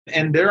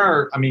And there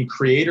are, I mean,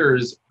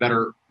 creators that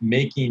are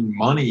making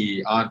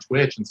money on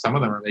Twitch, and some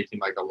of them are making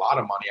like a lot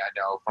of money, I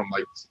know, from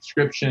like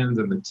subscriptions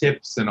and the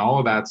tips and all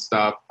of that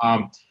stuff.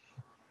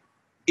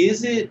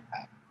 Is it,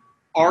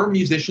 are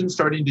musicians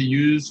starting to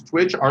use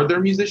Twitch? Are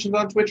there musicians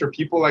on Twitch? Are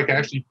people like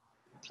actually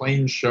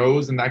playing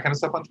shows and that kind of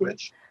stuff on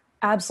Twitch?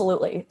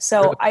 Absolutely.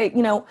 So I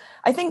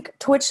think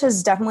Twitch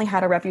has definitely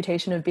had a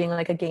reputation of being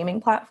like a gaming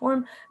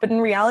platform, but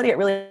in reality, it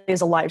really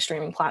is a live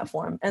streaming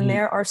platform. And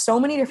there are so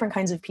many different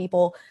kinds of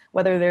people,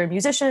 whether they're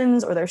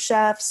musicians or they're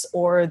chefs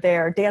or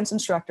they're dance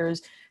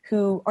instructors,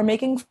 who are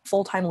making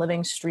full-time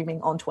living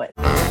streaming on Twitch.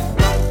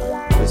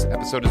 This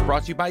episode is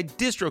brought to you by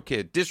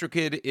DistroKid.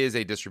 DistroKid is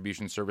a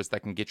distribution service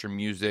that can get your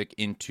music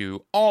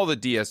into all the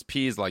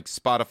DSPs like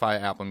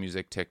Spotify, Apple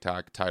Music,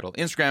 TikTok, Tidal,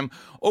 Instagram.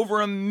 Over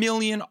 1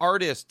 million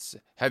artists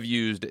have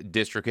used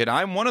DistroKid.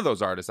 I'm one of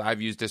those artists. I've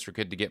used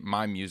DistroKid to get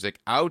my music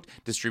out,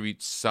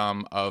 distribute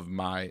some of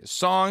my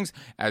songs.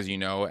 As you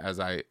know, as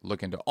I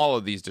look into all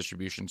of these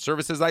distribution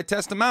services, I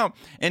test them out.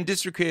 And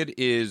DistroKid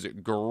is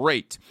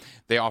great.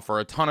 They offer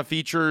a ton of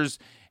features,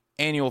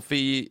 annual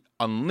fee,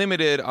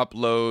 unlimited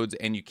uploads,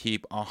 and you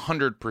keep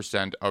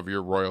 100% of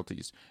your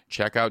royalties.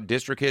 Check out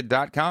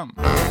distrokid.com.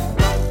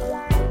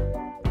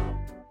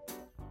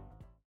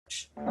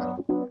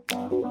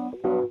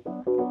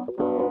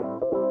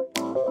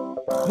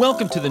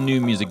 Welcome to the New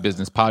Music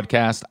Business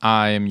Podcast.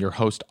 I am your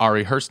host,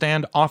 Ari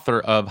Herstand, author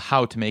of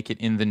How to Make It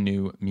in the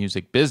New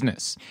Music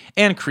Business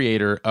and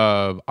creator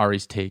of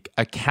Ari's Take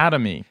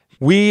Academy.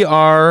 We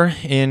are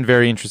in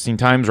very interesting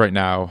times right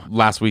now.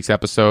 Last week's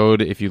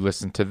episode, if you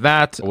listened to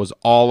that, was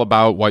all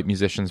about white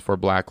musicians for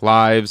Black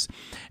lives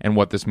and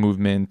what this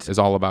movement is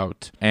all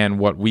about and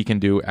what we can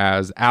do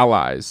as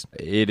allies.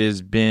 It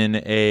has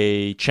been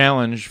a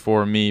challenge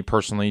for me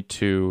personally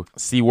to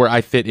see where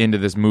I fit into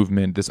this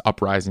movement, this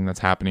uprising that's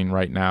happening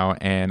right now.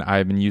 And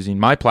I've been using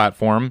my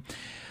platform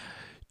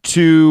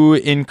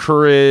to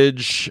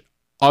encourage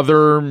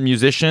other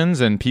musicians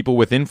and people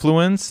with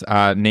influence,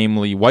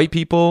 namely white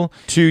people,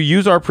 to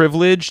use our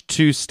privilege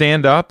to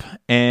stand up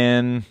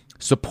and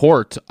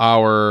support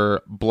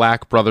our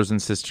Black brothers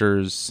and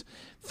sisters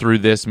through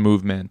this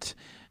movement.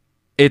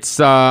 It's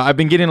I've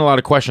been getting a lot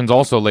of questions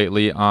also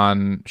lately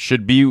on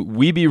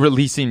we be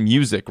releasing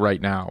music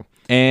right now?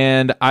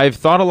 And I've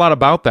thought a lot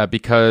about that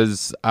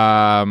because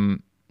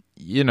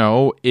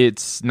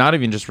it's not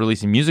even just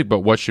releasing music,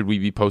 but what should we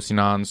be posting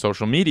on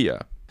social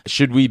media?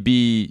 Should we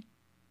be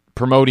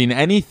promoting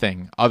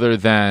anything other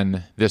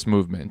than this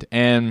movement?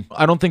 And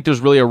I don't think there's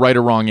really a right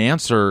or wrong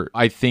answer.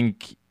 I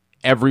think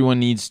everyone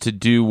needs to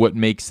do what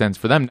makes sense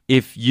for them.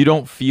 If you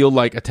don't feel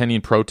like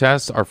attending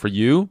protests are for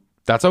you,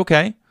 that's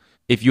okay.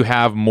 If you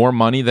have more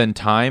money than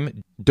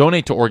time,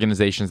 donate to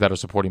organizations that are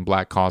supporting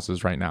Black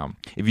causes right now.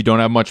 If you don't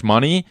have much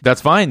money,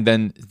 that's fine.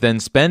 Then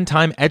spend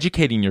time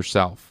educating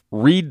yourself.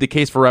 Read The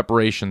Case for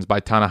Reparations by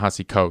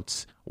Ta-Nehisi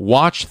Coates.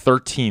 Watch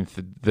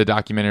 13th, the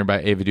documentary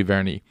by Ava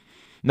DuVernay.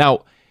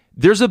 Now,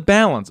 there's a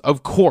balance,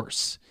 of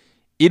course.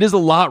 It is a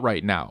lot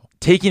right now.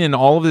 Taking in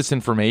all of this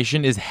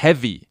information is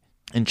heavy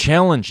and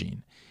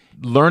challenging.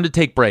 Learn to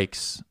take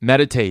breaks,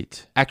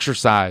 meditate,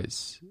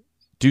 exercise,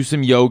 do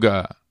some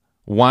yoga,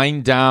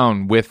 wind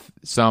down with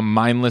some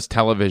mindless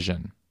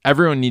television.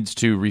 Everyone needs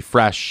to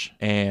refresh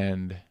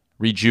and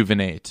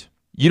rejuvenate.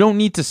 You don't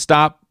need to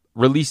stop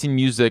releasing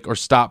music or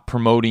stop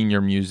promoting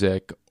your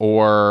music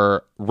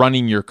or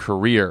running your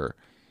career,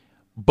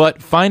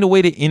 but find a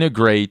way to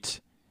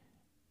integrate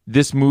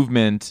this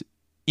movement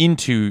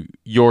into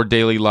your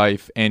daily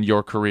life and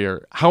your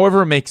career,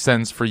 however it makes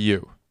sense for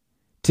you.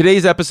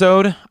 Today's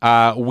episode,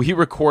 we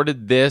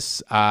recorded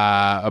this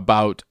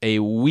about a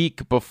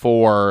week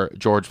before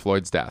George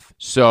Floyd's death.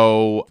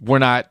 So we're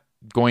not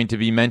going to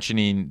be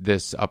mentioning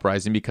this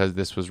uprising because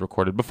this was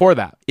recorded before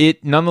that.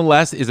 It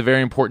nonetheless is a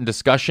very important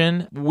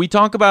discussion. We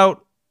talk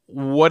about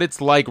what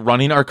it's like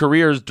running our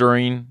careers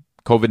during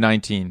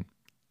COVID-19.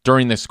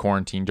 During this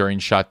quarantine, during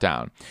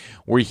shutdown.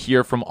 We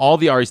hear from all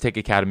the Ari's Take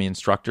Academy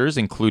instructors,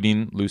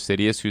 including Lou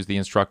Sidious, who's the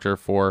instructor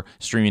for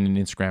streaming and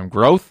Instagram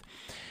growth.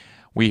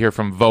 We hear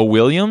from Vo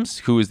Williams,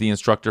 who is the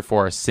instructor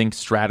for our Sync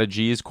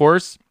Strategies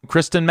course.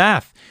 Kristen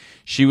Math,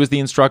 she was the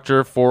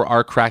instructor for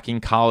our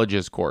Cracking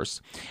Colleges course.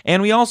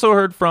 And we also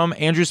heard from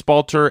Andrew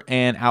Spalter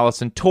and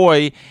Allison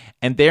Toy,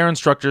 and they're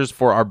instructors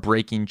for our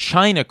Breaking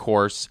China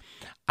course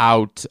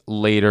out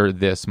later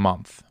this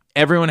month.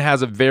 Everyone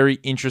has a very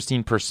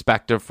interesting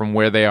perspective from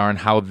where they are and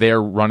how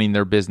they're running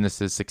their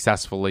businesses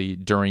successfully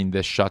during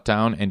this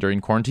shutdown and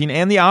during quarantine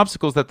and the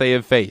obstacles that they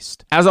have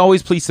faced. As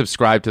always, please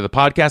subscribe to the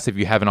podcast if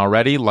you haven't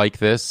already. Like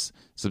this,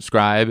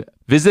 subscribe.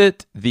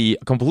 Visit the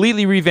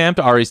completely revamped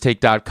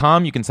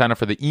aristake.com. You can sign up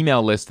for the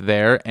email list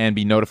there and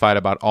be notified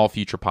about all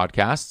future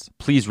podcasts.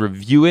 Please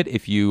review it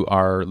if you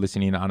are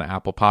listening on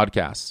Apple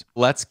Podcasts.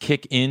 Let's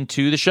kick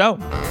into the show.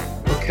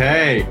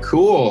 Okay,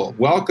 cool.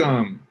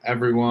 Welcome,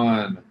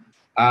 everyone.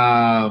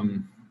 As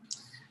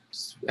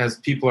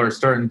people are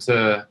starting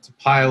to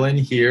pile in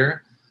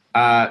here,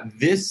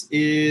 this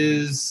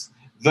is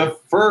the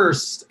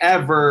first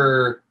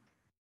ever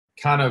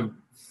kind of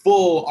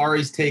full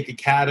Ari's Take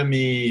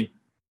Academy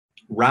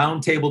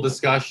roundtable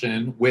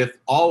discussion with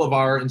all of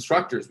our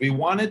instructors. We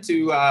wanted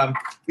to,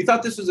 we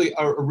thought this was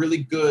a really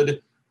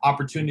good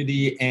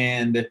opportunity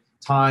and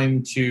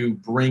time to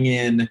bring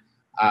in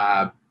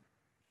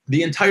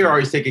the entire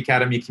Aristech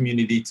Academy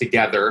community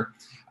together.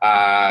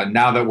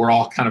 Now that we're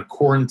all kind of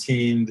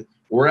quarantined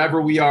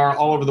wherever we are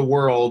all over the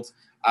world,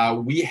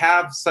 we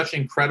have such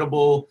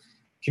incredible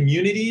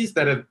communities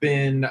that have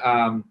been,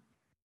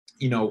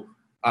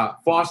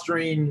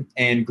 fostering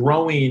and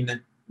growing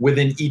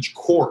within each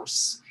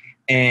course.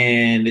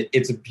 And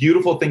it's a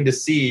beautiful thing to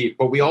see,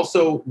 but we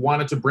also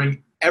wanted to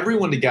bring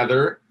everyone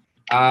together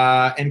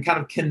and kind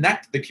of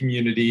connect the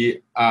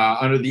community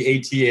under the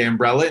ATA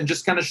umbrella and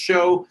just kind of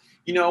show,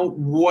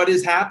 what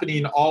is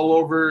happening all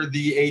over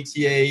the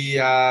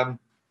ATA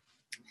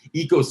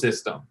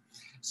ecosystem.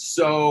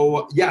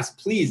 So yes,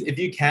 please, if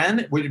you can,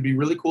 it would be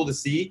really cool to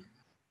see.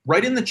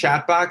 Write in the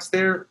chat box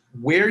there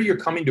where you're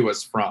coming to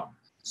us from.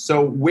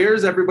 So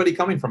where's everybody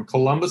coming from?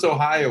 Columbus,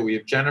 Ohio. We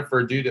have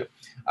Jennifer Duda,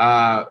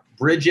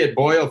 Bridget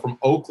Boyle from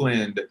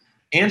Oakland,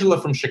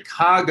 Angela from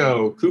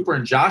Chicago, Cooper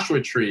and Joshua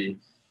Tree.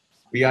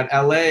 We got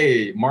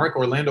LA, Mark,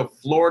 Orlando,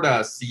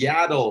 Florida,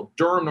 Seattle,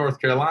 Durham,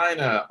 North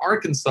Carolina,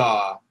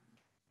 Arkansas,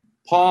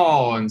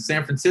 Paul in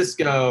San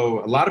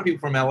Francisco, a lot of people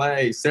from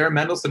LA, Sarah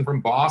Mendelson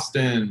from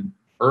Boston,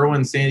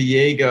 Erwin, San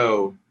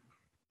Diego,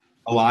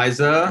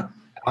 Eliza,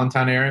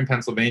 Allentown area in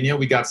Pennsylvania.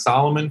 We got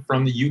Solomon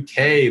from the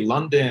UK,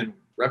 London,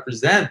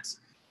 represent.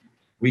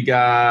 We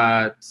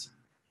got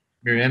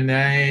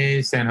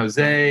Miriam, San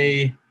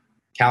Jose,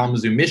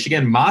 Kalamazoo,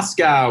 Michigan,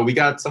 Moscow. We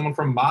got someone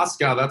from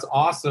Moscow. That's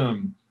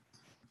awesome.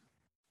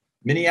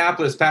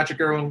 Minneapolis, Patrick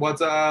Irwin,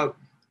 what's up?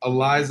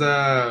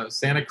 Eliza,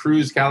 Santa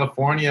Cruz,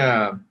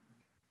 California.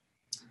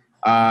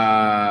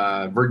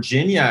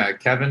 Virginia,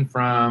 Kevin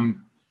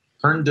from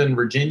Herndon,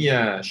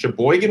 Virginia.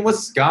 Sheboygan,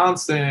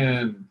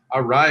 Wisconsin.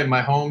 All right,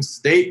 my home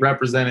state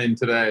representing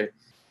today.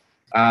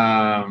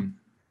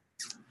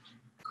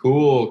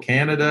 Cool,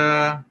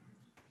 Canada.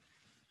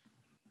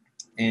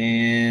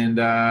 And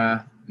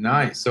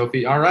nice,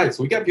 Sophie. All right,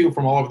 so we got people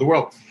from all over the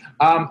world.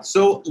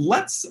 So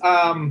let's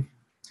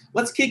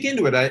kick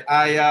into it.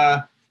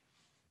 I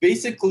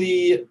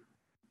basically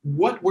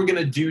what we're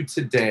gonna do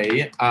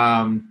today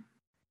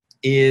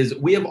is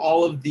we have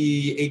all of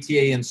the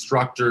ATA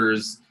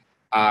instructors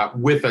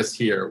with us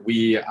here.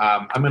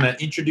 I'm gonna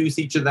introduce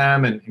each of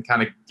them and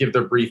kind of give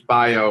their brief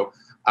bio.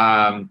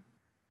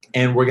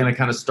 And we're gonna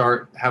kind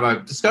of have a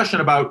discussion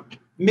about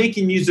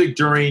making music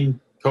during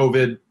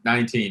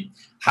COVID-19.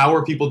 How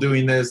are people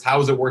doing this?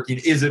 How is it working?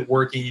 Is it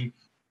working?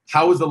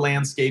 How has the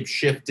landscape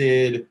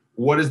shifted?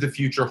 What does the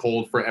future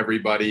hold for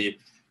everybody?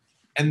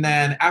 And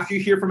then after you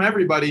hear from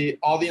everybody,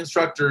 all the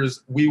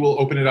instructors, we will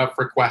open it up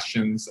for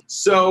questions.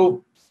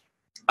 So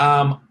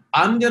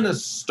I'm going to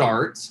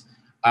start.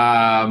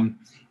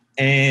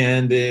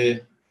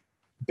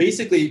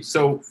 Basically,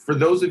 so for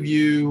those of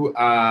you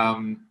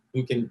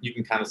you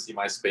can kind of see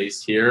my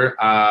space here.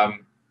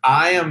 I'm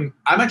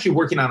actually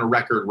working on a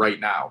record right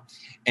now,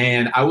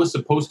 and I was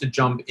supposed to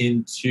jump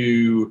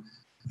into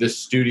the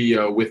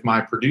studio with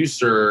my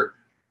producer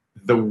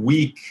the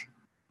week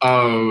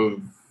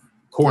of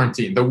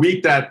quarantine, the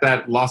week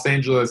that Los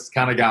Angeles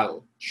kind of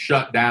got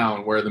shut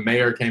down, where the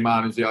mayor came on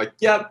and was like,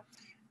 yep,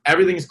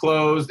 everything's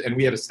closed and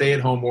we had a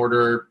stay-at-home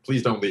order,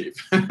 please don't leave.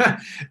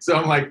 So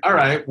I'm like, all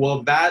right,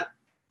 well, that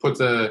puts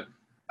a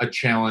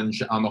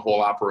challenge on the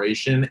whole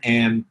operation,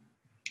 and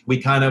we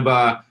kind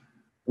of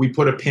we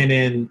put a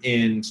pin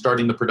in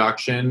starting the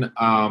production.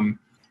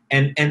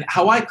 And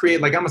how I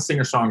create, like, I'm a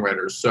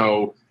singer-songwriter,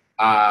 so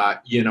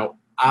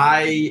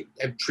I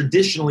have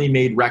traditionally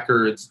made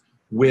records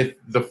with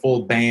the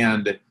full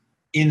band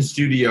in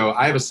studio.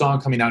 I have a song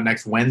coming out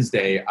next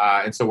Wednesday,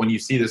 and so when you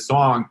see this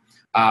song,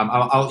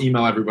 I'll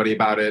email everybody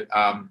about it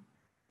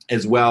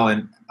as well,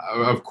 and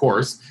of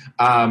course.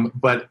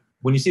 But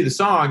when you see the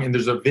song and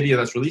there's a video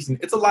that's releasing,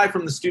 it's a live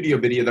from the studio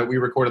video that we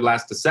recorded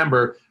last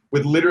December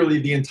with literally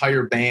the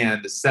entire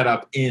band set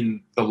up in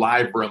the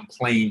live room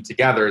playing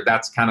together.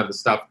 That's kind of the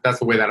stuff. That's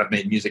the way that I've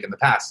made music in the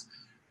past.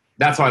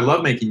 That's how I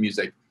love making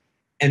music.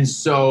 And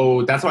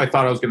so that's how I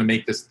thought I was going to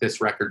make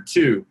this record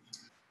too.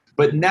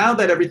 But now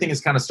that everything has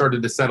kind of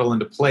started to settle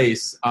into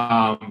place,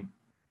 I'm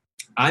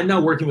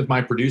now working with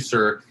my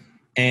producer.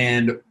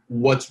 And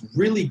what's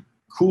really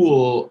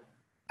cool,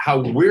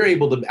 how we're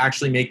able to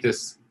actually make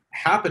this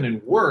happen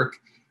and work,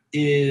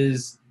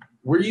 is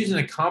we're using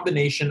a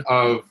combination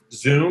of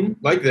Zoom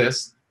like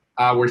this,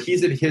 where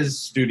he's at his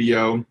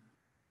studio,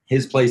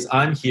 his place,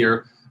 I'm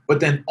here,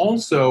 but then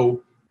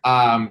also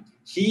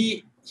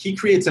he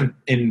creates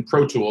in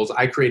Pro Tools,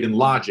 I create in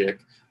Logic.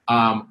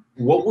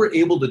 What we're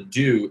able to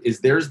do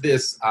is there's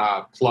this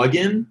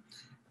plugin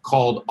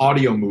called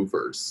Audio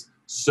Movers.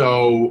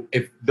 So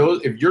if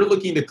you're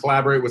looking to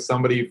collaborate with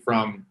somebody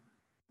from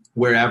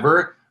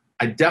wherever,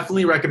 I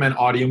definitely recommend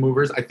Audio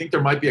Movers. I think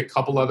there might be a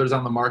couple others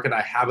on the market.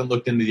 I haven't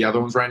looked into the other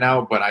ones right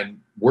now, but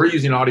we're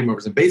using Audio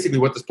Movers. And basically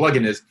what this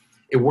plugin is,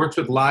 it works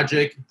with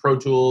Logic, Pro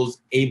Tools,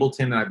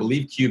 Ableton, and I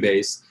believe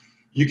Cubase.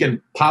 You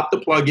can pop the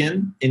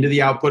plugin into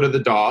the output of the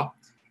DAW,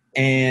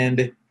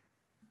 and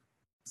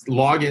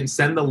log in,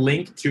 send the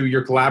link to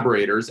your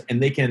collaborators,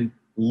 and they can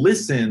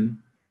listen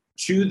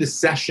to the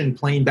session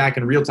playing back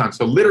in real time.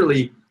 So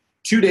literally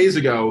 2 days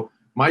ago,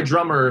 my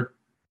drummer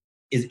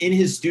is in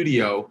his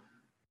studio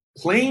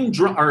playing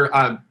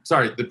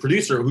the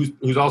producer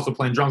who's also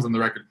playing drums on the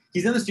record.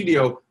 He's in the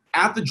studio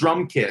at the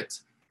drum kit,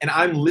 and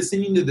I'm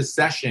listening to the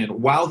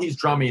session while he's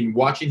drumming,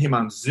 watching him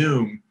on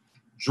Zoom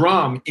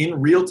drum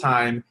in real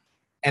time.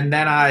 And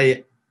then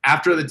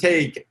after the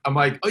take, I'm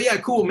like, oh yeah,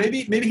 cool.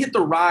 Maybe hit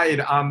the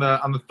ride on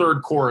the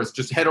third chorus.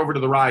 Just head over to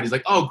the ride. He's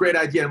like, oh, great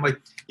idea. I'm like,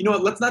 you know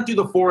what? Let's not do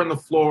the 4 on the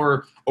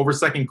floor over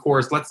second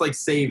chorus. Let's like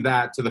save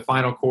that to the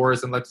final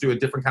chorus, and let's do a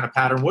different kind of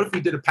pattern. What if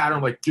we did a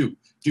pattern like do,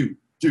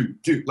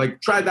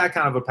 like try that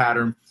kind of a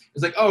pattern?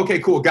 It's like, oh, okay,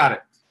 cool, got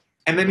it.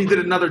 And then he did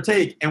another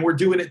take, and we're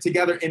doing it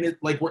together, and it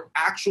like we're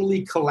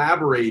actually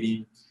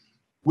collaborating,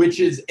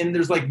 and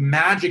there's like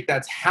magic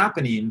that's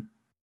happening.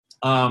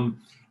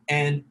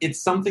 And it's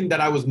something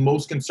that I was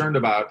most concerned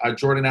about.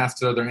 Jordan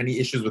asked, are there any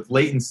issues with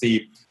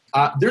latency?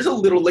 There's a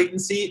little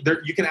latency.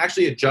 You can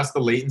actually adjust the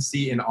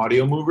latency in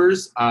audio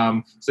movers.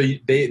 So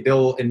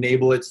they'll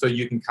enable it so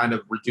you can kind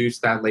of reduce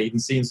that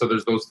latency. And so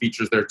there's those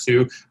features there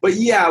too. But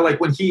yeah, like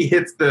when he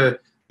hits the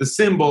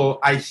cymbal,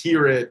 I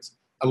hear it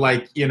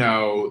like,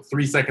 3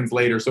 seconds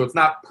later. So it's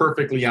not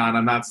perfectly on.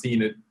 I'm not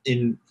seeing it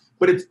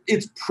but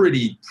it's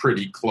pretty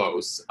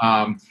close.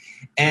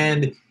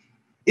 And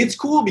it's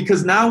cool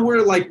because now we're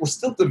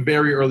still at the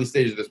very early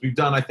stages of this. We've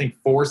done, I think,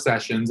 4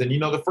 sessions. And,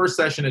 the first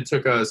session, it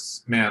took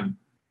us,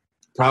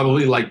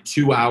 probably like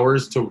 2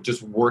 hours to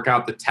just work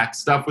out the tech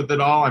stuff with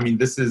it all. I mean,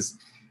 this is,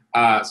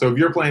 so if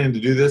you're planning to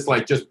do this,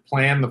 like just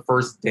plan the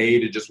first day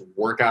to just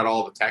work out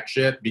all the tech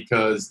shit,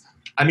 because,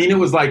 it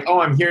was like, oh,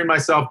 I'm hearing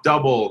myself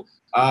double.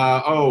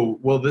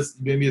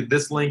 Maybe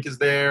this link is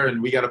there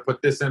and we got to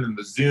put this in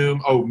the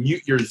Zoom. Oh,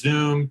 mute your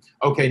Zoom.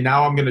 Okay,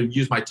 now I'm going to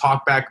use my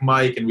talkback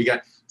mic, and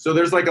so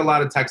there's like a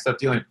lot of tech stuff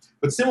dealing.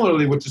 But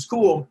similarly, which is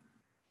cool,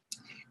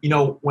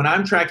 when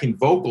I'm tracking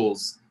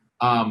vocals,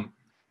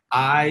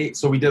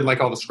 so we did like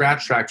all the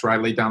scratch tracks where I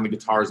laid down the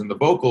guitars and the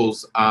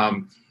vocals.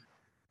 I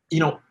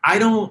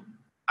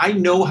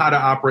know how to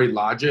operate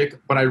Logic,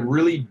 but I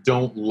really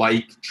don't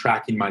like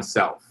tracking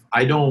myself.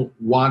 I don't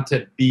want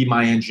to be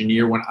my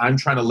engineer when I'm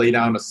trying to lay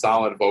down a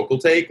solid vocal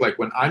take. Like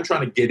when I'm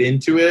trying to get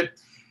into it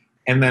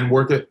and then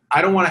work it,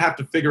 I don't want to have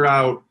to figure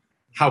out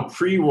how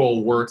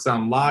pre-roll works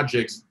on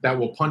Logics that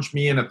will punch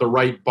me in at the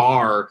right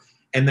bar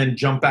and then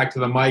jump back to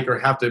the mic, or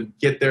have to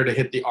get there to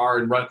hit the R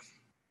and run.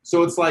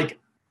 So it's like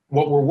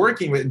what we're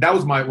working with, that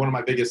was one of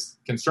my biggest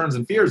concerns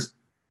and fears,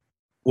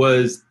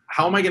 was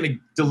how am I going to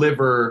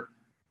deliver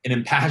an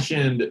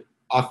impassioned,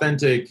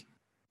 authentic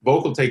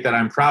vocal take that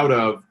I'm proud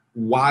of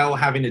while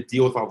having to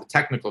deal with all the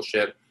technical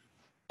shit.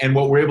 And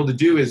what we're able to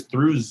do is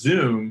through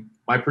Zoom,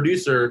 my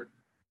producer,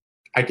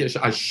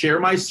 I share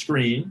my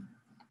screen.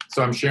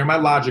 So I'm sharing my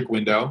Logic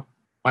window.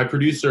 My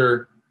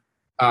producer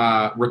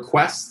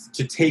requests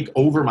to take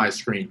over my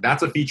screen.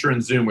 That's a feature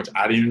in Zoom, which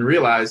I didn't even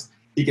realize.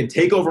 He can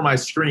take over my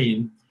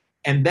screen.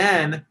 And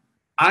then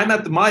I'm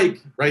at the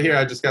mic right here.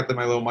 I just got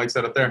my little mic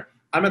set up there.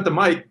 I'm at the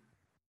mic,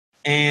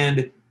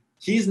 and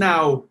he's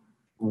now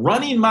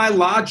running my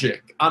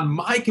Logic on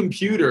my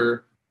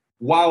computer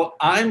while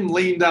I'm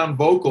laying down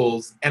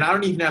vocals, and I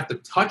don't even have to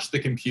touch the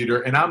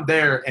computer, and I'm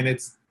there, and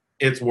it's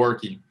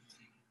working.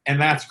 And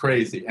that's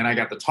crazy. And I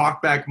got the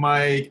talkback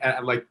mic,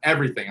 like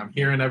everything. I'm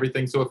hearing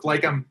everything. So it's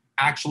like I'm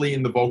actually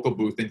in the vocal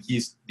booth, and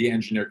he's the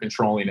engineer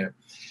controlling it.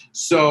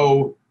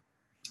 So,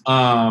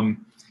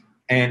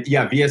 and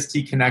yeah,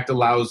 VST Connect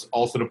allows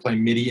also to play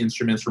MIDI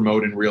instruments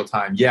remote in real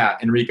time. Yeah,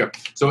 Enrico.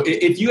 So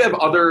if you have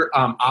other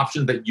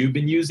options that you've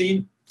been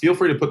using, feel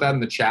free to put that in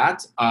the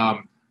chat.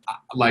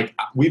 Like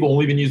we've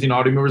only been using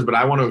audio movers, but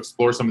I want to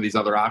explore some of these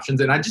other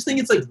options. And I just think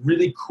it's like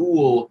really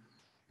cool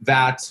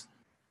that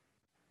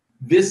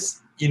this,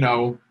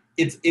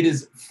 it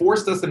has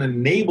forced us and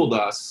enabled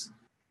us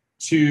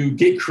to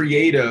get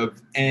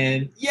creative.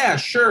 And yeah,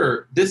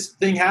 sure, this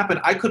thing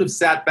happened. I could have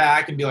sat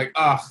back and be like,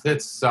 oh,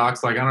 that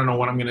sucks. Like, I don't know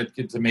when I'm going to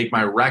get to make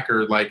my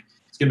record. Like,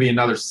 it's going to be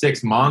another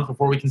 6 months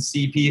before we can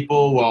see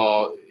people.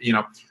 Well,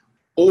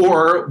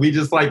 or we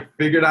just like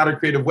figured out a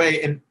creative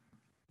way. And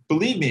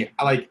believe me,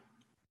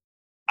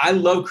 I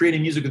love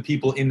creating music with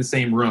people in the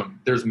same room.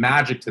 There's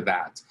magic to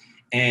that.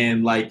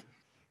 And like,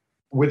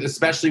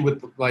 especially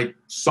with like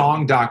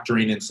song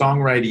doctoring and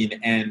songwriting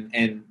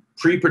and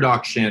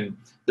pre-production,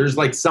 there's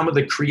like some of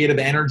the creative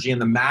energy and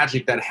the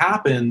magic that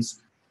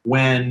happens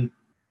when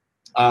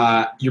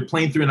you're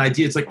playing through an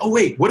idea. It's like, oh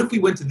wait, what if we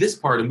went to this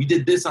part and we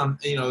did this on,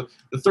 the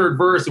third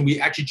verse, and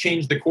we actually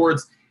changed the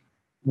chords?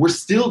 We're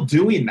still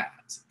doing that.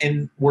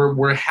 And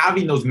we're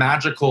having those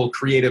magical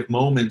creative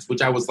moments,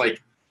 which I was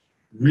like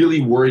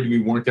really worried we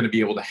weren't going to be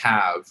able to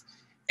have.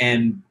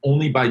 And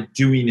only by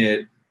doing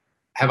it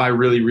have I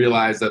really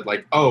realized that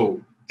like,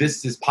 oh,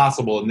 this is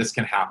possible and this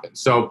can happen.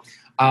 So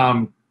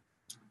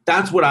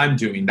that's what I'm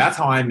doing. That's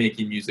how I'm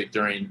making music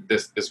during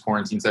this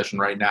quarantine session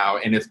right now.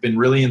 And it's been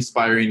really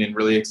inspiring and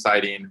really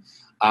exciting.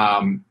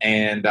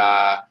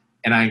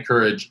 And I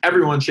encourage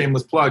everyone,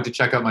 shameless plug, to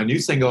check out my new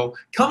single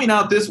coming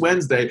out this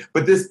Wednesday.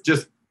 But this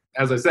just,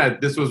 as I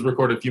said, this was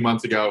recorded a few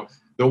months ago.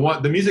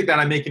 The music that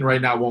I'm making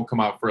right now won't come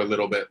out for a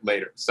little bit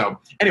later. So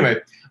anyway,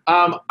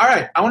 all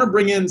right, I want to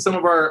bring in some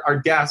of our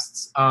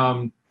guests.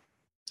 And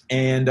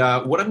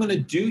what I'm going to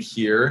do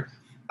here,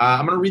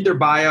 I'm going to read their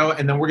bio,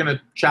 and then we're going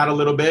to chat a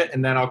little bit,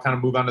 and then I'll kind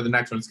of move on to the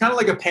next one. It's kind of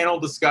like a panel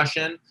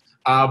discussion,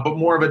 but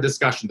more of a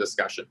discussion.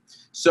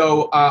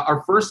 So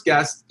our first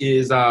guest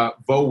is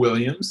Vo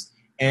Williams.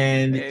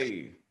 And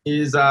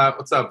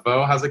what's up,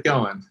 Vo? How's it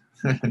going?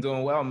 I'm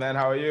doing well, man.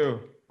 How are you?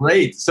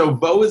 Great. So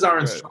Vo is our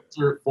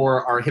instructor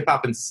for our Hip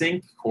Hop and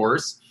Sync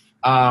course.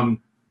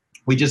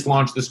 We just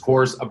launched this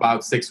course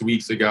about 6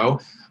 weeks ago.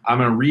 I'm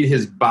going to read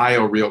his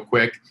bio real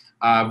quick.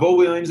 Vo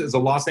Williams is a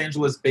Los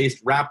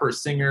Angeles-based rapper,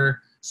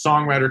 singer,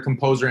 songwriter,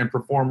 composer, and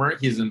performer.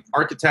 He's an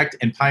architect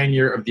and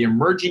pioneer of the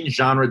emerging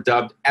genre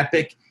dubbed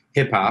epic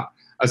hip hop,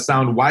 a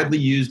sound widely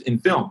used in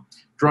film.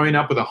 Growing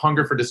up with a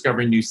hunger for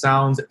discovering new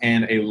sounds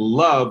and a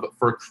love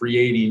for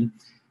creating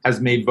has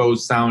made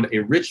Vo's sound a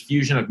rich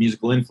fusion of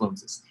musical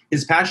influences.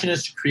 His passion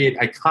is to create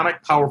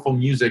iconic, powerful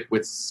music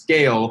with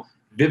scale,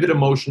 vivid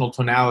emotional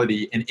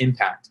tonality, and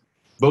impact.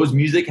 Vo's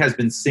music has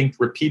been synced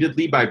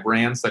repeatedly by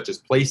brands such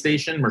as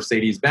PlayStation,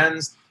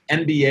 Mercedes-Benz,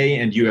 NBA,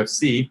 and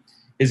UFC.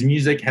 His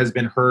music has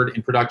been heard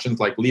in productions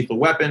like Lethal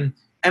Weapon,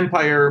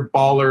 Empire,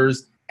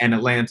 Ballers, and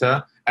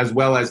Atlanta, as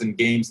well as in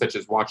games such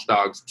as Watch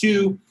Dogs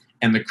 2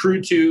 and The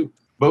Crew 2.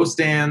 Vo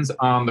stands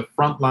on the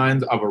front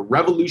lines of a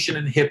revolution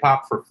in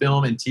hip-hop for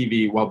film and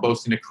TV while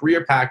boasting a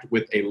career packed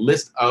with a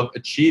list of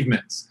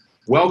achievements.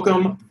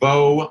 Welcome,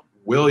 Vo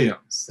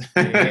Williams.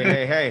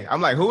 Hey. I'm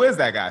like, who is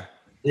that guy?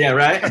 Yeah,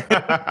 right?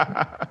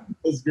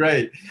 That's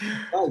great.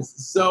 Nice.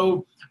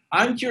 So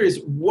I'm curious,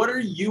 what are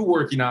you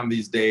working on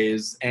these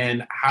days,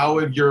 and how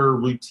have your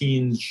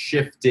routines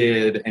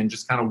shifted, and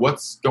just kind of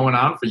what's going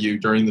on for you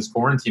during this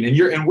quarantine?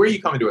 And where are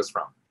you coming to us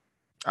from?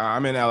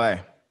 I'm in LA.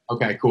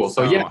 Okay, cool.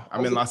 So yeah,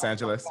 I'm in Los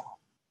Angeles.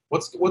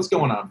 What's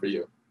going on for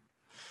you?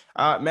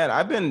 Man,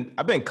 I've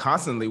been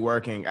constantly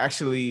working.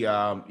 Actually,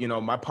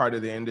 my part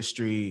of the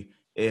industry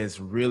is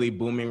really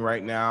booming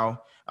right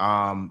now.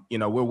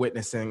 We're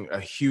witnessing a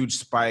huge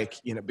spike,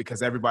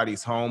 because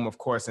everybody's home, of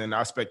course. And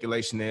our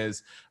speculation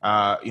is,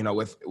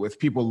 with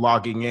people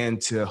logging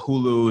into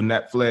Hulu,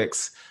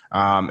 Netflix,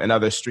 and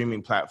other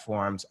streaming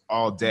platforms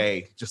all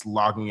day, just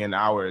logging in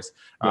hours,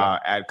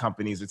 ad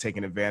companies are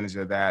taking advantage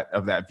of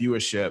that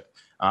viewership.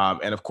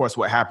 And of course,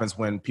 what happens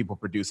when people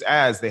produce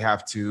ads, they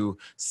have to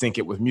sync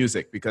it with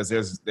music, because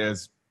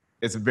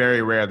it's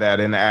very rare that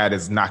an ad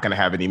is not going to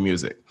have any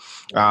music.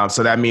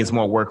 So that means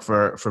more work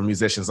for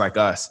musicians like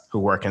us who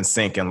work in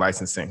sync and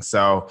licensing.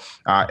 So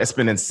it's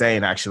been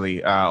insane,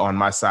 actually, on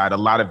my side. A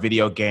lot of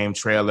video game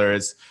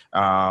trailers,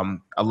 a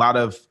lot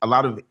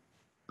of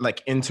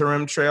like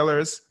interim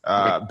trailers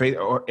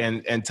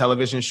and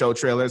television show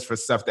trailers for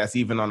stuff that's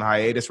even on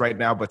hiatus right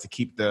now, but to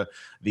keep the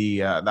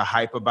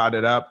hype about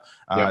it up,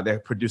 they're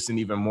producing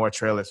even more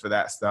trailers for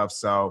that stuff.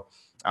 So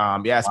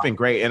it's been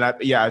great. And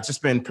I've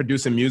just been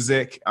producing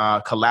music,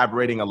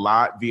 collaborating a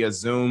lot via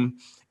Zoom.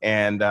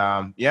 And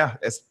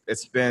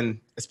it's been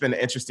an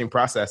interesting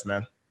process,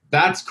 man.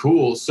 That's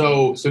cool.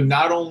 So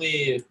not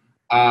only,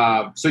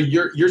 so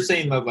you're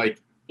saying that like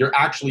you're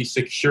actually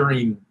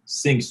securing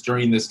syncs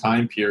during this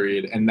time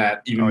period, and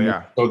that even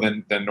more so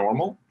than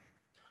normal?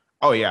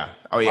 Oh yeah.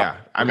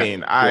 I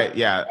mean,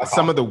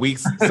 some of the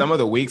weeks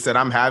that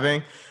I'm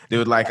having,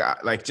 dude,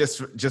 like just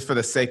for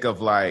the sake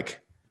of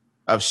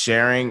of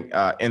sharing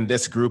in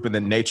this group and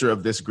the nature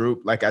of this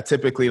group, like I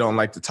typically don't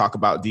like to talk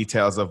about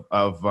details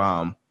of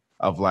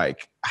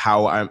like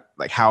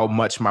how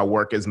much my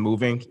work is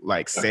moving,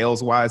 like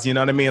sales wise, you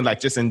know what I mean? Like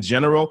just in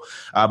general.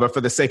 But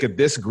for the sake of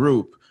this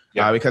group,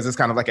 because it's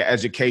kind of like an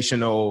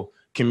educational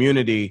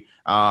community.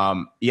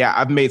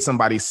 I've made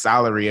somebody's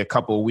salary a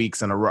couple of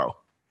weeks in a row.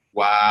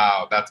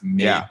 Wow. That's amazing.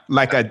 Yeah.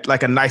 Like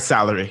a nice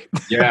salary.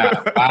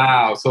 Yeah.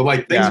 Wow. So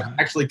like things are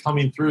actually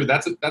coming through.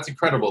 That's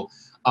incredible.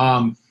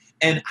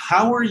 And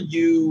how are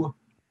you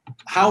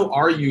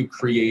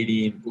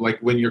creating, like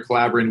when you're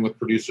collaborating with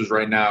producers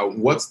right now,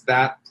 what's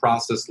that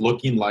process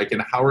looking like,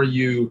 and how are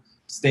you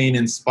staying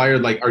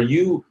inspired? Like, are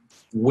you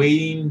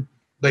working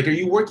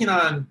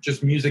on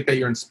just music that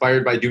you're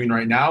inspired by doing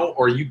right now,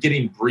 or are you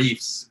getting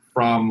briefs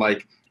from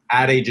like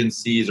ad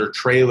agencies or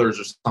trailers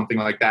or something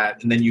like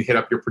that, and then you hit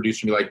up your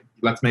producer and be like,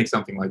 let's make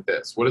something like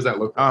this? What does that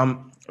look like?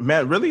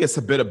 Man, really, it's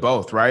a bit of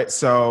both, right?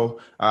 So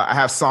I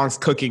have songs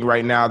cooking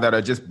right now that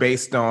are just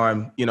based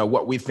on,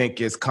 what we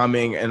think is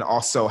coming, and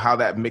also how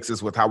that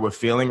mixes with how we're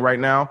feeling right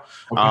now.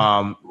 Okay.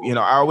 I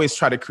always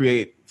try to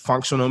create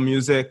functional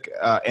music,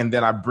 and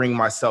then I bring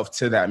myself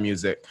to that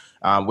music,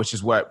 which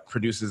is what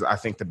produces, I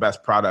think, the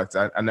best product.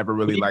 I never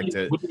really liked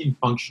it. What do you mean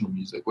functional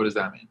music? What does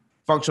that mean?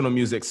 Functional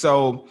music.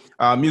 So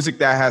music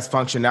that has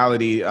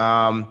functionality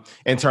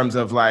in terms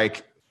of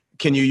like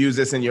can you use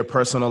this in your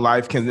personal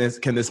life? Can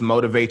this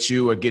motivate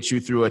you or get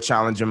you through a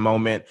challenging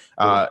moment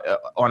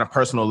on a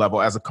personal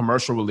level as a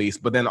commercial release?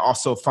 But then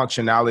also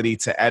functionality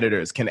to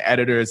editors. Can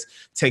editors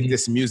take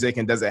this music,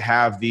 and does it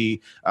have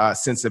the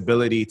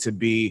sensibility to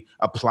be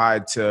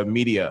applied to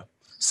media?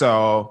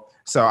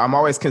 So I'm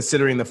always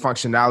considering the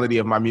functionality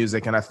of my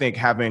music. And I think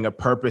having a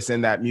purpose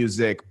in that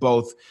music,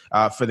 both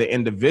for the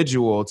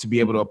individual to be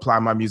able to apply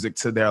my music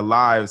to their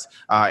lives,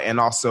 and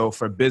also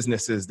for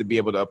businesses to be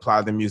able to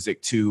apply the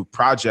music to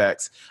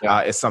projects,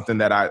 is something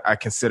that I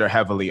consider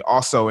heavily.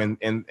 Also in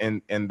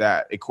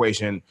that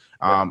equation,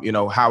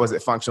 how is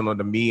it functional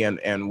to me,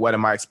 and what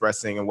am I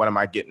expressing, and what am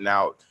I getting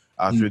out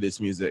through this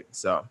music?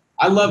 So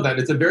I love that.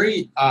 It's a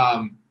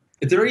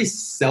very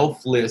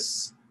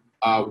selfless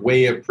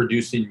way of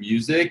producing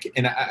music.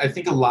 And I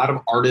think a lot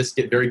of artists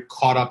get very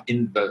caught up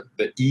in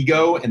the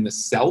ego and the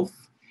self.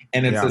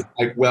 And it's just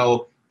like,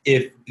 well,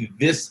 if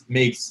this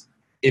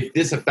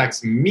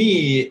affects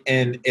me,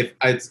 and if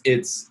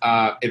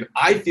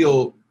I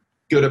feel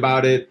good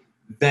about it,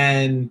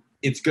 then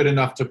it's good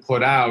enough to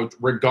put out,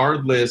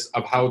 regardless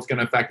of how it's going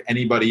to affect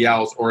anybody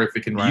else, or if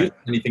it can use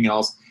anything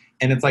else.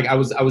 And it's like, I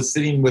was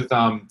sitting with,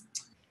 on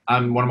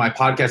one of my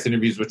podcast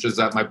interviews, which is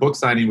my book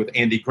signing with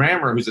Andy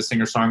Grammer, who's a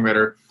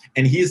singer-songwriter.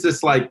 And he's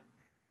just like,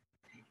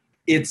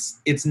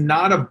 it's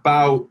not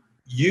about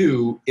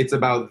you, it's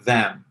about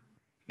them.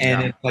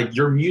 And it's like,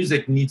 your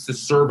music needs to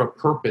serve a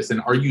purpose.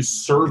 And are you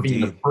serving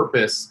the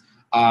purpose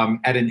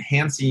at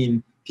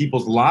enhancing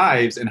people's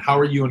lives? And how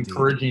are you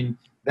encouraging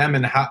them?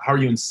 And how are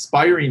you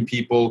inspiring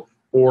people,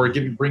 or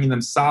bringing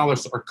them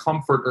solace or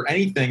comfort or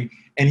anything?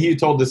 And he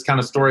told this kind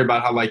of story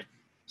about how, like,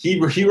 he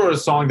wrote a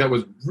song that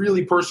was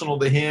really personal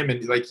to him,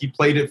 and like he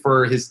played it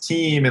for his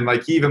team, and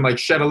like he even like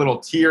shed a little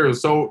tear. It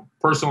was so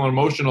personal and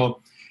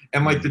emotional,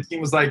 and like the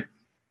team was like,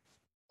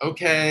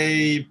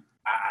 okay,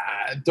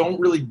 I don't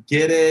really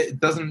get it. It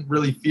doesn't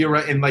really feel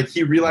right. And like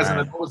he realized that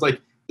it was like,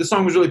 this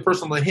song was really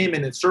personal to him,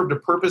 and it served a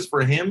purpose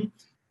for him,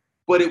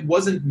 but it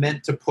wasn't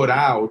meant to put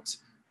out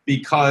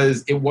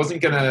because it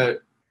wasn't gonna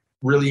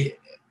really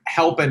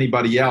help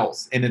anybody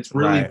else. And it's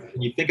really,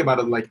 when you think about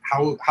it, like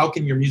how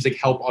can your music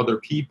help other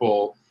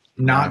people,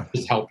 not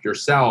just help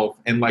yourself?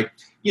 And like,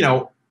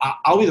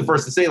 I'll be the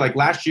first to say, like,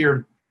 last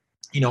year,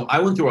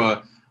 I went through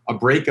a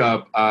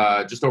breakup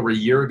just over a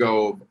year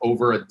ago,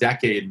 over a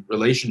decade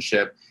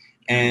relationship.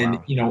 And,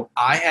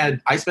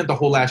 I spent the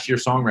whole last year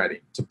songwriting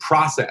to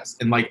process.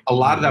 And like, a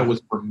lot of that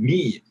was for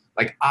me.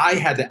 Like, I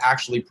had to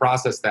actually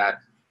process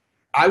that.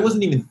 I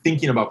wasn't even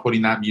thinking about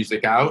putting that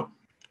music out.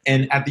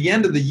 And at the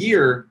end of the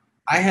year,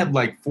 I had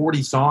like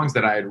 40 songs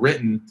that I had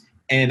written,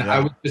 and I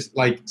was just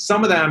like,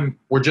 some of them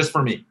were just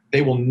for me.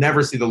 They will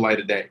never see the light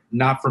of day.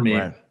 Not for me.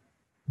 Right.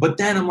 But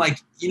then I'm like,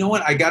 you know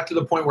what? I got to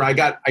the point where I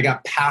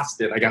got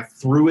past it. I got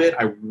through it.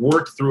 I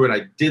worked through it.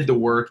 I did the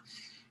work.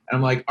 And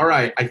I'm like, all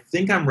right, I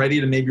think I'm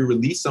ready to maybe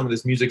release some of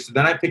this music. So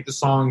then I picked the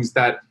songs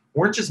that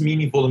weren't just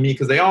meaningful to me,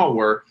 because they all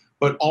were,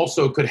 but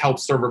also could help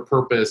serve a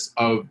purpose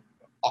of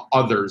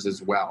others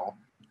as well.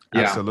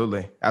 Yeah.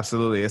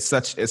 Absolutely. It's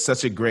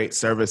such a great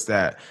service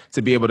that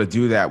to be able to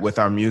do that with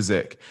our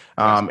music.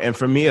 And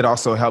for me, it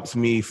also helps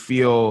me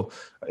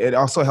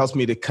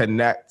to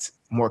connect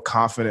more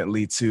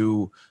confidently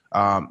to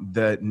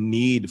the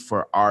need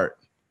for art,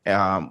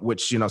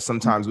 which,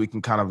 sometimes we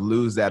can kind of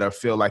lose that or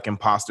feel like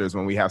imposters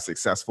when we have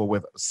success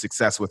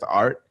with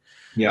art.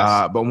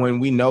 Yes. But when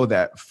we know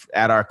that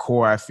at our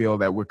core, I feel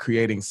that we're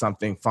creating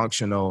something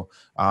functional,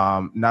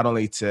 not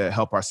only to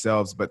help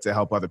ourselves, but to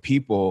help other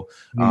people,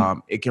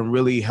 it can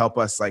really help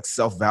us like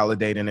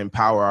self-validate and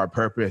empower our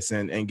purpose,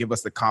 and give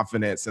us the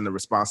confidence and the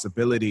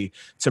responsibility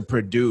to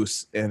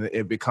produce. And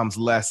it becomes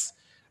less,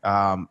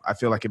 I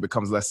feel like it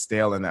becomes less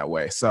stale in that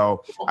way.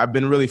 So I've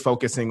been really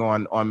focusing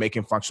on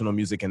making functional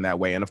music in that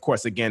way. And of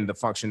course, again, the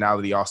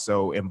functionality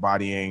also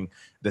embodying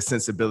the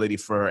sensibility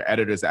for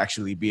editors to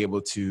actually be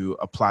able to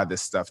apply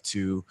this stuff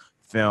to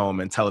film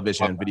and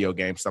television and video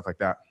games, stuff like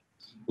that.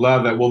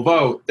 Love it. Well,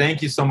 Vo,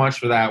 thank you so much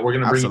for that. We're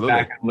going to bring you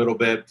back in a little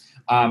bit.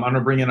 I'm going to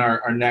bring in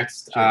our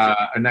next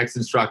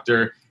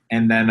instructor,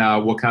 and then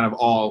we'll kind of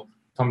all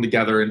come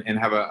together and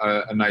have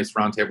a nice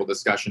roundtable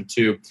discussion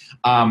too.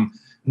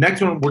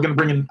 Next one, we're going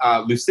to bring in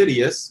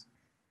Lucidius,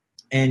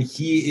 and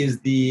he is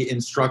the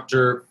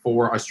instructor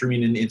for our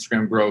Streaming and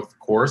Instagram Growth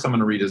course. I'm going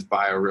to read his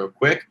bio real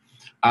quick.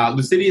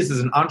 Lucidius is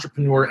an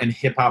entrepreneur and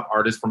hip-hop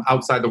artist from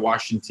outside the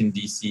Washington,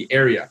 D.C.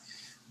 area.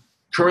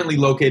 Currently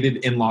located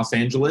in Los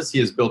Angeles, he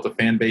has built a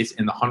fan base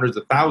in the hundreds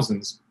of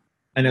thousands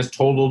and has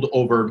totaled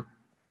over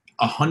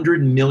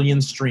 100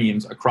 million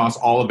streams across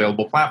all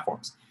available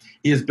platforms.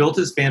 He has built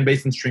his fan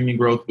base and streaming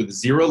growth with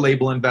zero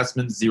label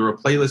investment, zero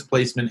playlist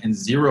placement, and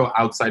zero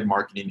outside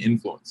marketing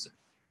influence.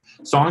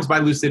 Songs by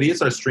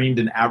Lucidius are streamed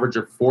an average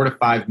of 4 to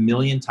 5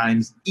 million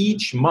times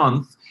each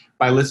month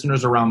by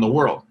listeners around the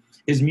world.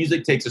 His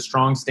music takes a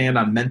strong stand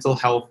on mental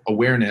health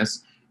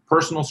awareness,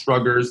 personal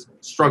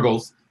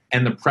struggles,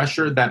 and the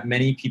pressure that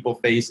many people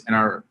face in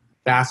our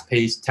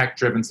fast-paced,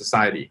 tech-driven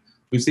society.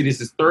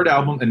 Lucidius' third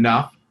album,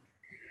 Enough,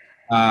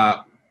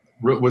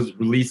 was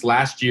released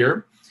last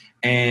year.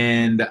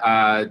 And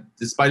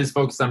despite his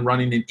focus on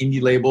running an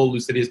indie label,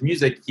 Lucidius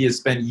Music, he has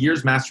spent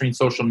years mastering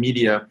social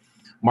media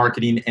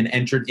marketing and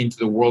entered into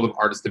the world of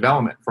artist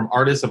development. From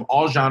artists of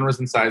all genres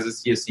and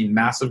sizes, he has seen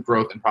massive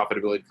growth and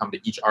profitability come to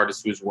each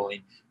artist who is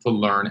willing to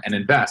learn and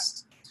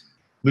invest.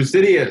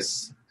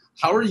 Lucidius,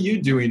 how are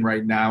you doing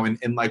right now?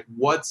 And like,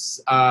 what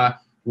are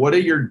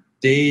your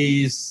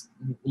days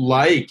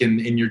like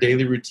in your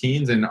daily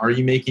routines? And are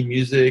you making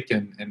music?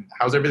 And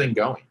how's everything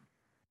going?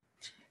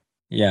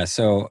 Yeah,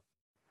 so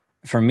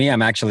for me,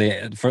 I'm actually,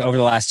 over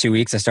the last 2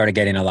 weeks, I started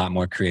getting a lot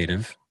more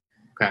creative.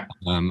 Okay.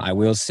 I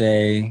will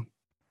say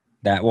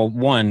that, well,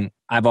 one,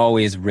 I've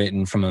always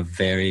written from a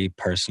very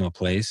personal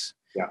place.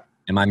 Yeah.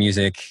 And my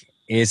music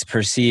is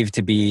perceived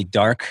to be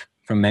dark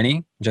from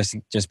many,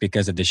 just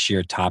because of the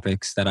sheer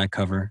topics that I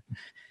cover.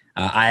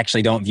 I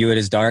actually don't view it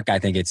as dark. I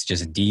think it's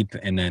just deep.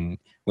 And then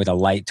with a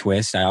light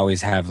twist, I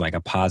always have like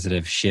a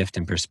positive shift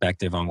in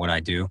perspective on what I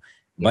do.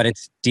 But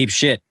it's deep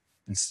shit.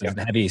 It's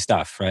heavy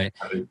stuff, right?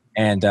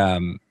 And,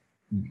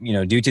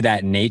 due to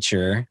that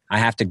nature, I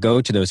have to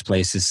go to those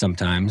places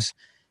sometimes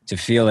to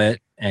feel it.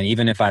 And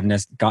even if I've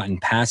gotten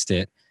past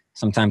it,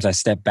 sometimes I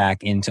step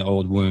back into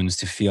old wounds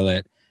to feel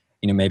it,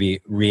 maybe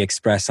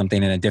re-express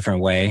something in a different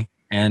way.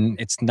 And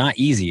it's not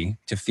easy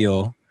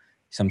to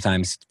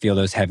sometimes feel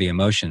those heavy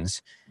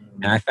emotions.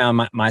 And I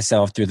found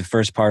myself through the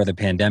first part of the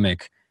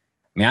pandemic,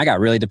 I got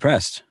really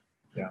depressed.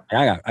 Yeah.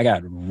 I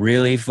got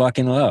really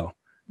fucking low.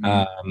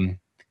 To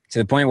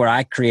the point where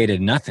I created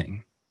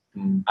nothing.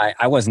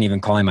 I wasn't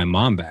even calling my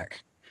mom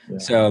back. Yeah.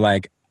 So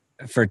like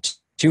for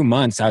 2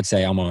 months, I would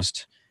say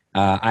almost,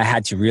 I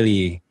had to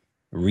really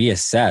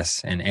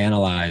reassess and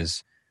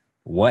analyze,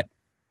 what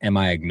am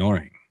I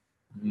ignoring?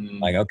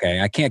 Like,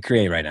 okay, I can't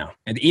create right now.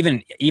 And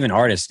even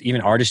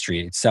artistry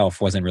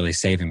itself wasn't really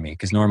saving me,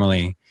 because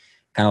normally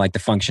kind of like the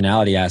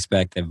functionality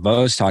aspect that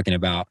Vo's talking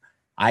about,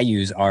 I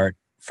use art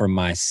for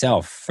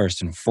myself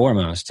first and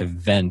foremost to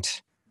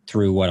vent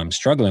through what I'm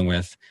struggling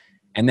with.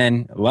 And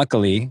then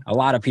luckily, a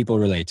lot of people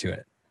relate to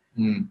it.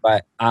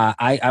 But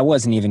I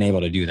wasn't even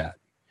able to do that.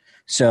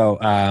 So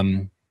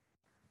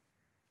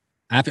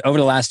over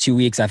the last 2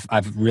 weeks,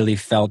 I've really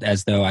felt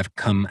as though I've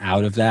come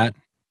out of that.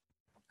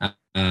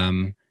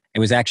 It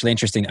was actually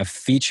interesting. A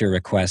feature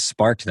request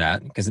sparked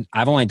that, because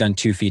I've only done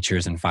 2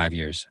 features in 5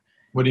 years.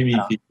 What do you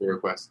mean feature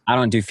request? I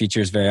don't do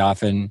features very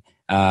often.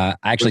 I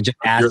actually just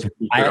asked.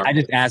 I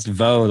just asked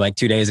Vo like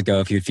 2 days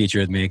ago if he'd feature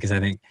with me, because I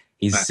think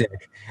he's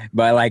sick.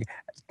 But like,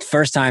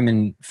 first time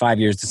in 5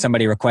 years,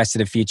 somebody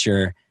requested a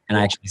feature, and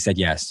I actually said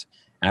yes.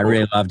 I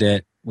really loved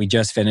it. We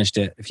just finished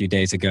it a few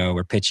days ago.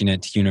 We're pitching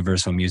it to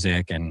Universal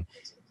Music, and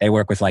they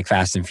work with like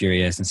Fast and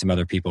Furious and some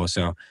other people.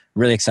 So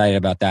really excited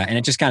about that. And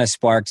it just kind of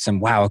sparked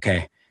some, wow,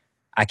 okay,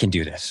 I can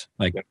do this.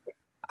 Like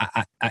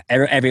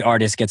every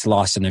artist gets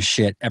lost in their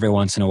shit every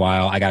once in a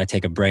while. I got to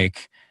take a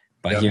break,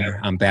 but here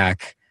I'm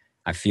back.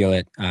 I feel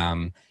it.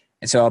 And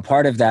so a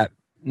part of that,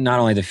 not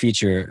only the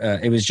feature,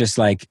 it was just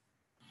like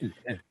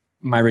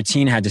my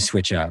routine had to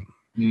switch up.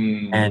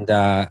 And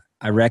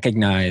I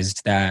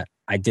recognized that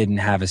I didn't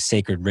have a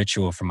sacred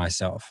ritual for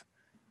myself.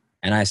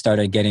 And I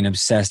started getting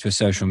obsessed with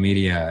social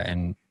media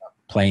and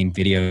playing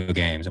video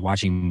games and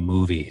watching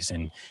movies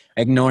and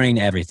ignoring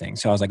everything.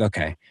 So I was like,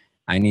 okay,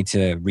 I need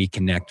to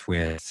reconnect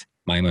with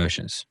my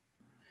emotions.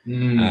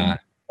 So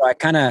I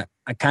kind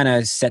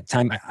of set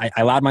time. I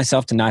allowed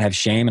myself to not have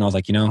shame. And I was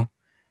like, all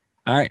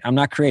right, I'm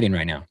not creating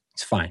right now.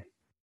 It's fine.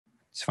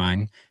 It's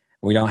fine.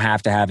 We don't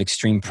have to have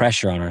extreme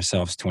pressure on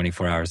ourselves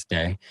 24 hours a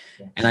day.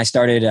 And I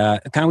started,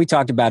 we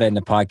talked about it in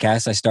the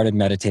podcast. I started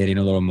meditating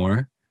a little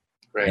more.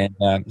 Right.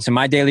 And so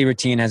my daily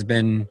routine has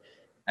been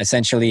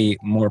essentially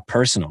more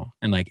personal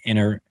and like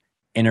inner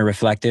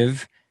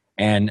reflective,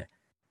 and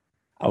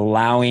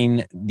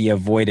allowing the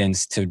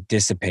avoidance to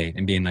dissipate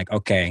and being like,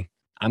 okay,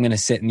 I'm going to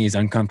sit in these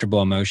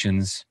uncomfortable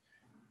emotions.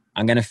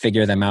 I'm going to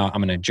figure them out.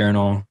 I'm going to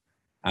journal,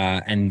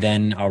 and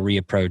then I'll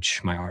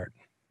reapproach my art.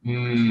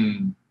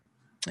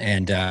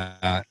 And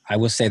I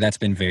will say that's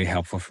been very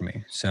helpful for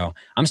me. So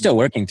I'm still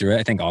working through it.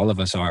 I think all of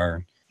us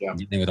are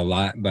dealing with a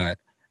lot, but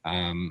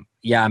I'm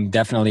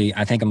definitely,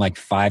 I think I'm like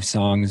 5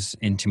 songs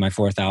into my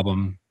 4th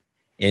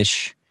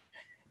album-ish.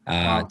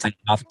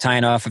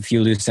 Tying off a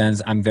few loose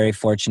ends. I'm very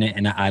fortunate,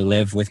 and I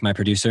live with my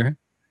producer.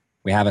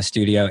 We have a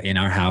studio in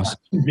our house.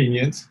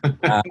 Convenience.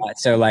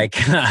 So like,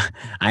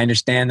 I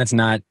understand that's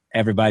not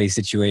everybody's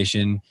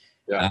situation.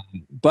 Yeah.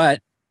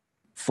 But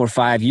for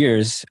 5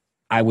 years,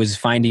 I was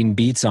finding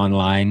beats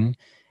online,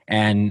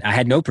 and I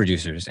had no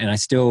producers, and I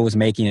still was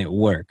making it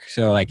work.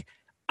 So like,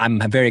 I'm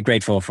very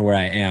grateful for where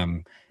I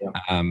am.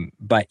 Yeah.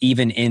 But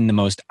even in the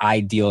most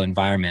ideal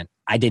environment,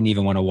 I didn't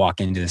even want to walk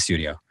into the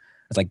studio.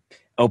 It's like,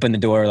 open the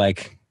door,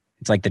 like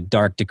it's like the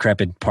dark,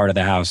 decrepit part of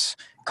the house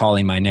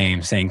calling my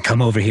name, saying,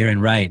 "Come over here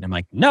and write." And I'm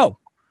like, "No,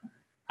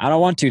 I don't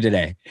want to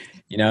today."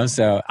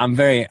 So I'm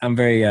very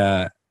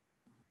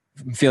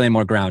feeling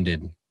more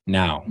grounded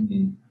now.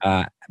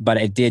 But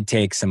it did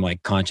take some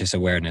like conscious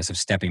awareness of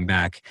stepping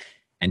back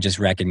and just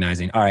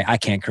recognizing, all right, I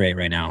can't create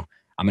right now.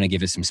 I'm going to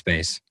give it some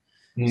space.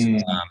 So,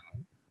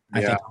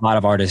 I think a lot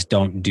of artists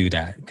don't do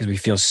that because we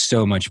feel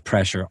so much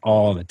pressure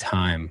all the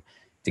time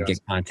to get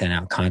content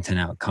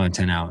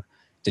out,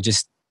 to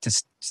just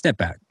step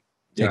back,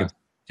 take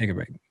a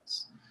break.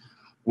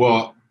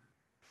 Well,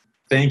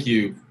 thank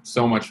you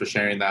so much for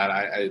sharing that.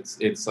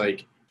 It's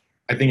like,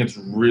 I think it's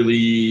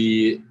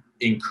really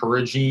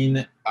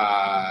encouraging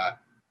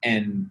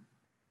and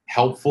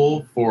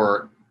helpful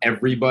for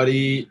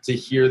everybody to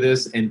hear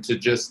this and to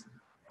just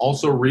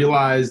also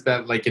realize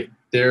that, like, if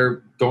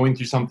they're going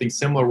through something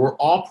similar, we're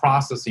all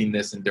processing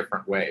this in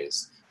different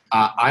ways.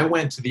 I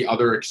went to the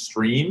other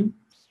extreme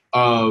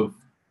of,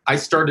 I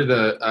started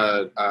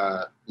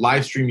a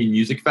live streaming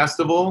music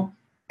festival,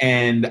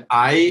 and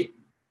I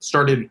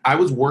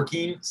was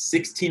working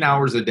 16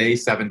 hours a day,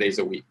 7 days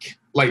a week.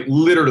 Like,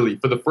 literally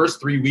for the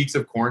first 3 weeks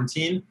of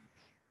quarantine,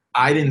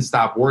 I didn't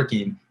stop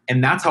working.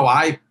 And that's how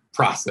I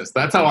processed.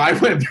 That's how I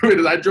went through it.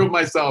 Is I drove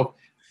myself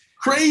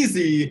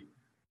crazy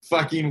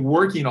fucking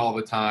working all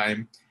the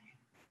time.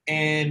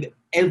 And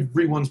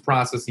everyone's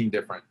processing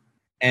different.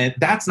 And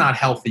that's not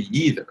healthy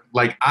either.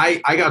 Like,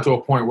 I got to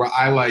a point where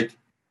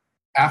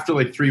after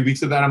like 3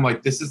 weeks of that, I'm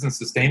like, this isn't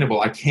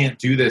sustainable. I can't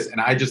do this. And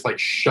I just like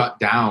shut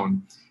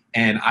down.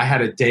 And I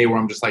had a day where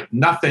I'm just like,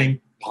 nothing.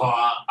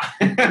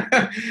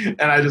 And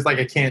I just like,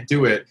 I can't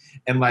do it.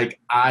 And like,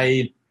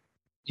 I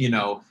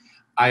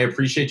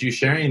appreciate you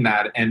sharing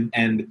that.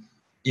 And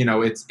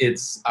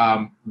it's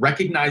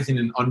recognizing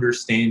and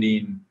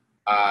understanding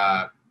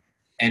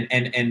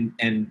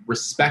and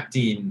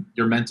respecting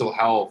your mental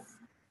health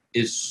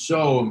is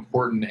so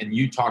important. And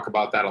you talk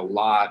about that a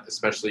lot,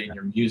 especially in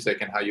your music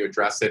and how you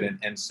address it.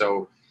 And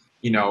so,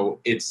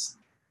 it's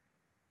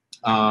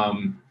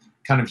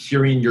kind of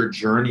hearing your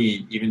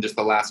journey, even just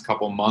the last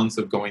couple months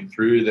of going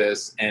through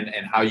this, and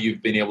how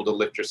you've been able to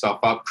lift yourself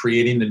up,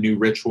 creating the new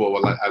ritual.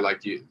 I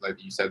like you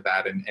said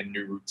that, and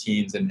new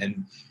routines,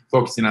 and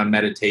focusing on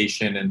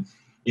meditation. And,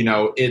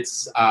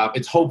 it's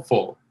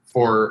hopeful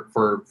for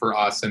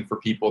us and for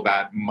people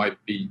that might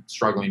be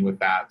struggling with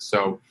that.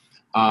 So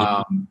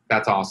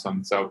that's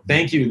awesome. So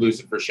thank you,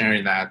 Lucid, for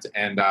sharing that.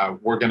 And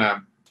we're going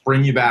to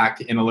bring you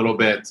back in a little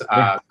bit. So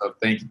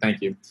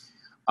thank you.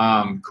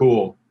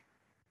 Cool.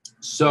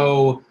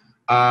 So,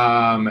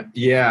 and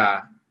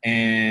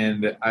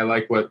I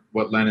like what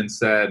Lennon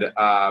said.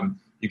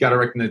 You got to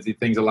recognize these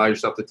things, allow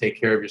yourself to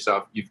take care of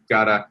yourself. You've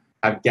got to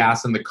have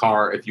gas in the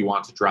car if you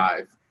want to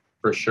drive,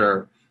 for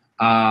sure.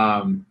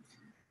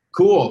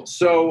 Cool.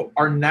 So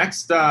our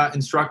next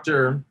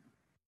instructor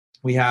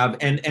we have,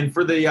 and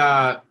for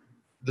the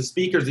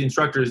speakers, the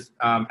instructors,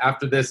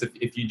 after this,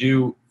 if you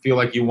do feel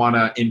like you want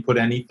to input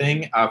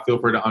anything, feel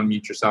free to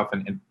unmute yourself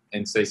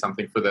and say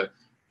something. For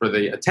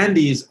the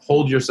attendees,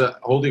 hold your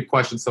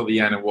questions till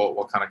the end, and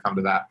we'll kind of come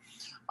to that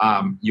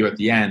you at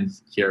the end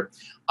here.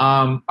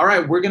 All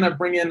right, we're gonna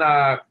bring in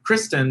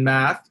Chris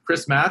Math.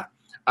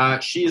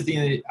 She is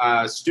the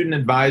student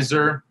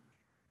advisor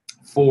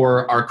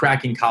for our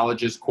Cracking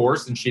Colleges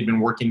course, and she'd been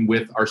working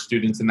with our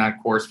students in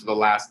that course for the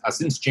last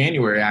since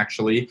January,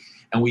 actually.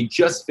 And we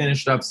just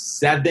finished up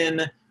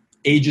 7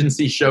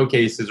 agency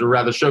showcases, or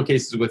rather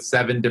showcases with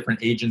 7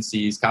 different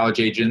agencies, college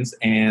agents,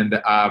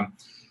 and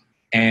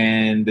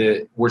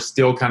we're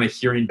still kind of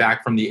hearing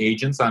back from the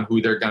agents on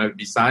who they're going to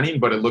be signing,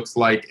 but it looks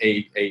like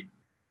a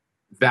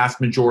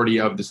vast majority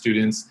of the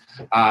students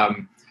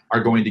are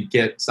going to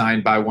get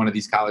signed by one of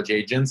these college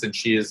agents, and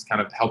she has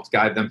kind of helped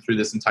guide them through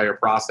this entire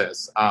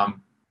process.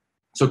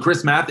 So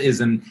Chris Math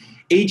is an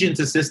agent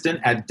assistant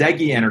at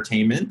Deggy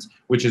Entertainment,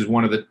 which is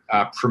one of the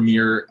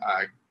premier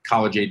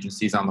college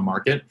agencies on the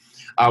market,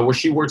 where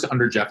she works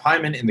under Jeff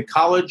Hyman in the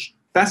college,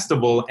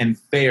 festival, and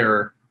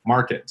fair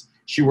market.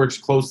 She works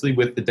closely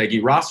with the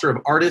Deggy roster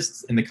of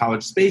artists in the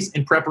college space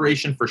in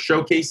preparation for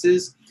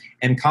showcases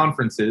and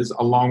conferences,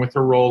 along with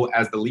her role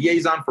as the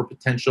liaison for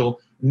potential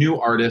new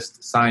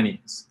artist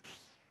signings.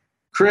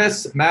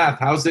 Chris Math,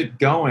 how's it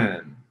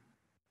going?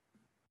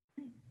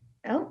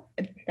 Oh,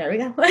 there we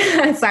go.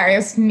 Sorry, I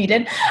was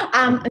muted.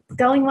 It's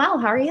going well.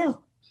 How are you?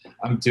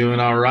 I'm doing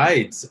all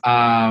right.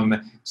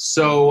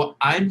 So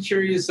I'm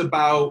curious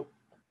about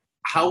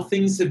how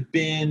things have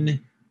been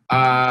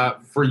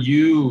for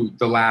you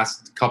the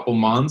last couple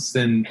months,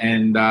 and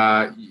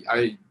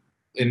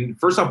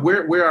first off,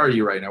 where are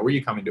you right now? Where are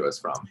you coming to us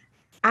from?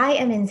 I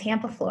am in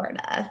Tampa,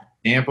 Florida.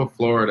 Tampa,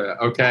 Florida.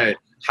 Okay.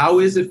 How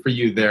is it for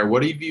you there?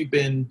 What have you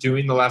been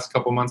doing the last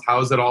couple months? How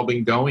has it all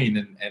been going,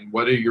 and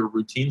what are your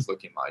routines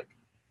looking like?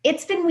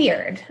 It's been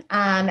weird,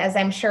 as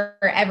I'm sure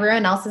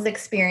everyone else is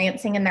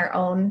experiencing in their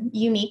own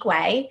unique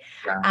way.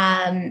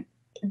 Yeah.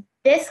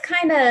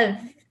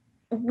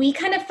 We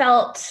kind of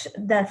felt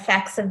the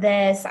effects of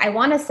this, I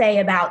want to say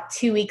about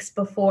 2 weeks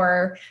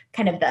before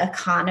kind of the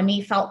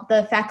economy felt the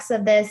effects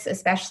of this,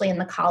 especially in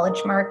the college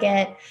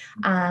market.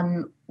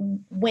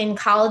 When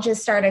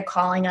colleges started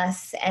calling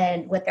us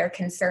and with their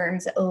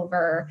concerns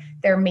over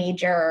their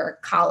major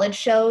college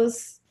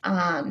shows,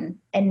 and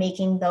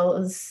making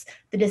the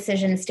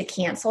decisions to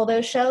cancel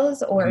those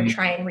shows or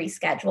try and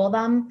reschedule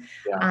them.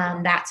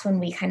 Yeah. That's when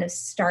we kind of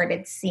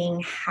started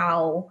seeing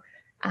how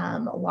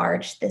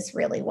large this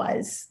really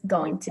was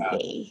going to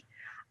be.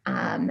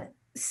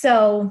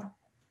 So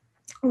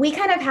we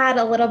kind of had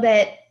a little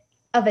bit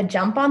of a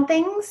jump on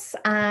things.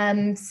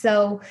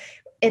 So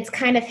it's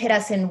kind of hit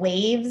us in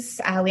waves.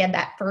 We had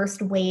that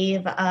first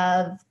wave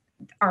of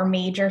our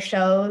major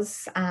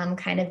shows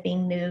kind of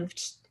being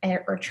moved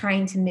or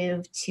trying to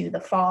move to the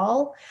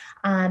fall.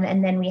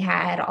 And then we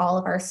had all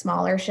of our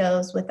smaller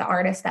shows with the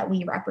artists that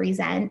we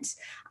represent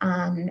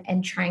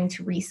and trying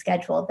to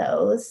reschedule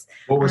those.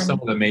 What were some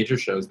of the major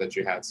shows that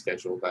you had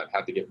scheduled that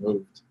had to get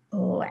moved?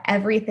 Oh,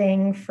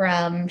 everything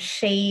from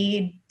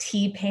Shade,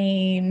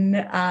 T-Pain,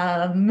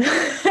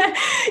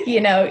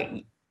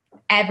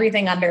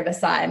 everything under the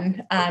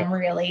sun,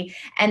 really.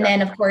 And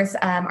then, of course,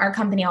 our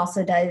company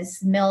also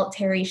does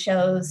military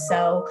shows.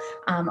 So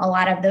a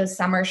lot of those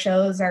summer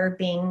shows are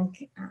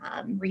being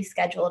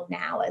rescheduled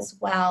now as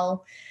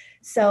well.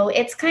 So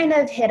it's kind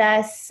of hit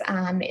us.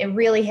 It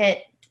really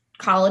hit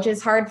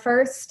colleges hard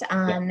first.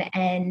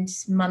 And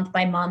month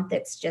by month,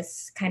 it's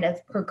just kind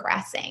of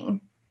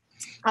progressing.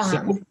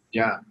 But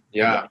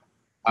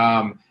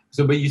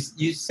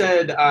you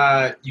said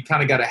you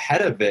kind of got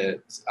ahead of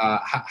it.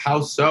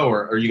 How so,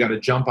 or you got to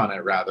jump on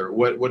it rather?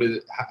 What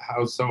is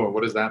how so, or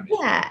what does that mean?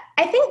 Yeah,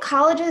 I think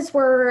colleges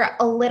were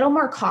a little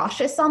more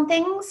cautious on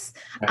things.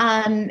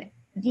 Okay.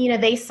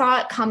 They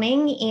saw it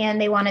coming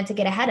and they wanted to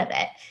get ahead of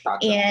it,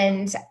 gotcha.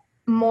 And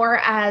more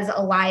as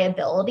a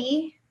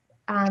liability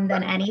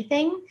than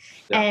anything.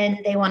 Yeah.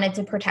 And they wanted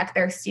to protect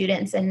their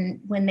students.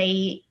 And when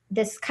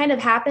this kind of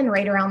happened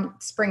right around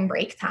spring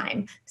break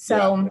time.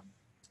 So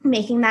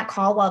making that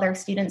call while their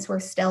students were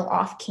still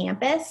off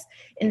campus,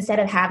 instead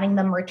of having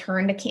them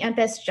return to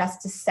campus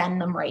just to send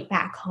them right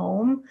back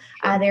home,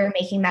 they were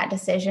making that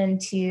decision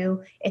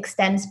to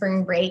extend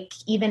spring break,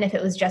 even if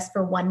it was just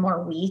for one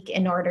more week,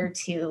 in order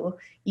to,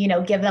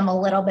 give them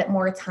a little bit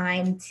more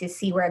time to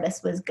see where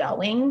this was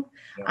going.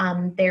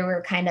 They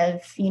were kind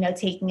of,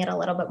 taking it a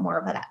little bit more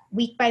of a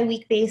week by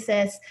week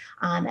basis,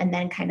 and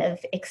then kind of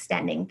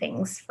extending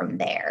things from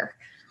there.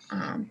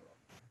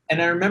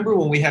 And I remember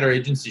when we had our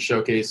agency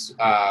showcase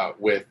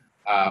with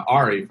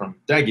Ari from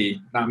Degi,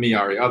 not me,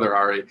 Ari, other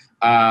Ari.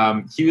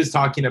 He was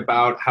talking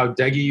about how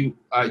Degi,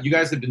 you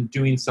guys have been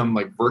doing some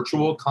like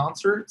virtual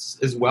concerts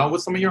as well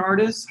with some of your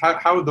artists. How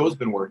have those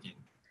been working?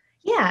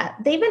 Yeah,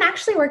 they've been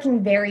actually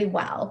working very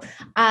well.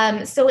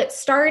 So it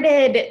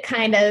started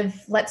kind of,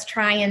 let's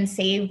try and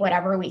save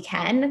whatever we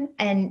can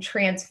and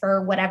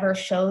transfer whatever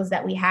shows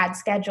that we had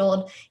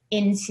scheduled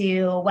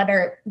into,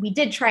 whether we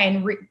did try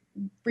and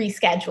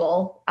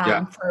reschedule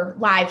for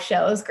live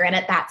shows.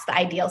 Granted, that's the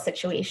ideal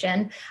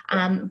situation.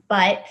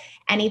 But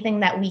anything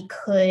that we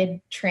could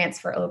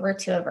transfer over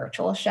to a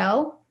virtual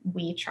show,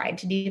 we tried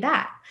to do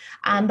that.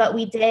 But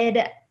we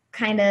did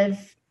kind of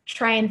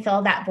try and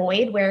fill that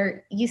void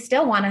where you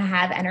still want to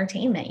have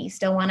entertainment. You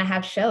still want to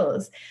have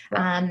shows.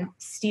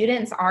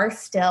 Students are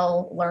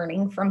still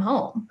learning from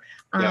home.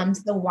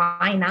 So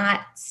why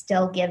not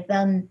still give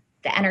them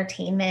the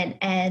entertainment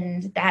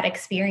and that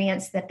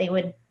experience that they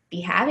would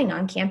be having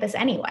on campus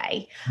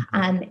anyway?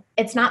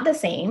 It's not the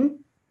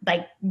same.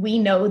 Like, we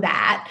know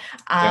that.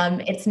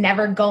 It's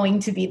never going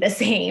to be the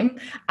same.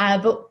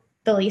 But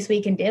the least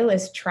we can do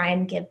is try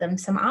and give them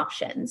some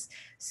options.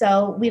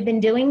 So we've been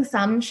doing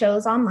some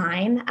shows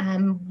online.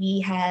 We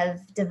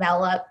have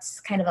developed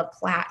kind of a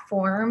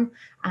platform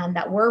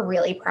that we're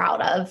really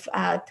proud of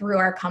through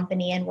our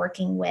company and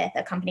working with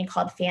a company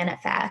called Fan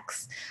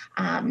Effects.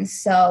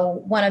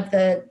 So one of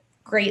the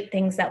great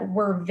things that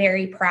we're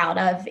very proud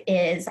of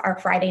is our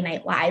Friday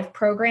Night Live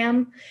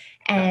program.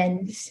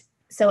 And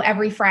so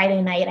every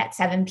Friday night at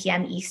 7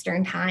 p.m.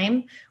 Eastern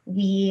time,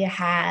 we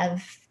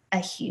have a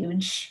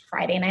huge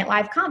Friday Night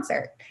Live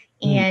concert.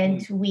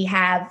 And we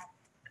have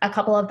a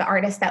couple of the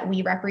artists that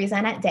we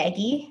represent at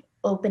Degi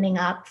opening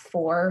up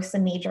for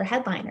some major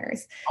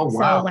headliners. Oh,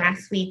 wow. So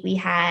last week we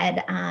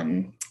had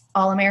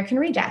All American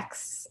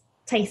Rejects,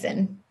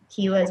 Tyson.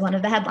 He was one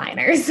of the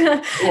headliners.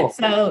 Cool.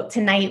 So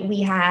tonight we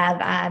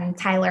have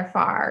Tyler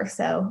Farr,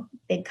 so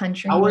big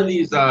country. How are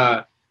these,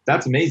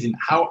 that's amazing.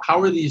 How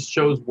are these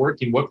shows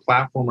working? What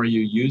platform are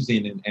you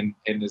using? And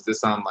is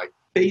this on like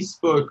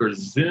Facebook or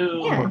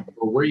Zoom,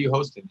 or where are you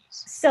hosting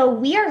these? So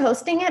we are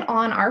hosting it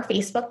on our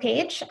Facebook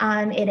page.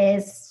 It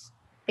is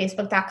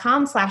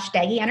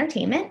facebook.com/Degi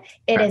Entertainment.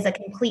 It is a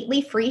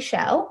completely free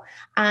show.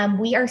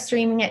 We are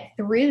streaming it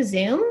through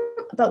Zoom,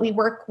 but we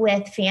work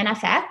with Fan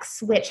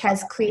FX, which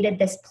has created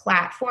this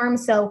platform.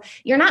 So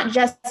you're not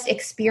just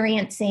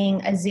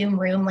experiencing a Zoom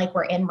room like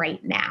we're in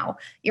right now.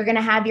 You're going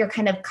to have your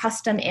kind of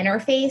custom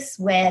interface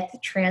with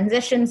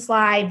transition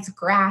slides,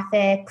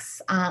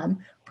 graphics.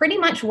 Pretty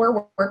much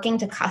we're working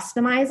to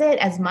customize it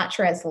as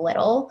much or as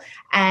little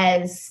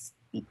as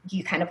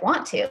you kind of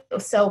want to.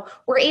 So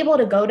we're able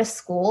to go to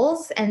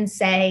schools and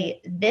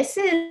say, this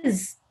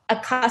is a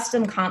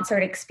custom concert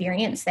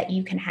experience that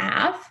you can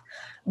have.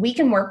 We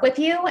can work with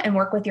you and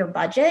work with your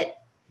budget,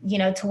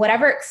 to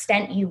whatever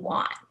extent you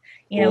want.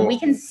 You know, we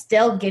can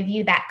still give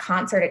you that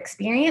concert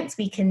experience.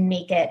 We can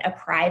make it a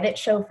private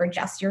show for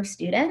just your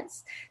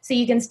students. So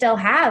you can still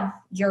have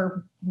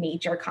your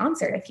major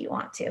concert if you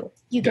want to.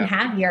 You can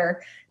have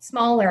your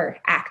smaller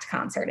act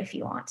concert if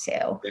you want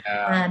to.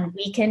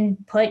 We can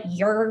put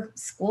your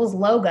school's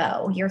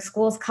logo, your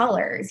school's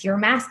colors, your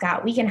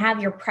mascot. We can have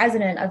your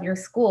president of your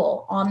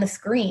school on the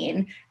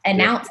screen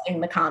announcing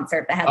the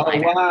concert, the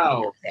headliner. Oh,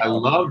 wow. I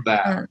love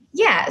that.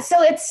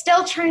 So it's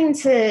still trying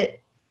to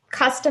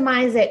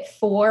customize it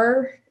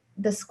for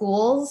the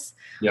schools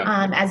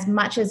as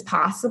much as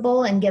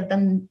possible and give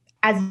them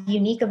as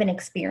unique of an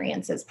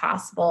experience as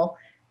possible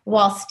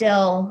while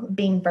still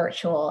being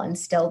virtual and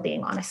still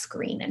being on a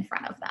screen in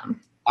front of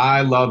them.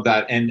 I love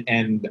that.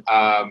 And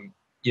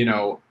you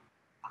know,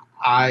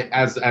 I,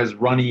 as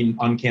running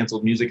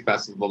Uncanceled Music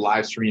Festival, the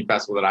live streaming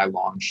festival that I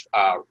launched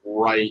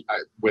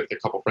with a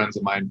couple friends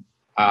of mine,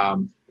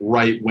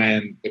 right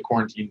when the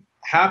quarantine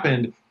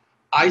happened,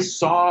 I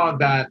saw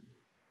that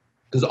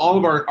because all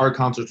of our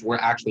concerts were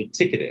actually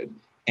ticketed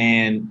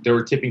and there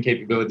were tipping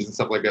capabilities and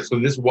stuff like that. So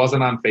this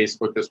wasn't on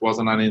Facebook. This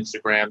wasn't on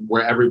Instagram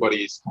where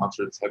everybody's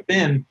concerts have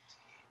been.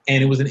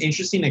 And it was an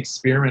interesting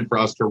experiment for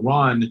us to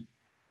run.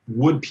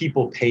 Would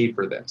people pay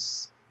for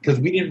this? Because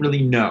we didn't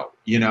really know,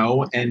 you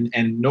know, and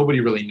nobody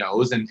really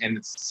knows. And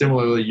it's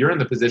similarly, you're in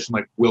the position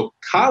like, will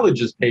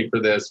colleges pay for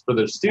this for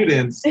their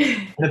students?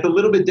 And it's a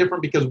little bit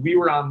different because we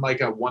were on like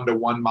a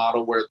 1-to-1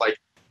 model where like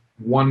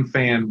one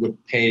fan would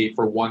pay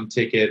for one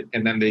ticket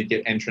and then they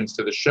get entrance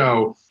to the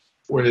show.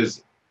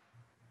 Whereas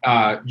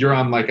you're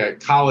on like a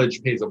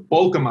college pays a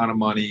bulk amount of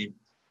money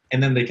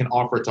and then they can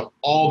offer it to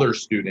all their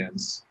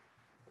students,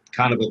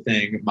 kind of a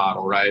thing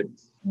model, right?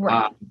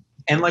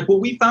 And like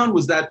what we found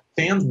was that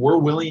fans were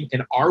willing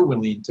and are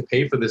willing to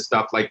pay for this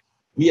stuff. Like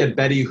we had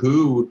Betty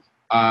who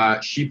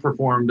she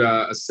performed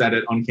a set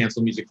at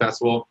Uncanceled Music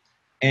Festival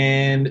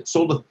and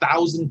sold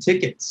 1,000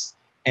 tickets.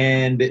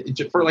 And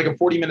for like a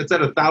 40-minute set,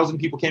 1,000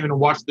 people came in and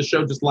watched the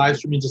show, just live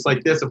streaming, just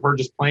like this, of her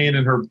just playing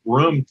in her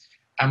room.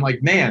 I'm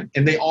like, man,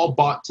 and they all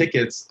bought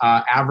tickets,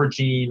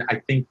 averaging, I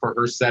think for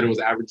her set, it was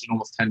averaging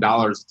almost $10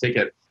 a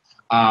ticket,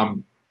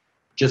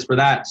 just for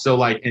that. So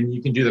like, and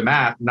you can do the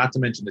math, not to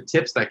mention the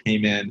tips that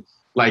came in,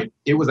 like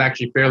it was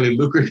actually fairly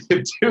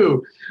lucrative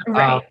too.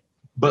 Right.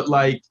 But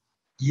like,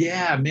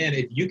 yeah, man,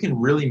 if you can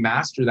really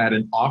master that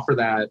and offer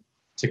that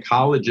to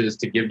colleges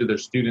to give to their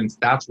students,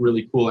 that's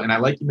really cool. And I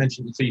like you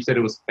mentioned, so you said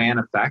it was Fan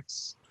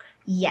Effects.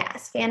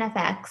 Yes, Fan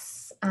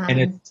Effects. And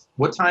it's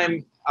what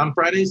time on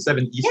Friday?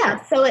 7 Eastern?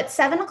 Yeah, so it's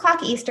 7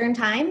 o'clock Eastern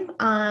time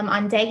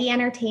on Daggy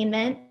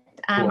Entertainment,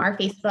 cool. Our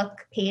Facebook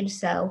page.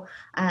 So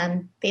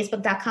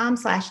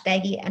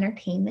facebook.com/Daggy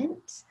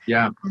Entertainment.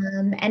 Yeah.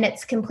 And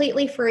it's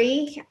completely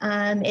free.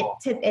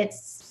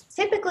 It's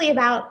typically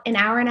about an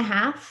hour and a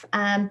half.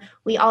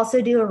 We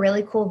also do a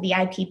really cool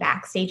VIP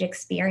backstage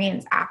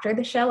experience after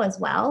the show as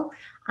well.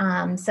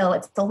 So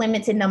it's a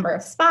limited number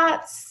of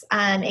spots.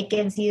 It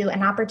gives you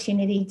an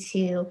opportunity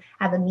to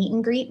have a meet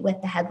and greet with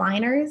the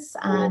headliners.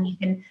 You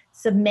can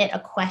submit a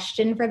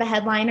question for the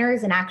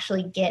headliners and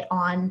actually get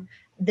on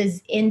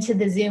into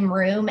the Zoom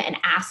room and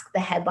ask the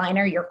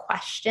headliner your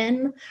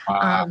question,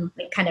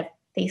 kind of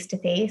face to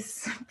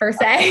face per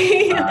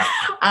se,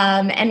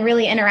 and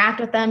really interact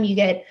with them. You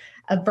get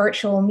a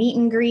virtual meet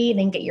and greet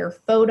and get your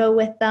photo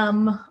with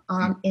them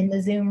in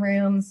the Zoom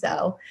room.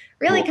 So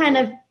really kind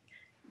of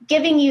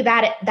giving you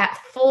that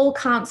full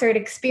concert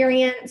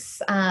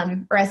experience,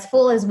 or as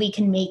full as we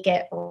can make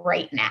it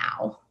right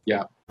now.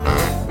 Yeah.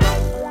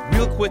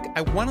 Real quick,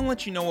 I want to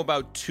let you know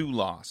about Two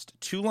Lost.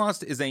 Two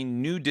Lost is a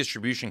new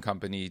distribution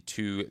company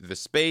to the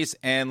space,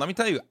 and let me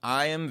tell you,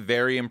 I am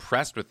very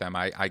impressed with them.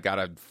 I got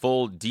a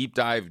full deep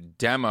dive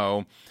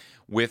demo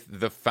with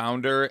the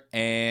founder,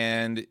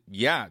 and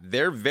yeah,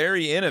 they're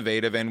very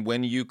innovative. And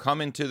when you come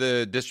into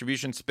the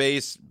distribution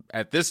space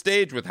at this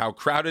stage with how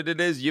crowded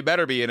it is, you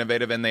better be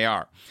innovative, and they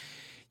are.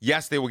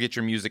 Yes, they will get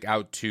your music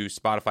out to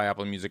Spotify,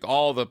 Apple Music,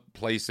 all the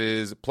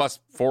places, plus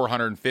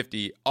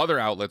 450 other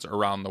outlets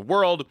around the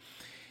world.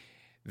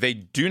 They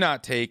do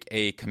not take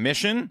a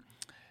commission.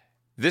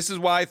 This is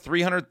why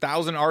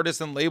 300,000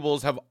 artists and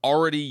labels have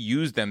already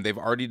used them. They've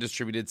already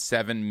distributed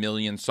 7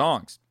 million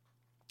songs.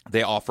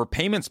 They offer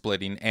payment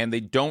splitting, and they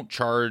don't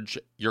charge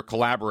your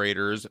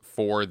collaborators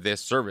for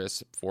this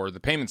service, for the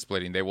payment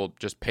splitting. They will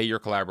just pay your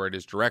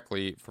collaborators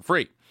directly for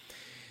free.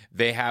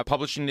 They have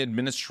publishing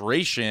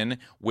administration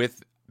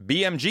with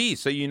BMG,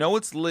 so you know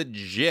it's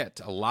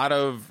legit. A lot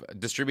of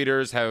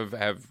distributors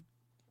have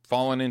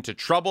fallen into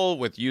trouble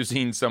with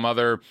using some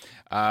other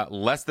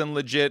less than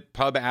legit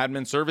pub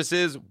admin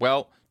services.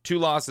 Well, Two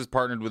Lost is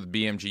partnered with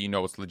BMG. You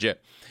know it's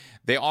legit.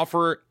 They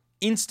offer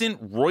instant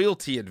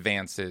royalty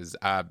advances.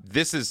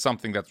 This is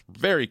something that's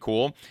very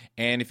cool.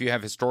 And if you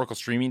have historical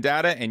streaming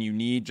data and you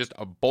need just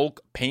a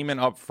bulk payment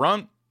up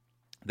front,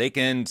 they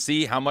can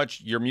see how much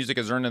your music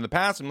has earned in the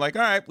past. I'm like,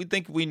 all right, we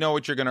think we know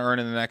what you're going to earn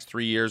in the next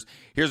 3 years.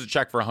 Here's a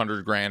check for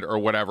 $100,000 or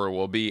whatever it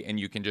will be. And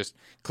you can just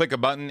click a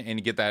button and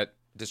you get that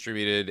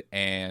distributed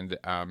and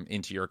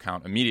into your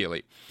account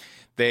immediately.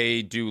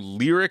 They do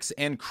lyrics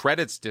and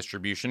credits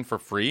distribution for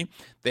free.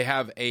 They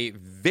have a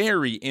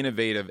very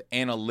innovative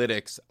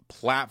analytics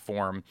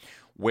platform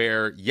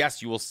where,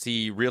 yes, you will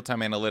see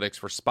real-time analytics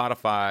for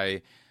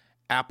Spotify,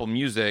 Apple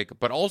Music,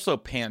 but also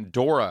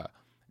Pandora,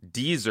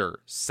 Deezer,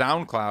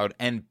 SoundCloud,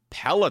 and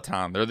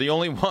Peloton. They're the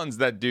only ones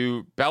that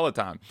do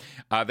Peloton.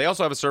 They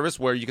also have a service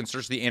where you can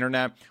search the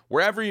internet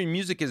wherever your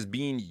music is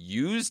being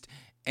used,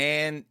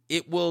 and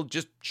it will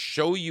just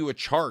show you a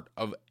chart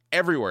of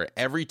everywhere,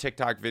 every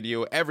TikTok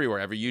video, everywhere,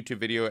 every YouTube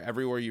video,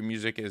 everywhere your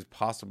music is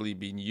possibly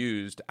being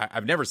used.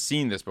 I've never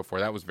seen this before.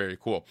 That was very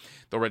cool.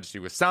 They'll register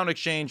you with Sound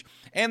Exchange,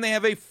 and they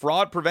have a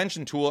fraud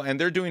prevention tool, and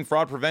they're doing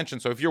fraud prevention.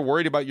 So if you're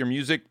worried about your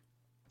music,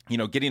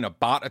 getting a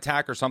bot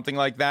attack or something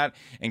like that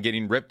and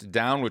getting ripped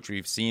down, which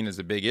we've seen is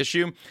a big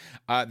issue,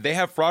 they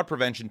have fraud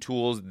prevention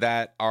tools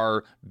that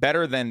are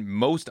better than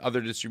most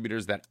other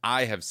distributors that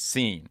I have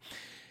seen.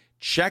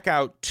 Check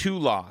out Too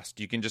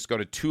Lost. You can just go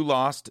to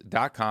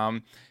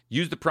toolost.com,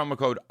 use the promo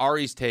code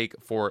Ari's Take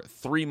for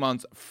 3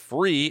 months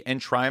free,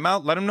 and try them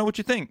out. Let them know what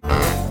you think.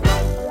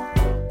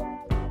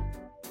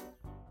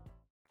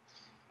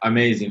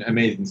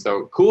 Amazing.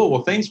 So cool.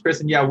 Well, thanks,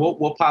 Chris. And yeah,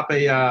 we'll pop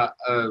a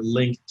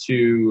link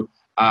to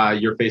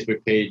your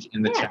Facebook page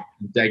in the chat.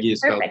 Deggy is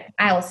perfect.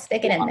 I will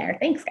stick it in there.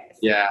 Thanks, guys.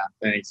 Yeah,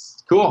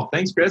 thanks. Cool.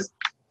 Thanks, Chris.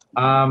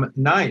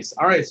 Nice.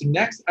 All right. So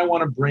next, I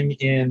want to bring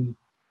in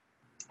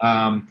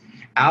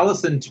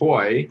Allison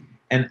Toy.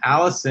 And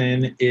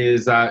Allison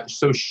is,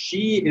 so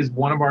she is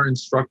one of our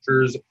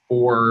instructors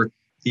for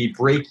the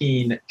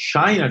Breaking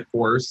China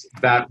course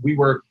that we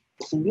were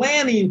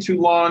planning to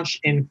launch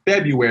in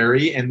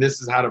February. And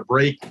this is how to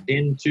break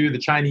into the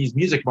Chinese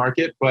music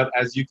market. But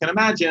as you can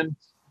imagine,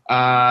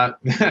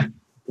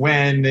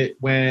 when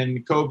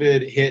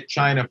COVID hit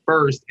China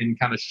first and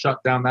kind of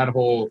shut down that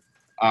whole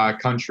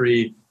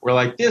country, we're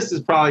like, this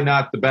is probably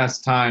not the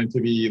best time to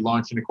be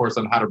launching a course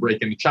on how to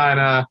break into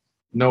China.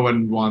 No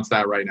one wants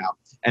that right now.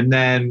 And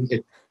then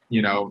it,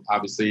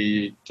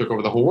 obviously took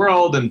over the whole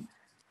world.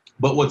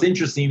 But what's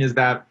interesting is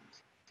that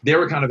they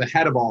were kind of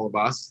ahead of all of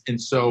us. And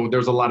so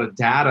there's a lot of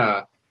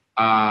data.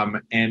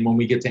 And when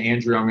we get to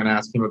Andrew, I'm going to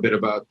ask him a bit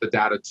about the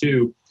data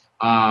too,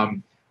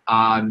 on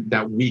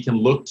that we can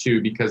look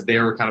to, because they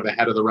were kind of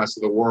ahead of the rest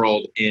of the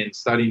world in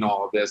studying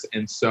all of this.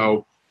 And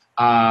so,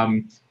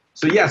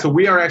 so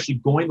we are actually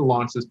going to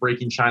launch this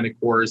Breaking China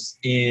course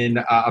in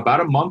about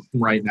a month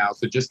from right now.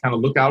 So just kind of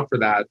look out for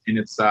that. And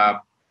it's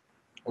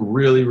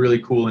really, really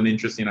cool and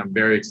interesting. I'm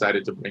very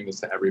excited to bring this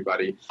to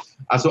everybody.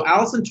 So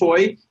Allison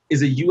Toy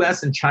is a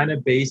U.S. and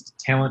China-based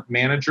talent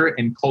manager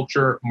and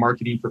culture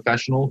marketing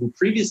professional who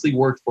previously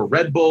worked for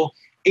Red Bull,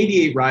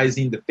 88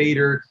 Rising, The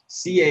Fader,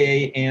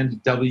 CAA,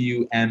 and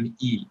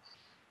WME.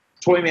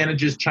 Toy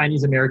manages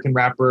Chinese-American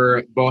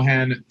rapper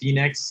Bohan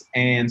Phoenix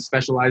and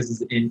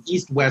specializes in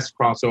East-West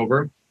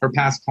crossover. Her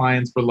past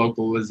clients for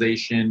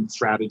localization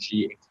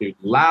strategy include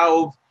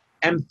Lauv,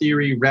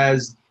 M-Theory,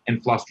 Rez,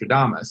 and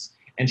Flostradamus.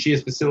 And she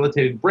has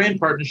facilitated brand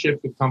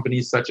partnerships with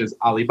companies such as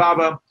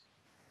Alibaba,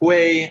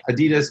 Huawei,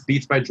 Adidas,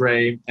 Beats by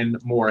Dre, and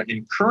more.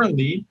 And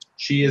currently,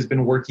 she has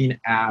been working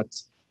at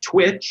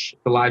Twitch,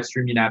 the live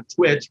streaming app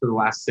Twitch, for the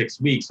last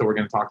 6 weeks. So we're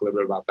going to talk a little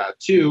bit about that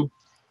too.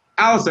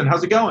 Allison,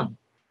 how's it going?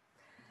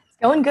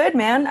 Going good,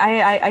 man.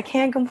 I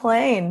can't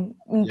complain.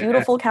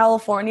 Beautiful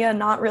California,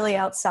 not really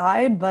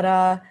outside, but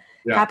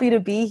happy to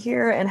be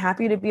here and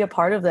happy to be a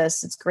part of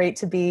this. It's great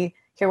to be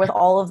here with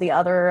all of the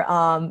other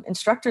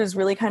instructors,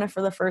 really kind of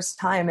for the first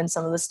time, and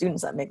some of the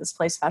students that make this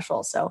place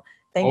special. So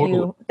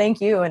thank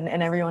you,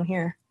 and everyone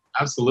here.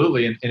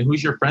 Absolutely. And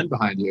who's your friend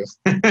behind you?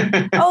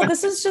 Oh,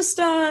 this is just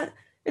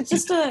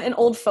an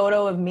old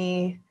photo of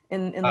me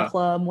in the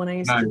club when I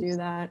used to do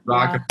that.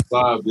 Rocket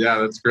Club. Yeah,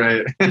 that's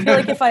great. I feel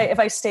like if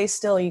I stay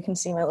still, you can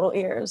see my little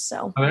ears.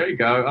 So there you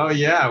go. Oh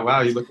yeah. Wow.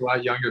 You look a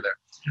lot younger there.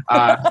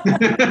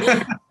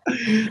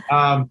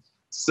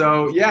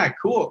 So yeah,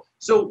 cool.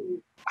 So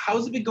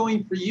how's it been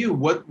going for you?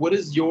 What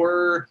is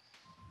your,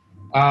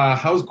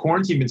 how's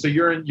quarantine been? So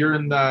you're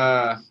in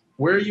the,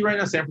 where are you right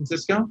now? San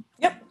Francisco?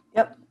 Yep.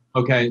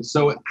 Okay,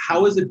 so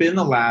how has it been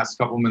the last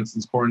couple months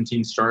since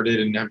quarantine started,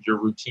 and have your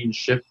routine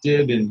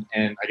shifted, and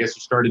I guess you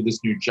started this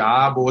new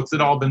job? What's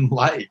it all been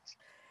like?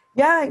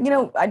 Yeah,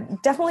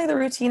 definitely the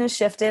routine has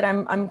shifted.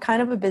 I'm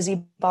kind of a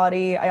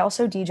busybody. I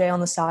also DJ on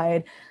the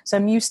side, so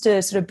I'm used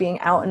to sort of being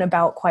out and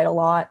about quite a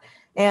lot.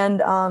 And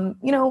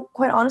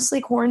quite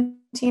honestly,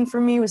 quarantine for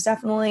me was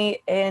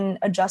definitely an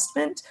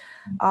adjustment.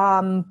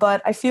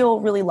 But I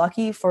feel really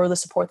lucky for the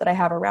support that I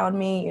have around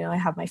me. I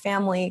have my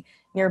family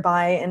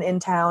nearby and in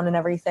town and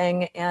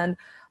everything. And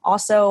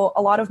also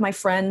a lot of my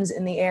friends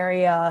in the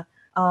area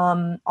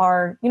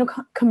are,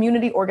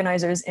 community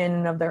organizers in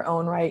and of their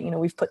own right.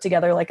 We've put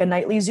together like a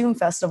nightly Zoom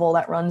festival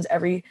that runs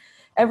every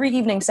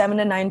evening, 7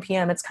 to 9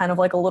 p.m. It's kind of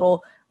like a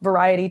little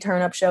variety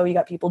turn-up show. You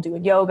got people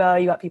doing yoga,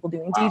 you got people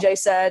doing DJ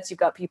sets, you've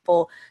got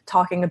people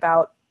talking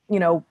about,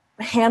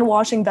 hand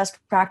washing best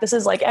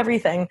practices, like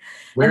everything.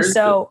 Where and is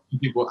so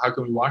people? How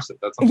can we watch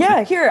that? That's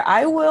yeah, here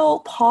I will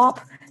pop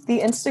the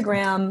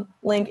Instagram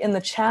link in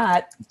the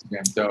chat.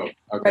 Instagram, dope.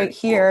 Okay, right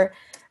here.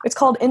 It's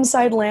called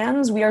Inside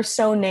Lands. We are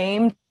so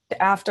named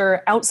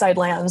after Outside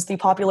Lands, the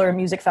popular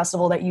music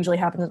festival that usually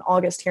happens in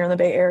August here in the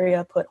Bay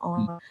Area, put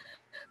on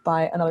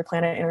by Another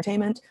Planet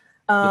Entertainment.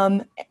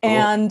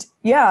 And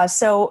yeah,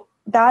 so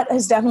that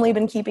has definitely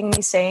been keeping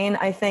me sane.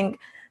 I think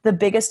the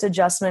biggest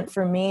adjustment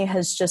for me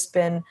has just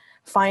been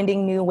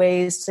finding new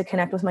ways to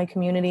connect with my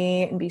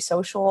community and be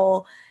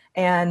social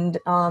and,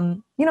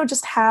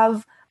 just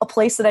have a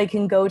place that I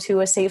can go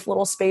to, a safe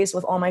little space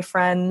with all my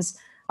friends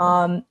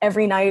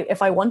every night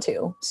if I want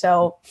to.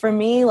 So for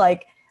me,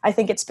 like, I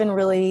think it's been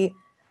really,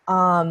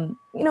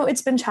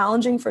 it's been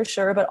challenging for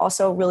sure, but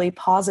also really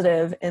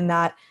positive in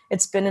that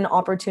it's been an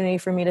opportunity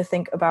for me to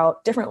think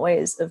about different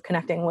ways of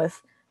connecting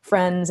with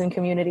friends and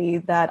community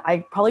that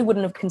I probably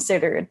wouldn't have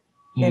considered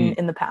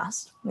in the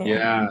past.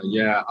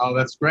 Yeah. Oh,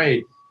 that's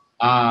great.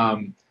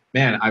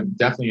 Man, I'm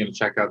definitely going to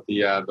check out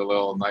the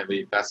little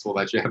nightly festival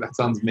that you have. That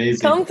sounds amazing.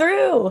 Come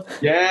through.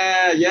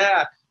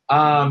 Yeah.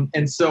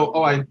 And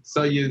so, I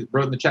saw you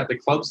wrote in the chat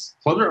that clubs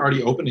are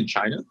already open in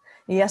China.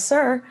 Yes,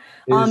 sir.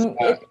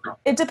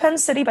 It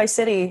depends city by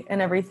city and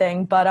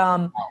everything, but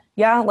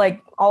yeah,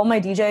 like all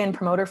my DJ and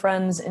promoter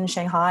friends in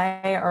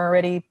Shanghai are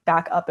already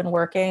back up and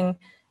working.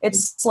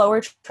 It's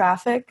slower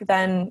traffic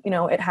than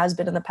it has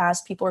been in the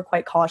past. People are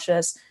quite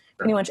cautious.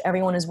 Pretty much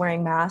everyone is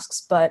wearing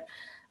masks, but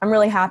I'm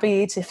really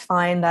happy to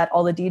find that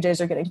all the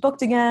DJs are getting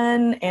booked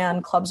again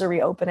and clubs are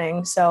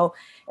reopening. So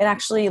it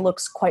actually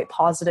looks quite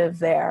positive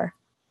there.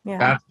 Yeah,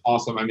 that's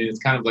awesome. I mean, it's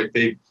kind of like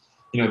they're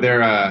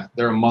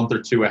a month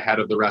or two ahead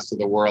of the rest of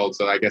the world.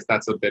 So I guess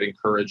that's a bit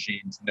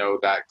encouraging to know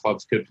that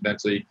clubs could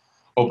potentially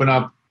open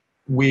up.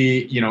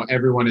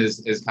 Everyone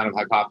is kind of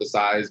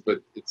hypothesized,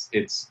 but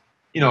it's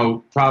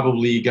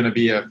probably going to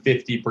be a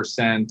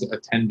 50%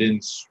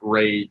 attendance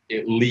rate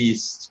at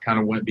least, kind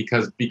of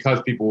because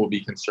people will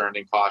be concerned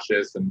and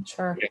cautious, and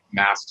sure.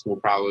 Masks will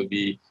probably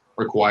be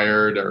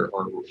required or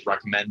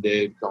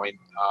recommended going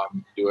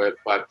to do it.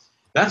 But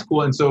that's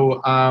cool. And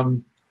so,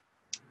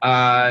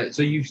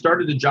 so you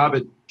started a job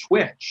at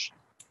Twitch.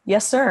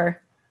 Yes, sir.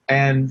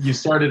 And you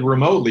started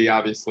remotely,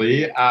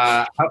 obviously.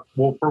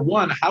 For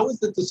one, how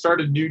is it to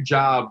start a new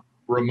job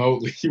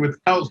remotely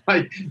without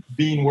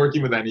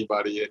working with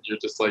anybody? And you're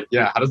just like,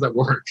 yeah, how does that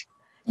work?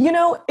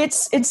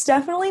 It's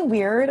definitely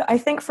weird. I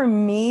think for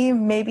me,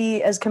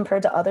 maybe as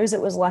compared to others,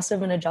 it was less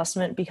of an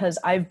adjustment because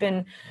I've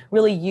been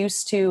really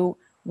used to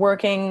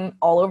working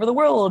all over the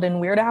world in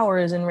weird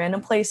hours in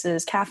random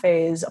places,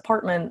 cafes,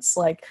 apartments,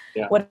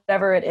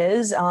 whatever it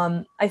is.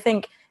 I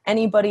think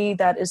anybody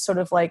that is sort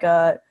of like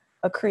a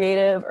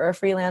creative or a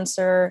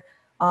freelancer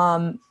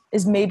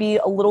is maybe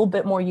a little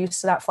bit more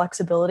used to that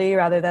flexibility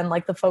rather than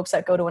like the folks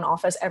that go to an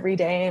office every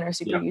day and are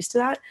super used to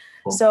that.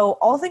 Cool. So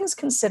all things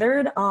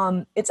considered,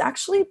 it's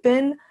actually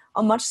been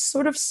a much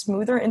sort of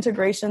smoother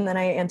integration than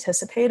I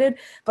anticipated.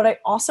 But I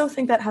also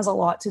think that has a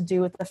lot to do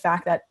with the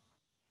fact that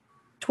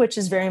Twitch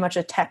is very much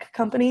a tech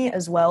company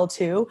as well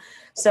too.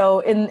 So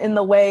in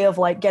the way of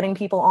like getting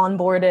people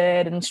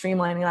onboarded and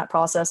streamlining that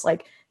process,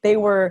 like they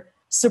were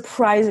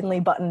surprisingly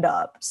buttoned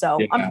up. So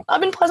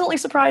I've been pleasantly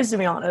surprised, to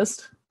be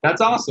honest.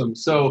 That's awesome.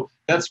 So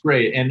that's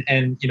great.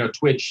 And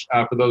Twitch,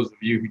 for those of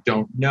you who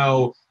don't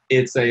know,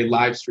 it's a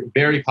live stream,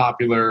 very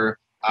popular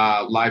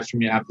live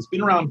streaming app. It's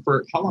been around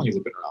for, how long has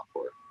it been around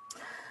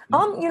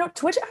for?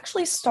 Twitch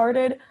actually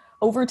started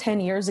over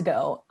 10 years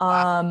ago.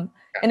 And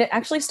it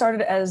actually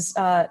started as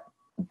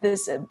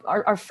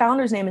our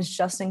founder's name is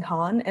Justin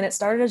Kahn, and it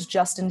started as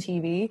Justin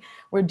TV,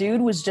 where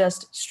dude was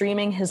just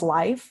streaming his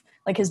life,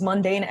 like his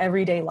mundane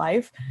everyday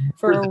life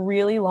for a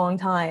really long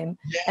time.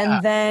 Yeah.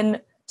 And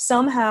then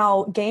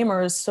somehow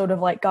gamers sort of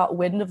like got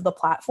wind of the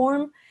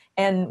platform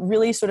and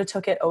really sort of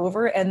took it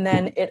over. And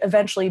then it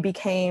eventually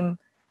became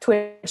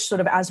Twitch sort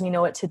of as we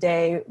know it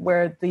today,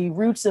 where the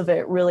roots of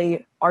it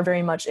really are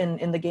very much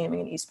in the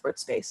gaming and esports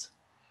space.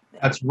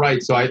 That's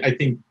right. So I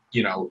think,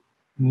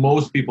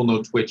 most people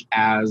know Twitch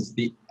as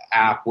the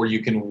app where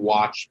you can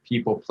watch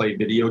people play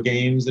video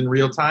games in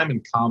real time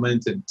and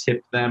comment and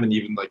tip them and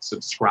even like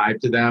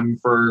subscribe to them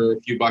for a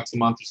few bucks a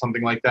month or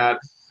something like that.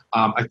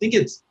 I think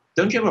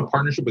don't you have a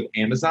partnership with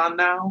Amazon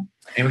now?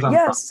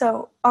 Yeah,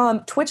 so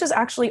Twitch is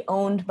actually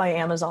owned by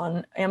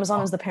Amazon.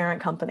 Amazon is the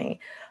parent company.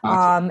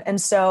 Awesome.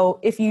 And so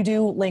if you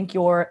do link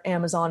your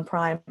Amazon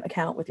Prime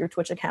account with your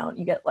Twitch account,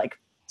 you get like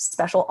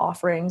special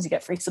offerings, you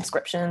get free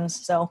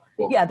subscriptions. So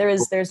cool. Yeah,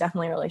 there's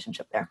definitely a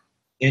relationship there.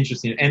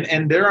 Interesting.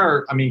 And there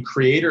are,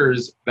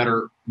 creators that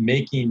are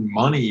making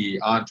money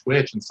on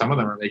Twitch, and some of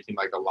them are making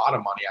like a lot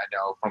of money, I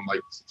know, from like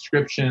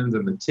subscriptions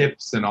and the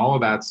tips and all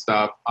of that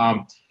stuff.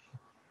 Are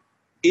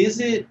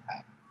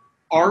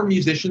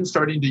musicians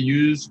starting to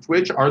use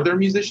Twitch? Are there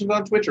musicians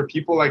on Twitch? Are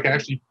people like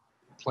actually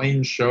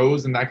playing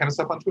shows and that kind of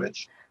stuff on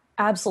Twitch?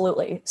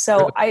 Absolutely.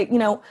 So I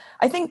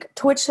think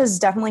Twitch has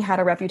definitely had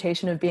a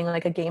reputation of being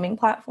like a gaming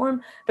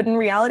platform, but in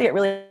reality, it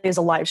really is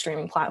a live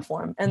streaming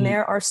platform. And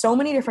there are so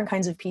many different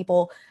kinds of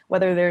people,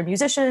 whether they're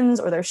musicians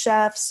or they're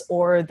chefs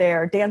or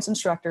they're dance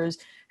instructors,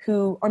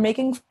 who are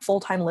making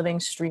full-time living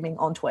streaming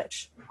on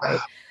Twitch, right?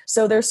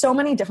 So there's so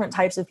many different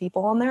types of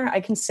people on there. I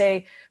can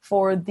say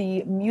for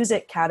the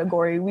music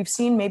category, we've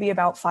seen maybe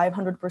about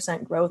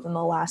 500% growth in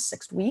the last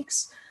 6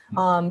 weeks.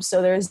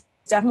 So there's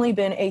definitely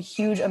been a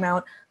huge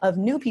amount of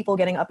new people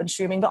getting up and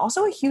streaming, but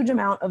also a huge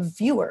amount of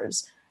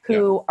viewers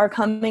who are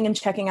coming and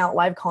checking out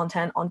live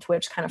content on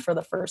Twitch kind of for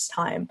the first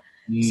time.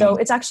 So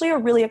it's actually a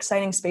really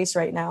exciting space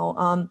right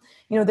now.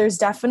 There's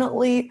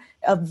definitely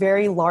a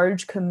very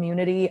large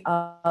community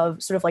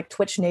of sort of like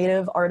Twitch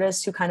native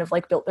artists who kind of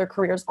like built their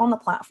careers on the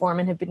platform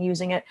and have been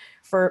using it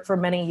for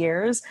many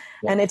years.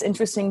 And it's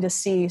interesting to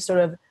see sort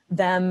of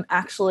them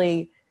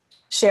actually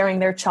sharing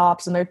their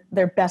chops and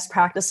their best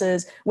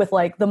practices with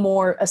like the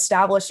more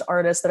established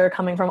artists that are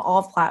coming from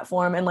off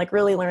platform and like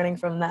really learning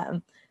from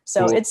them.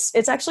 So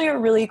it's actually a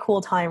really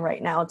cool time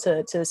right now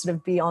to sort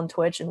of be on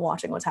Twitch and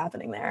watching what's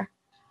happening there.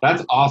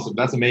 That's awesome.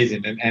 That's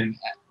amazing. And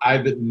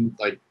I've been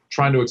like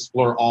trying to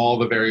explore all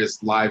the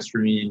various live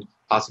streaming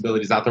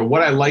possibilities out there.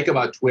 What I like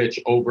about Twitch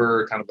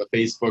over kind of a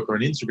Facebook or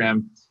an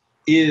Instagram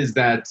is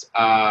that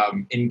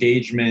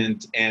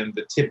engagement and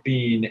the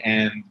tipping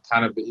and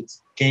kind of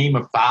it's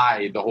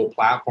gamified the whole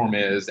platform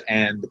is,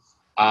 and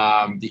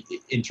the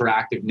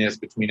interactiveness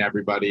between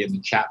everybody and the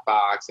chat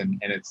box and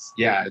it's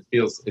it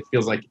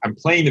feels like I'm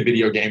playing a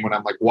video game when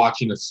I'm like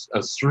watching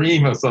a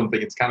stream of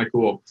something. It's kind of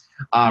cool.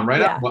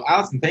 Well,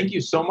 Allison, thank you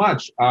so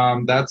much.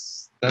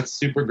 That's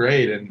super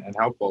great and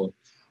helpful.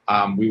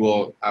 I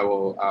will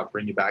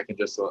bring you back in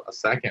just a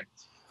second.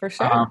 For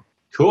sure.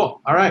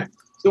 Cool. All right.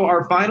 So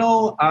our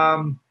final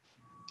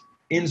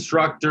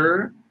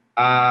instructor,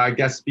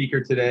 guest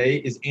speaker today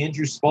is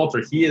Andrew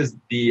Spalter. He is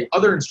the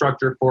other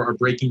instructor for our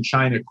Breaking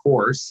China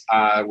course,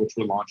 which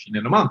we're launching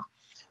in a month.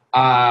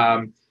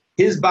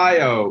 His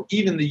bio,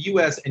 even the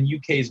US and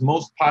UK's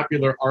most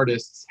popular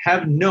artists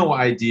have no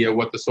idea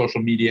what the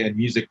social media and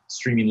music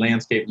streaming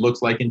landscape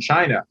looks like in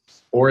China,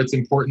 or its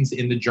importance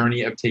in the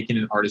journey of taking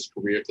an artist's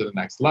career to the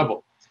next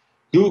level.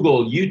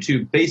 Google,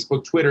 YouTube,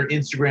 Facebook, Twitter,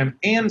 Instagram,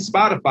 and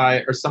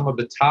Spotify are some of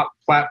the top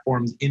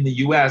platforms in the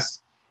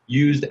US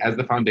used as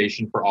the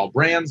foundation for all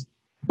brands,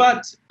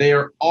 but they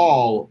are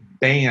all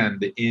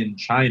banned in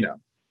China.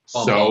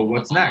 So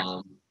what's next?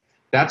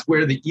 That's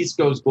where the East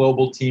Coast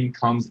Global team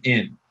comes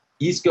in.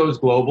 East Coast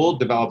Global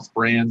develops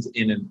brands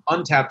in an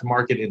untapped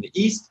market in the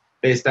East.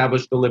 They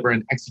establish, deliver,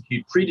 and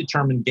execute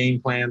predetermined game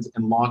plans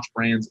and launch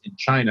brands in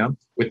China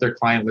with their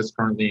client list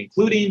currently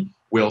including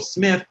Will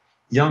Smith,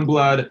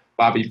 Youngblood,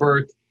 Bobby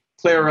Burke,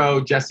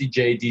 Claro, Jessie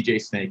J, DJ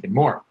Snake, and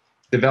more.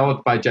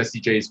 Developed by Jessie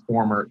J's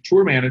former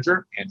tour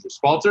manager, Andrew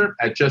Spalter.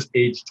 At just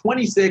age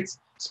 26,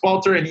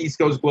 Spalter and East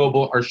Coast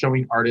Global are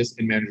showing artists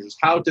and managers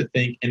how to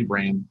think and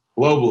brand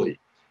globally.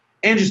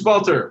 Andrew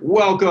Spalter,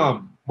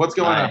 welcome. What's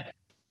going on?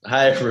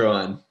 Hi,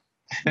 everyone.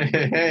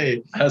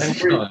 Hey. How's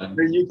it going?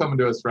 Where are you coming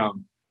to us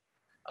from?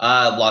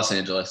 Los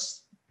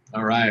Angeles.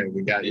 All right.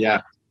 We got,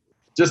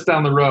 just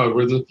down the road.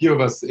 There's a few of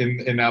us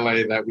in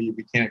LA that we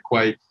can't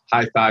quite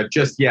high five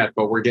just yet,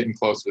 but we're getting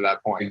closer to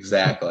that point.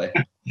 Exactly.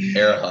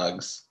 Air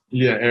hugs.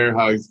 Yeah, air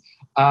hugs.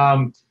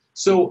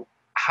 So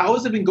how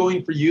has it been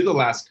going for you the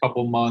last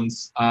couple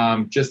months,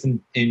 just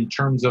in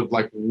terms of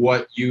like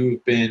what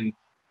you've been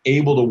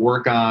able to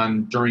work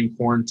on during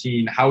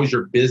quarantine? How has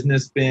your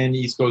business been,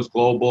 East Coast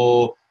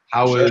Global?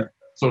 How has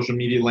social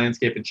media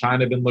landscape in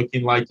China been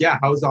looking like? Yeah,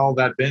 how's all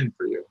that been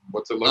for you?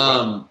 What's it look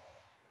like?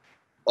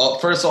 Well,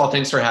 first of all,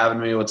 thanks for having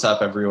me. What's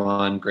up,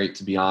 everyone? Great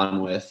to be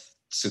on with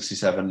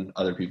 67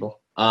 other people.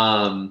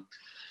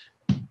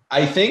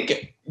 I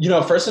think,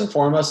 first and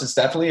foremost, it's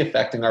definitely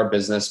affecting our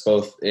business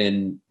both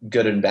in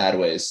good and bad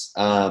ways.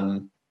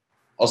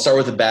 I'll start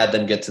with the bad,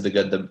 then get to the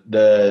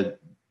good.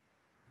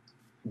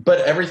 But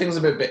everything's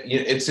a bit,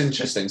 it's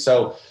interesting.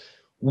 So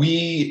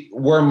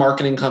we're a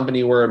marketing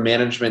company. We're a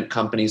management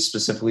company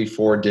specifically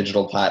for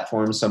digital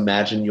platforms. So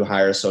imagine you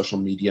hire a social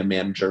media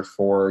manager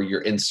for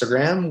your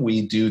Instagram.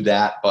 We do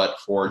that, but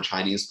for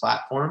Chinese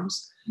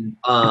platforms.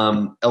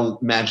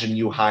 Imagine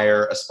you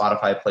hire a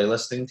Spotify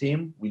playlisting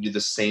team. We do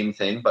the same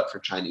thing, but for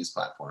Chinese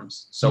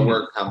platforms. So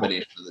we're a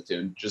combination of the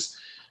two.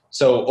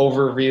 So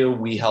overview,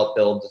 we help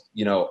build,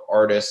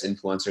 artists,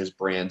 influencers,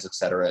 brands, et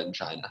cetera, in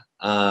China.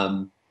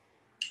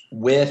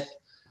 With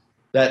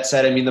that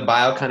said, the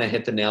bio kind of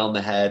hit the nail on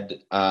the head.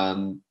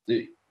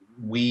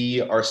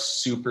 We are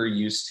super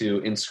used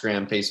to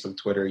Instagram, Facebook,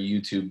 Twitter,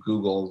 YouTube,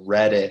 Google,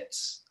 Reddit,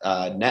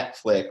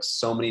 Netflix,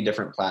 so many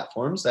different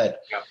platforms that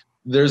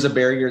there's a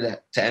barrier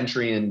to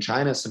entry in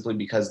China simply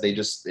because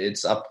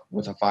it's up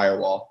with a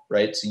firewall,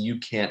 right? So you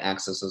can't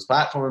access those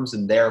platforms,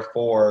 and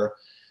therefore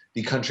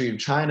the country of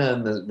China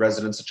and the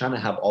residents of China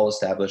have all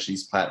established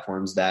these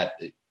platforms that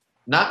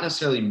not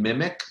necessarily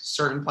mimic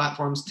certain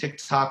platforms.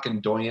 TikTok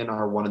and Douyin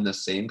are one and the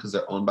same because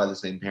they're owned by the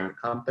same parent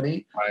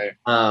company.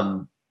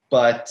 Right.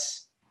 But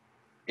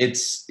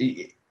it's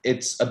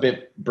it's a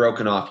bit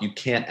broken off. You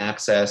can't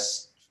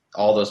access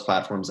all those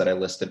platforms that I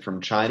listed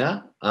from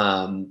China.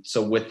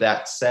 So with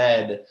that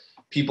said,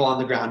 people on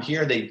the ground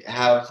here, they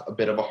have a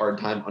bit of a hard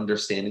time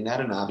understanding that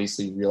and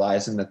obviously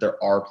realizing that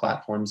there are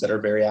platforms that are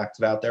very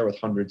active out there with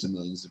hundreds of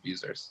millions of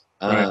users.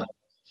 Right.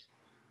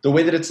 The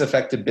way that it's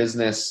affected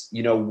business,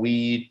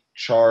 we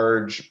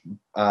charge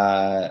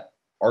our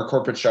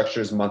corporate structure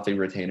is monthly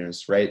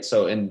retainers, right?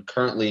 So, and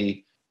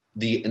currently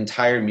the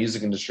entire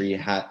music industry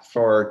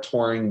for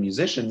touring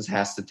musicians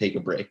has to take a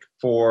break.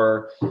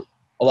 For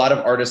a lot of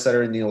artists that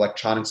are in the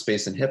electronic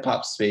space and hip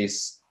hop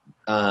space,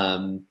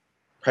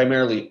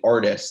 primarily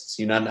artists,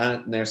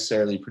 not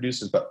necessarily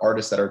producers, but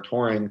artists that are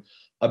touring,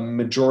 a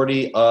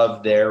majority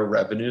of their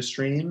revenue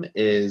stream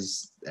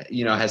is,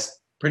 has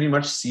pretty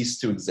much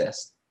ceased to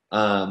exist.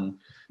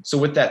 So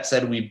with that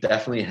said, we've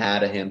definitely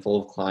had a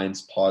handful of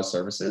clients pause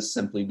services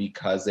simply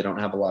because they don't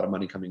have a lot of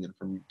money coming in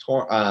from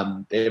tour.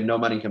 They have no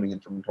money coming in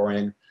from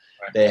touring.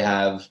 Right. They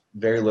have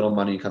very little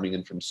money coming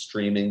in from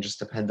streaming, just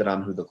dependent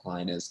on who the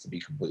client is, to be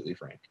completely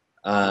frank.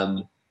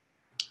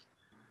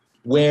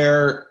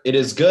 Where it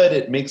is good,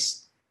 it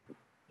makes,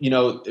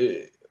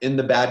 in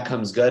the bad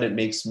comes good. It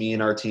makes me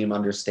and our team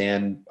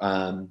understand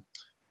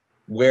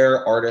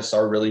where artists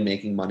are really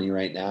making money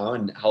right now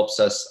and helps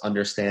us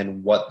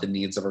understand what the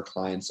needs of our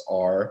clients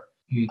are.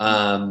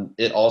 Mm-hmm.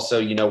 It also,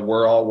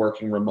 we're all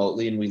working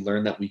remotely and we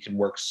learn that we can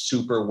work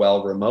super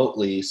well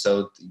remotely.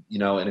 So,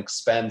 an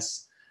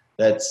expense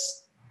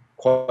that's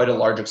quite a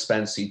large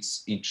expense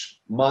each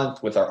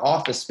month with our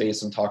office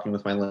space. I'm talking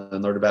with my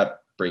landlord about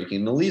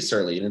breaking the lease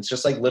early. And it's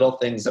just like little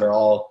things that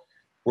are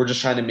we're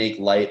just trying to make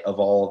light of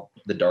all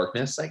the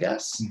darkness, I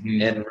guess,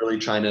 mm-hmm. and really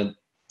trying to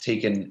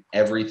take in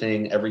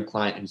everything, every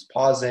client who's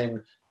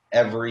pausing,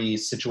 every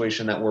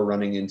situation that we're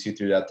running into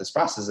throughout this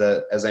process,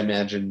 as I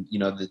imagine,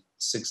 the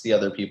 60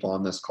 other people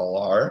on this call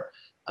are,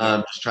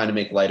 just trying to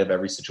make light of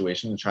every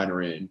situation and trying to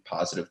remain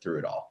positive through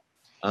it all.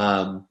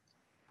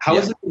 How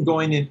has it been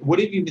going in? What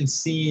have you been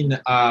seeing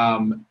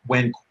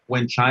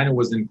when China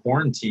was in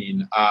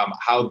quarantine?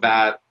 How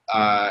that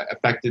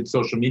affected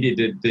social media?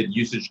 Did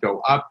usage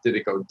go up? Did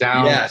it go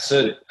down? Yeah,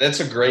 so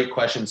that's a great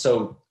question.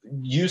 So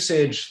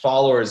usage,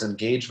 followers,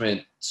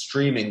 engagement,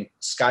 streaming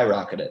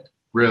skyrocketed.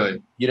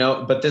 Really?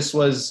 But this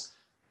was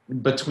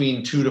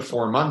between 2 to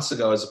 4 months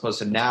ago, as opposed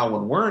to now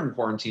when we're in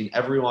quarantine,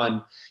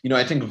 everyone,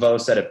 I think Vo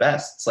said it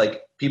best. It's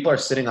like people are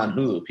sitting on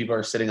Hulu, people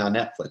are sitting on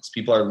Netflix,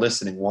 people are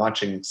listening,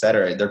 watching,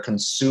 etc. They're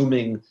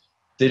consuming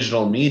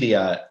digital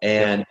media.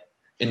 And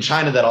in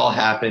China, that all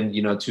happened,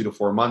 2 to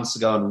 4 months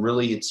ago. And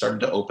really it started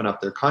to open up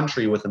their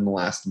country within the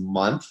last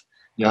month.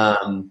 Yeah.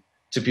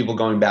 To people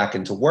going back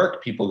into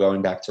work, people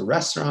going back to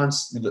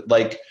restaurants.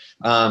 Like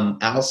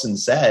Allison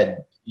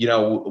said,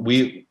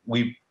 we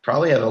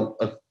probably have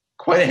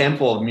quite a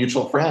handful of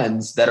mutual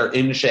friends that are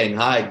in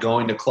Shanghai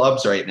going to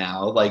clubs right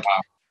now. Like,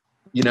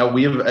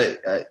 we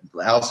have,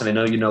 Allison,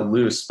 I know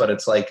Loose, but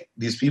it's like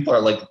these people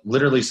are like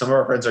literally some of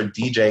our friends are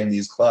DJing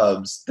these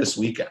clubs this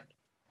weekend.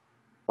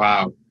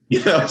 Wow.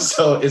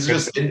 So it's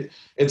just,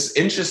 it's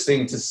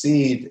interesting to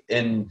see.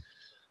 And,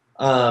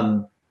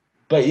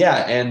 but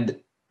yeah, and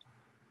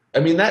I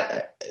mean,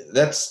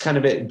 that's kind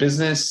of it.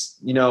 Business,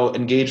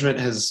 engagement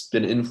has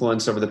been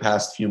influenced over the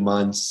past few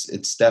months.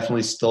 It's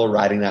definitely still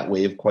riding that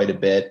wave quite a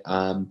bit.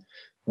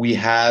 We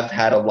have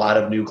had a lot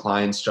of new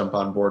clients jump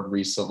on board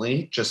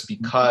recently just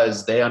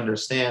because they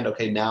understand,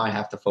 okay, now I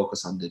have to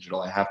focus on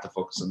digital. I have to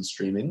focus on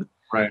streaming.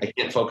 Right. I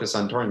can't focus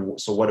on touring.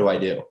 So what do I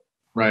do?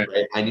 Right.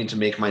 I need to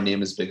make my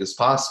name as big as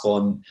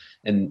possible.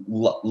 And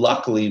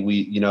luckily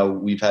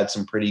we've had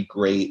some pretty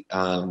great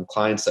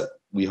clients that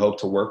we hope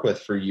to work with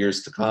for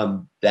years to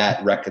come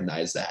that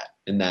recognize that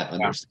and that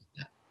understand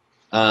that.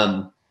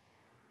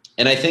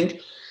 And I think,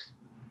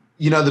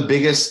 the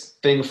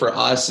biggest thing for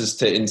us is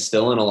to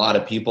instill in a lot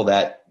of people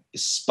that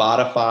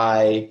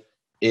Spotify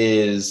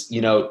is,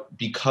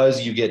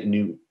 because you get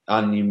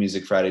on New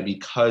Music Friday,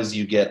 because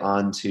you get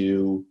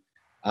onto,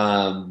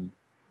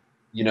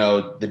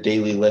 the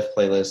Daily Lift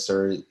playlist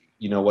or,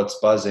 What's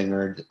Buzzing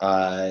or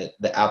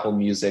the Apple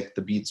Music,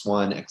 the Beats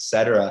One,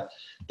 etc.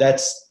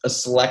 That's a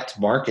select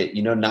market.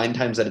 9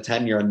 times out of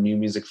 10, you're on New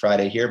Music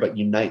Friday here, but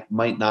you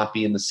might not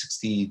be in the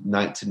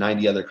 69 to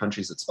 90 other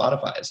countries that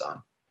Spotify is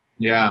on.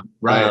 Yeah,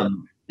 right.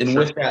 And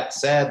with that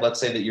said, let's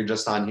say that you're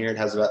just on here. It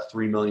has about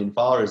 3 million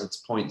followers.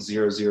 It's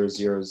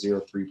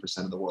 0.00003%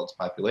 of the world's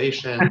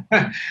population.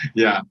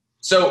 Yeah.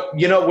 So,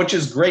 which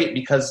is great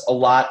because a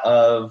lot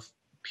of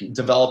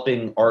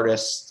developing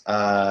artists,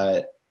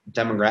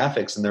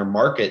 demographics in their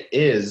market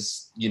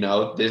is,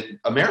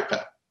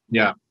 America.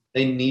 Yeah.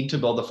 They need to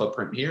build a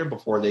footprint here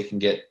before they can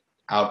get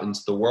out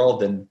into the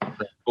world.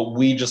 But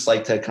we just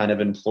like to kind of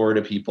implore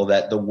to people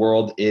that the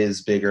world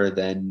is bigger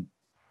than,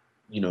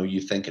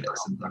 you think it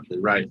is. Exactly.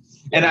 Right.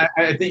 And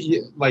I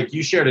think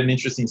you shared an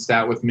interesting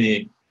stat with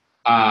me.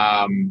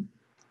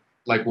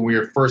 Like when we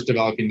were first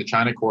developing the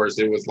China course,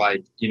 it was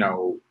like,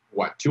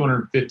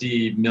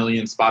 250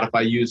 million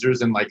Spotify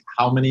users, and like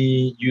how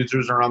many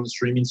users are on the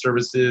streaming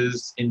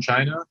services in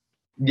China?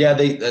 Yeah,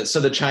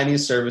 so the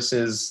Chinese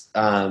services,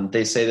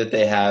 they say that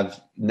they have,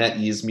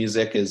 NetEase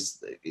Music it's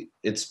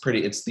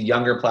the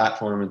younger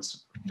platform.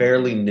 It's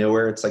fairly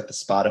newer. It's like the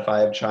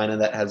Spotify of China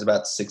that has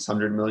about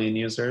 600 million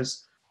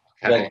users.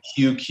 Okay. Well,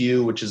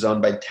 QQ, which is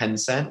owned by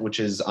Tencent, which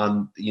is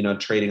on,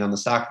 trading on the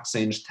stock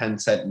exchange,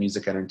 Tencent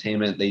Music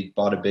Entertainment. They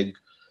bought a big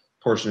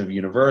portion of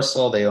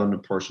Universal. They own a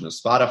portion of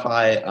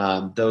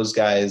Spotify. Those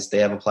guys, they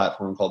have a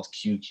platform called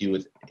QQ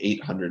with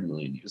 800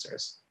 million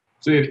users.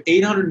 So you have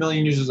 800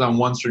 million users on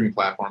one streaming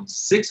platform,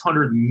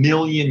 600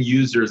 million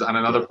users on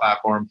another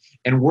platform,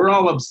 and we're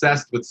all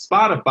obsessed with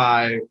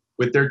Spotify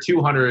with their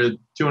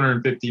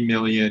 250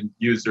 million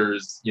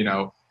users,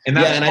 And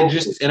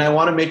that's I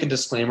want to make a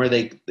disclaimer.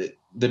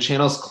 The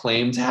channels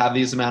claim to have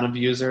these amount of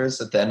users.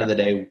 At the end of the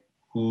day,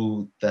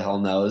 who the hell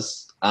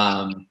knows?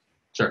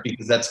 Sure.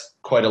 Because that's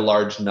quite a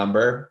large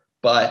number.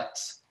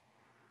 But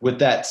with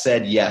that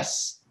said,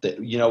 yes,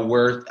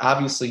 we're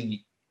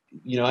obviously,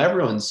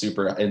 everyone's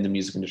super in the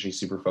music industry,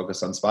 super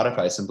focused on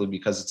Spotify simply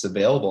because it's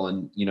available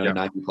in,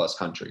 90 plus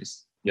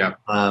countries. Yeah.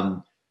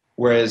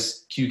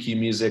 Whereas QQ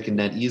Music and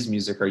NetEase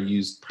Music are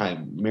used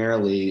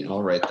primarily,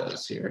 I'll write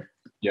those here.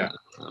 Yeah.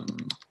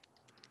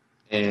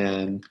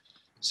 And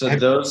so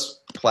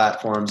those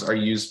platforms are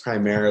used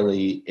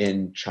primarily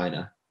in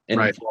China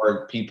and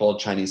for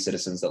Chinese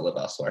citizens that live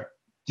elsewhere.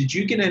 Did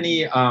you get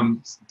any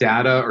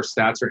data or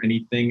stats or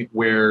anything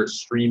where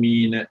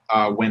streaming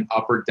went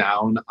up or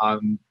down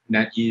on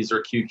NetEase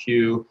or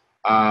QQ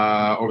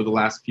over the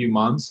last few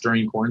months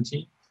during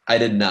quarantine? I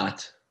did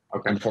not.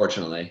 Okay.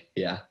 Unfortunately.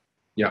 Yeah.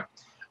 Yeah.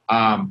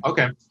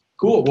 Okay.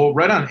 Cool. Well,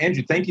 right on,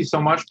 Andrew. Thank you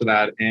so much for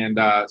that, and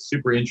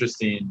super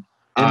interesting.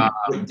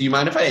 Do you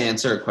mind if I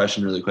answer a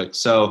question really quick?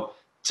 So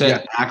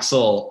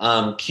Axel,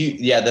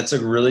 that's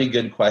a really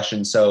good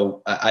question.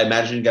 So I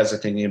imagine you guys are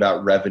thinking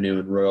about revenue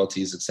and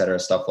royalties, et cetera,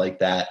 stuff like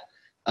that.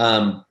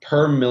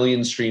 Per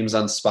million streams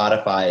on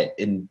Spotify,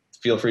 and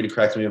feel free to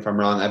correct me if I'm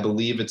wrong, I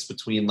believe it's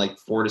between like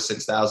 $4,000 to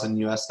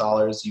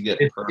 $6,000 you get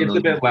per million. It's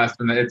a bit less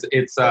than that.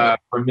 It's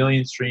per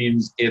million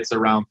streams, it's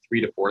around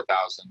 $3,000 to $4,000.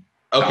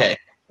 Okay.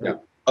 Yeah.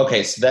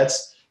 Okay, so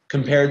that's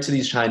compared to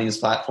these Chinese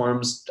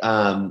platforms.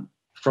 From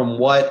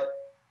what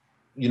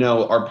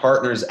our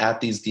partners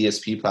at these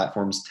DSP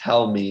platforms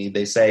tell me,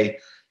 they say,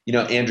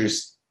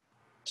 Andrew's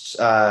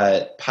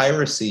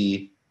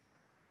piracy,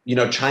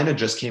 China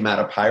just came out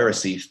of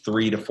piracy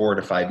 3 to 4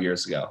 to 5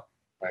 years ago.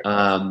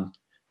 Right.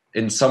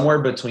 And somewhere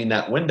between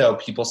that window,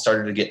 people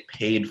started to get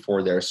paid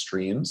for their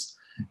streams.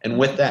 And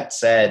with that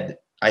said,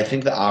 I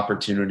think the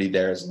opportunity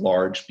there is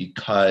large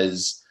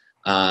because,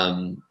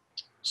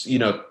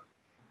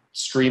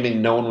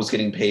 streaming, no one was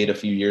getting paid a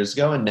few years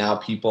ago. And now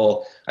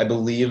people, I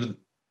believe,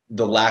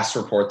 the last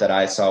report that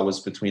I saw was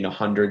between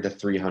 $100 to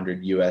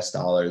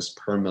 $300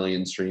 per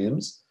million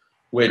streams,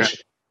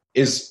 which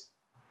is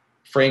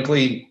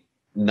frankly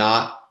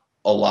not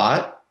a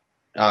lot,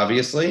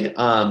 obviously.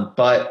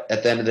 But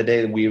at the end of the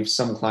day, we have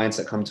some clients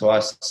that come to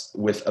us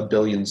with 1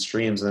 billion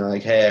streams and they're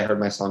like, hey, I heard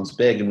my song's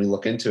big. And we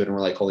look into it and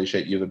we're like, holy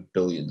shit, you have 1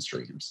 billion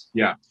streams.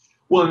 Yeah.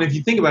 Well, and if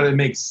you think about it, it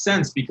makes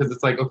sense because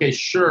it's like, okay,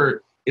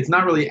 sure, it's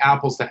not really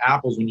apples to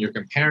apples when you're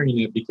comparing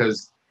it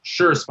because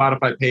sure,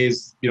 Spotify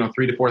pays,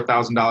 $3,000 to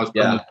 $4,000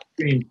 per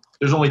stream.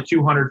 There's only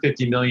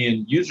 250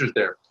 million users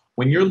there.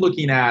 When you're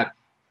looking at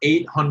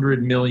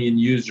 800 million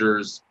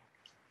users,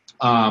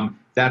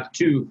 that's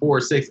 2,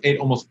 4, 6, 8,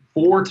 almost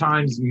 4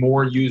 times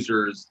more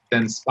users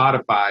than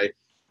Spotify.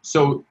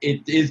 So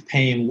it is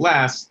paying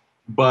less,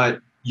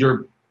 but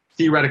you're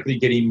theoretically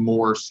getting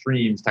more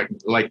streams.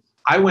 Technically, like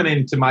I went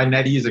into my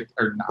NetEase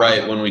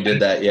when we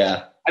did that,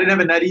 yeah. I didn't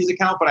have a NetEase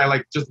account, but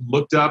I just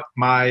looked up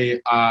my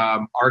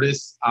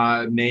artist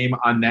name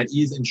on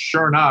NetEase, and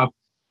sure enough,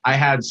 I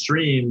had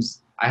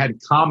streams, I had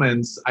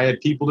comments, I had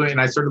people doing, and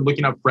I started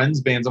looking up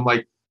friends bands. I'm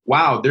like,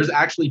 wow, there's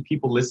actually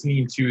people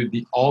listening to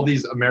all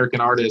these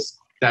American artists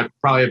that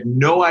probably have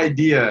no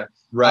idea.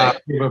 Right.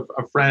 I have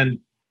a friend,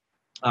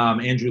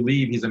 Andrew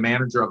Lee. He's a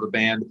manager of a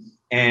band,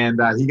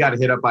 and he got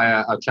hit up by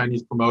a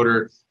Chinese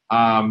promoter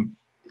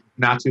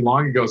not too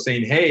long ago,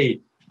 saying, "Hey,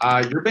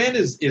 your band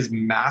is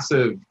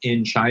massive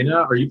in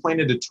China. Are you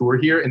planning to tour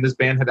here?" And this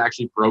band had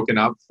actually broken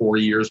up 4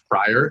 years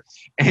prior.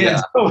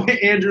 And so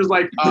Andrew's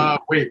like,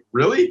 wait,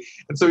 really?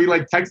 And so he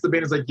texts the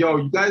band. He's like, yo,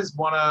 you guys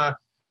want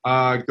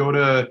to go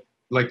to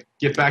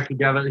get back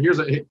together? Here's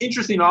an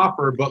interesting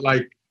offer, but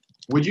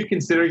would you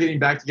consider getting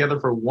back together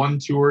for one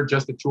tour,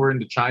 just a tour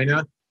into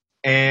China?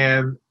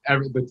 And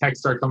the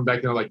texts start coming back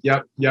and they're like,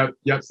 yep,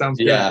 sounds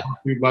good. Yeah.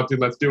 We'd love to.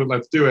 Let's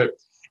do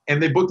it.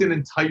 And they booked an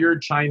entire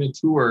China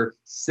tour,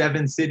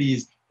 7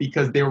 cities,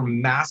 because they were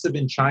massive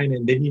in China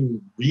and they didn't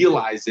even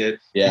realize it.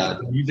 Yeah.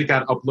 The music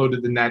got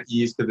uploaded to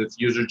NetEase because it's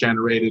user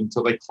generated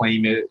until they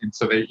claim it. And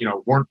so they,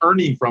 weren't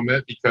earning from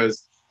it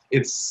because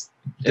it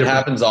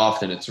happens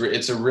often.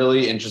 It's a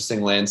really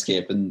interesting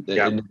landscape. And at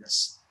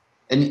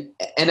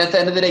the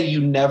end of the day, you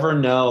never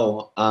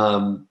know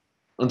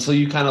until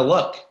you kind of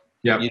look.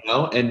 Yeah.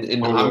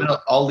 And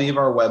I'll leave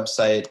our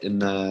website in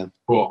the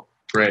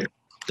great.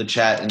 The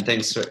chat, and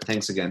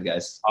thanks again,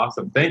 guys.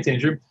 Awesome. Thanks,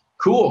 Andrew.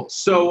 Cool.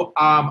 So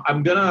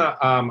I'm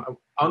gonna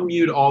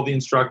unmute all the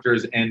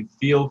instructors and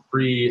feel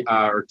free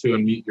or to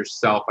unmute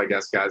yourself, I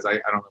guess, guys. I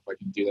don't know if I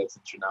can do that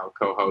since you're now a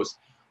co-host.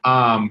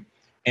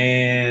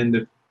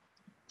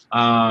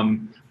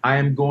 I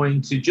am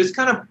going to just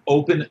kind of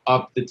open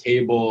up the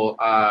table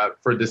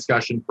for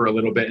discussion for a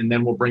little bit, and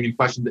then we'll bring in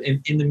questions.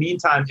 In the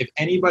meantime, if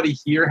anybody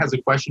here has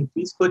a question,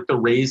 please click the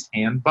raise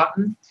hand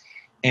button,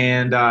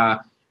 and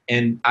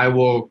I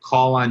will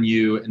call on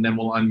you, and then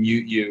we'll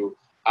unmute you,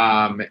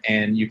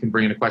 and you can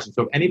bring in a question.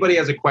 So if anybody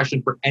has a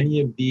question for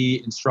any of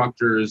the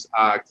instructors,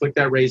 click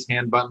that raise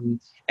hand button.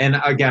 And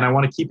again, I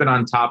want to keep it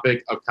on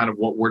topic of kind of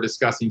what we're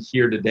discussing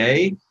here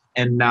today,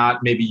 and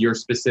not maybe your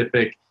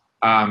specific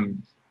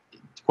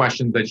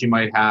questions that you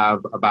might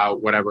have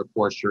about whatever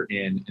course you're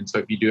in. And so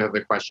if you do have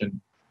a question,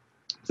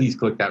 please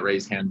click that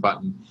raise hand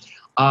button.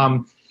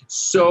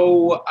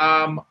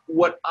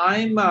 What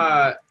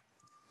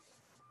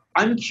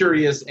I'm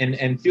curious,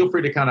 and feel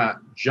free to kind of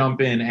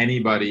jump in,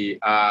 anybody,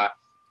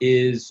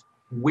 is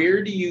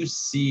what do you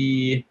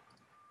see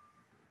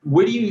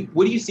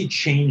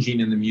changing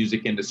in the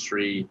music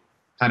industry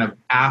kind of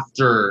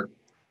after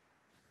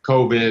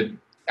COVID,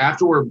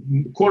 after we're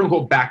quote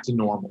unquote back to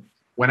normal,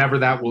 whenever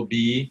that will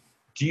be?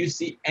 Do you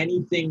see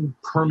anything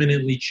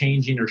permanently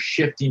changing or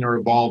shifting or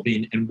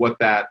evolving in what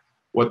that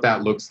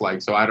looks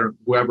like? So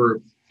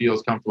whoever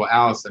feels comfortable.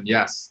 Allison,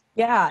 yes.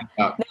 Yeah.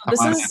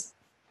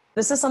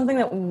 This is something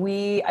that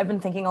I've been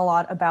thinking a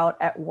lot about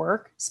at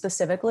work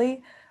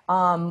specifically,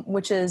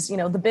 which is,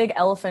 the big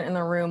elephant in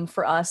the room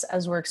for us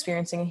as we're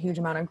experiencing a huge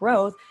amount of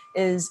growth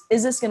is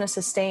this going to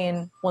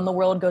sustain when the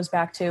world goes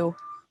back to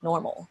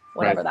normal,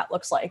 whatever that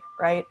looks like,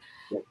 right?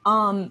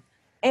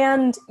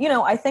 And,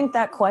 I think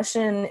that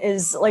question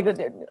is like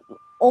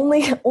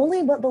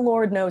only what the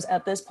Lord knows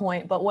at this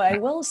point. But what I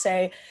will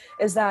say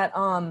is that,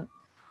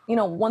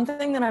 one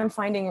thing that I'm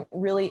finding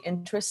really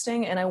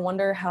interesting, and I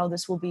wonder how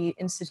this will be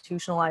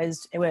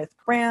institutionalized with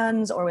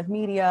brands or with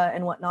media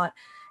and whatnot,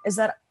 is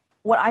that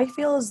what I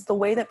feel is the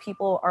way that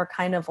people are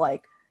kind of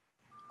like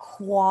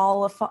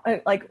the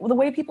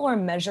way people are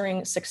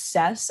measuring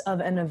success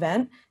of an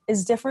event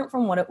is different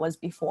from what it was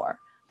before.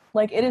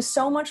 Like, it is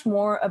so much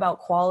more about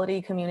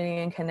quality, community,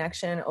 and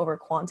connection over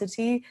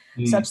quantity,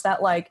 such that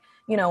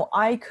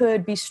I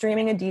could be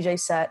streaming a DJ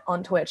set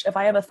on Twitch. If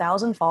I have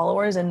 1,000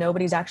 followers and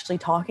nobody's actually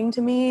talking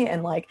to me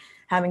and like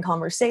having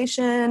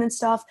conversation and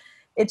stuff,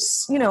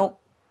 it's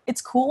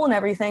cool and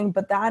everything,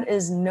 but that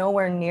is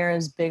nowhere near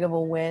as big of a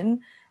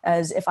win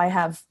as if I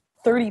have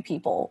 30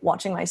 people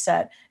watching my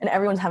set and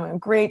everyone's having a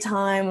great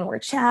time and we're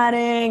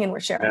chatting and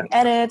we're sharing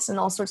edits and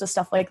all sorts of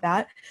stuff like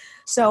that.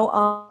 So,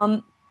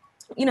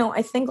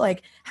 I think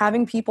like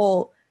having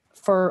people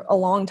for a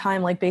long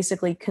time, like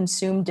basically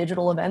consume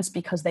digital events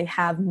because they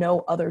have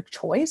no other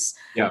choice.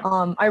 Yeah.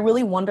 I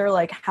really wonder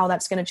like how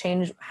that's going to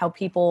change how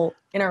people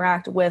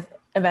interact with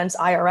events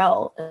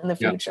IRL in the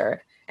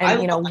future.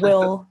 And,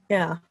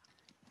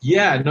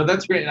 Yeah, no,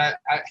 that's great. And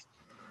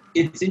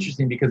it's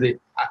interesting because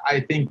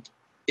I think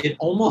it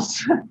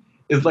almost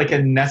is like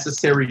a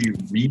necessary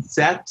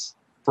reset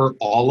for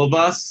all of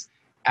us,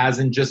 as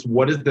in just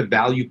what is the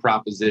value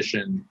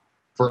proposition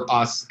for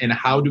us and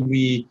how do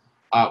we,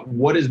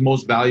 what is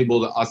most valuable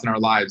to us in our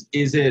lives?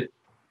 Is it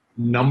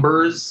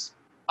numbers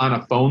on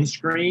a phone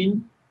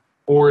screen,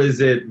 or is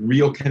it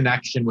real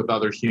connection with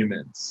other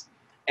humans?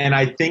 And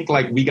I think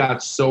like we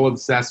got so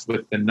obsessed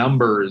with the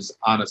numbers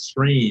on a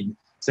screen,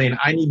 saying,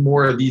 I need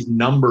more of these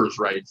numbers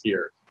right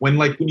here. When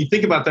you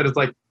think about that, it's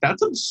like,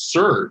 that's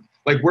absurd.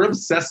 Like, we're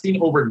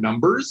obsessing over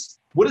numbers.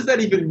 What does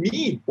that even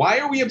mean? Why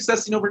are we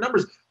obsessing over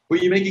numbers?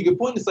 But you make a good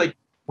point. It's like,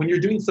 when you're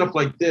doing stuff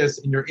like this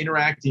and you're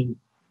interacting,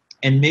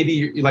 and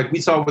maybe like we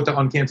saw with the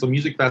Uncanceled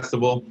Music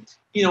Festival,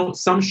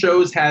 some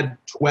shows had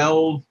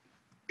 12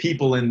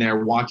 people in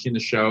there watching the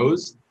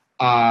shows,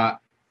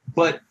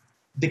 but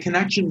the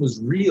connection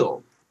was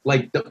real.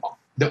 Like the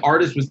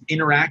artist was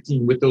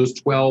interacting with those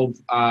 12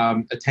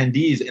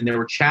 attendees, and they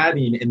were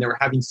chatting and they were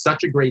having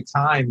such a great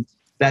time.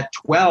 That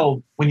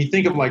 12, when you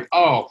think of like,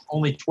 oh,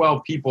 only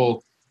 12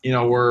 people,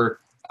 were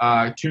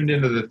tuned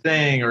into the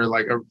thing or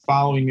like are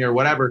following me or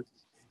whatever.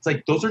 It's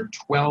like, those are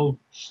 12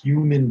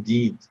 human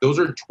beings. Those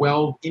are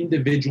 12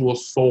 individual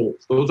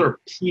souls. Those are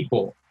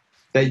people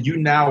that you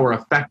now are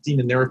affecting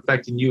and they're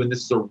affecting you. And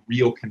this is a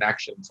real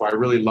connection. So I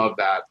really love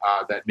that,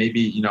 that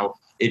maybe,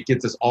 it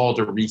gets us all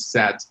to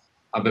reset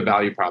the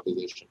value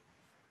proposition.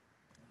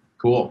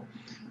 Cool.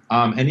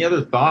 Any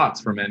other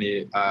thoughts from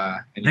any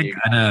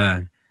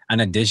in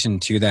addition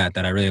to that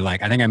I really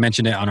like, I think I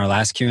mentioned it on our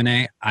last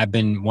Q&A.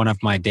 One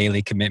of my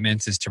daily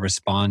commitments is to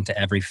respond to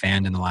every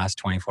fan in the last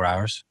 24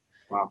 hours.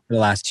 Wow. For the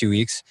last 2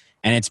 weeks.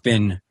 And it's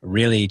been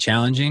really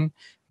challenging,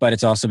 but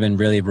it's also been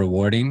really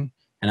rewarding.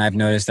 And I've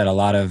noticed that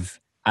I've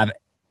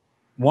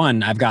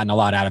gotten a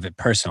lot out of it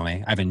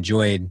personally. I've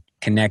enjoyed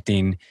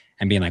connecting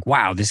and being like,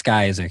 wow, this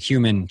guy is a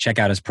human. Check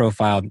out his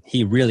profile.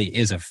 He really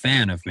is a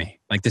fan of me.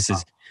 Like, this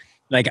is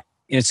like,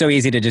 it's so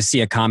easy to just see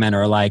a comment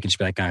or a like and just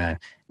be like,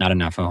 not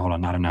enough. Oh, hold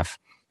on, not enough.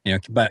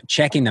 But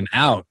checking them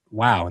out,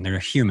 wow, and they're a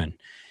human.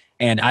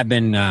 And I've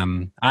been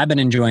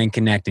enjoying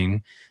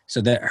connecting.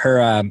 So that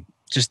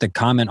just the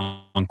comment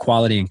on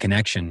quality and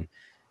connection.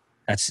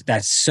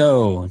 That's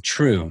so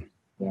true.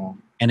 Yeah.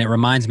 And it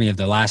reminds me of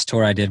the last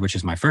tour I did, which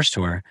is my first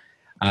tour.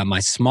 My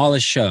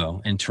smallest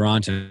show in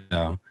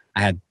Toronto,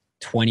 I had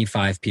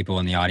 25 people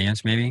in the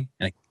audience, maybe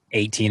like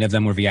 18 of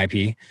them were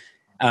VIP.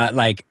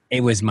 Like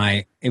it was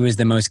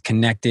the most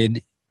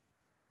connected,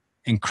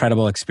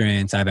 incredible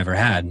experience I've ever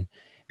had,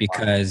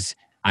 because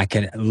I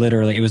could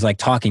literally, it was like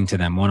talking to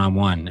them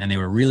one-on-one, and they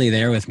were really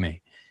there with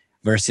me.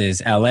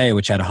 Versus LA,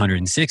 which had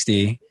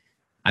 160,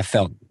 I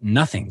felt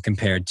nothing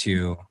compared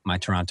to my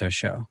Toronto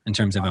show in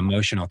terms of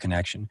emotional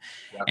connection.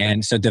 Yeah.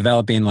 And so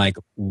developing like,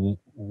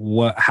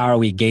 how are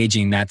we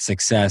gauging that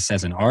success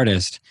as an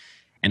artist?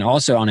 And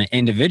also on an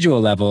individual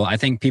level, I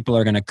think people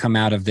are going to come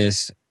out of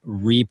this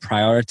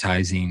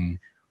reprioritizing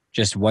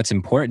just what's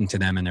important to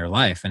them in their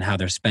life and how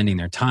they're spending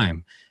their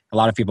time. A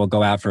lot of people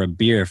go out for a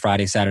beer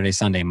Friday, Saturday,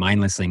 Sunday,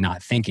 mindlessly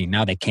not thinking.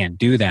 Now they can't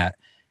do that.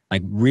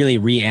 Like really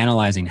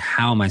reanalyzing,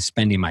 how am I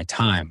spending my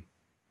time?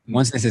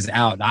 Once this is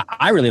out,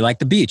 I really like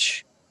the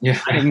beach. Yeah.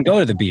 I didn't go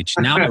to the beach.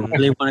 Now I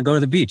really want to go to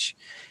the beach.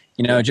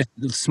 You know, just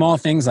small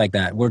things like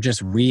that. We're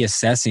just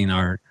reassessing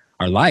our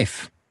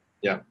life.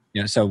 Yeah.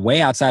 You know, so way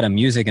outside of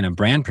music and a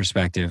brand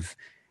perspective,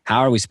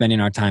 how are we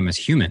spending our time as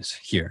humans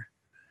here?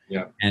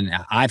 Yeah. And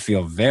I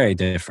feel very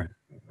different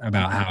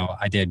about how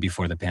I did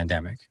before the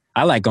pandemic.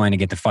 I like going to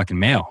get the fucking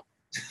mail.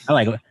 Feel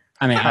that.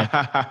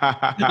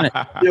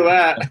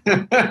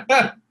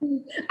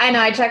 I know.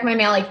 I check my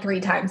mail like 3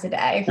 times a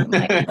day.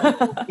 Like,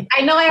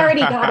 I know I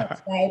already got it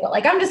today, but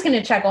like I'm just going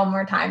to check one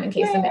more time in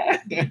case of it.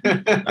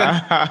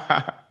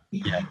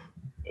 Yeah,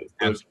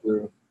 That's so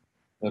true.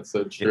 That's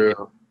so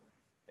true.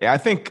 Yeah, I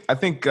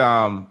think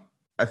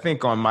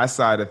on my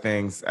side of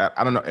things,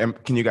 I don't know.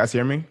 Can you guys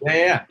hear me?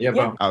 Yeah.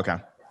 Bro. Okay.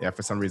 Yeah,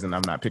 for some reason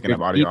I'm not picking up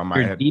audio on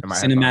my head. Deep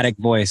cinematic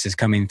voice is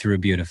coming through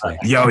beautifully.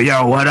 Yo,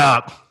 what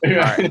up? All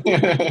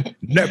right.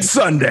 Next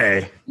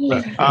Sunday.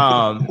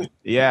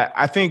 Yeah,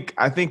 I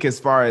think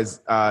as far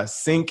as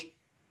sync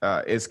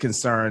is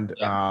concerned,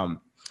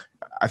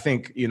 I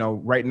think, you know,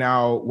 right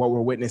now what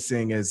we're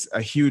witnessing is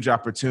a huge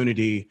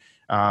opportunity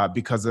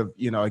because of,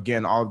 you know,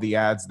 again, all of the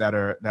ads that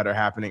are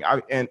happening.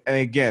 And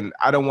again,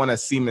 I don't want to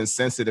seem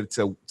insensitive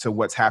to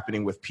what's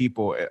happening with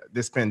people.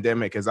 This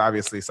pandemic is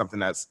obviously something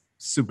that's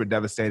super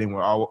devastating.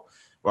 We're all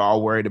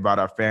worried about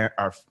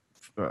our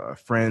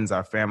friends,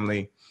 our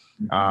family,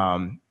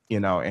 you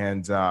know,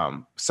 and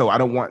so I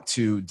don't want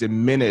to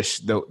diminish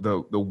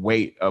the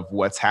weight of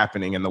what's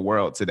happening in the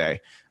world today,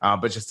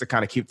 but just to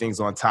kind of keep things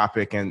on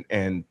topic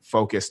and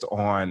focused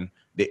on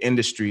the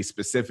industry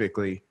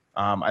specifically.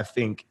 I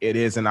think it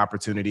is an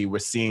opportunity. We're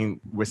seeing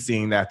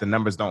that the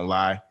numbers don't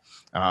lie.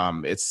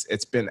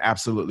 It's been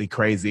absolutely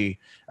crazy.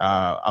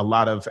 A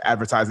lot of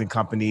advertising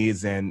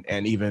companies and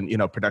even, you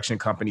know, production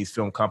companies,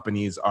 film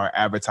companies are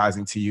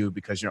advertising to you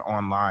because you're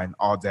online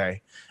all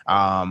day.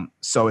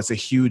 So it's a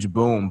huge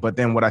boom. But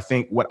then what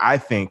I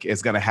think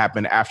is going to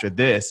happen after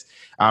this,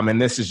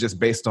 and this is just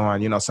based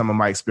on, you know, some of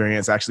my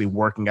experience actually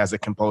working as a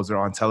composer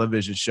on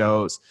television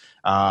shows,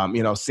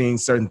 you know, seeing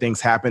certain things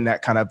happen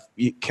that kind of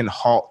can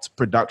halt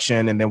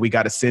production, and then we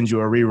got to send you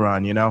a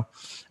rerun, you know.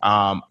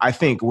 I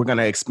think we're going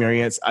to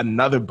experience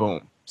another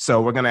boom. So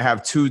we're going to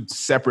have 2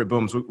 separate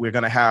booms. We're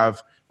going to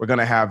have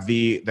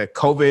the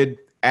COVID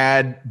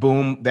ad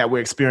boom that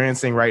we're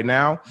experiencing right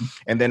now.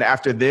 And then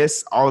after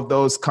this, all of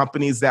those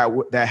companies that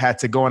had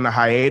to go into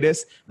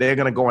hiatus, they're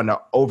going to go into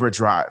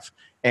overdrive.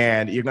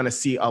 And you're going to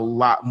see a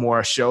lot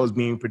more shows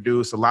being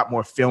produced, a lot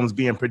more films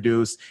being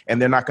produced,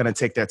 and they're not going to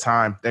take their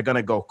time. They're going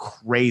to go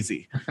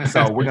crazy.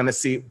 So we're going to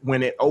see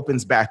when it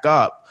opens back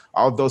up,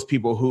 all of those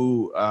people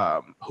who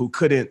are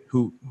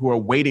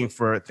waiting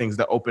for things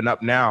to open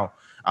up now,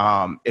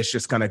 it's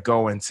just going to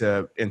go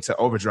into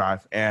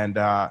overdrive. And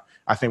I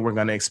think we're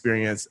going to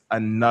experience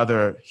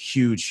another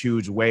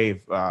huge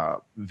wave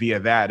via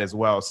that as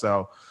well.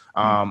 So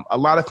a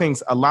lot of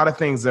things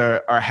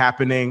are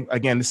happening.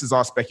 Again, this is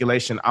all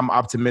speculation. I'm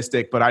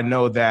optimistic, but I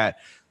know that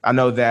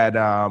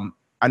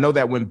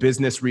when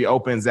business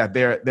reopens, that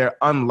they're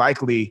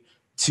unlikely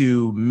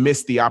to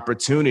miss the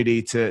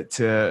opportunity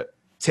to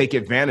take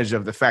advantage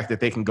of the fact that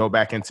they can go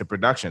back into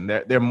production.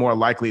 They're more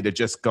likely to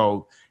just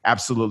go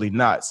absolutely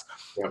nuts.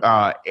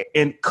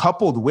 And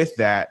coupled with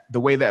that,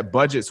 the way that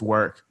budgets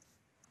work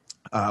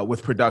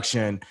with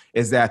production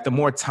is that the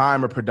more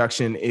time a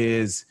production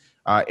is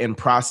in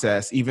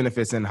process, even if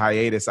it's in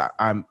hiatus,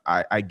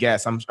 I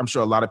guess I'm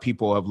sure a lot of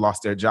people have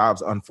lost their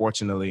jobs,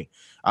 unfortunately.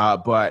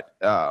 But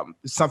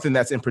something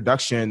that's in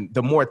production,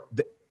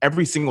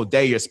 every single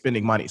day you're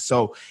spending money.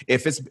 So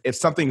if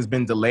something has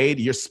been delayed,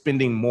 you're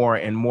spending more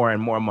and more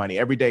and more money.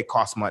 Every day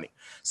costs money.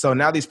 So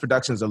now these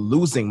productions are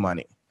losing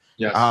money.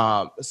 Yes.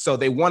 So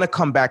they want to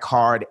come back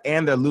hard,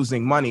 and they're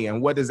losing money.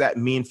 And what does that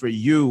mean for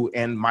you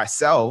and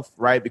myself,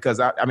 right? Because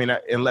I mean,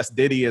 unless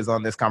Diddy is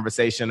on this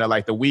conversation or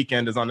like The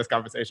Weeknd is on this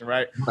conversation,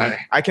 right?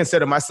 I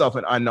consider myself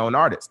an unknown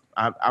artist.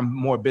 I'm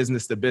more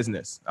business to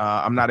business.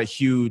 I'm not a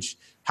huge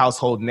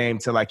household name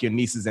to like your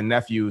nieces and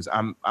nephews.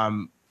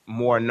 I'm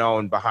more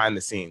known behind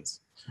the scenes,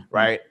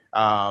 right?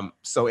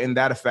 So in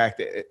that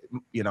effect,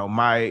 you know,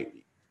 my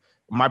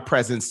my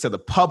presence to the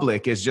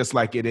public is just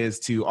like it is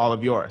to all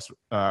of yours,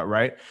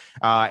 right?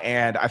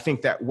 And I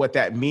think that what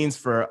that means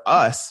for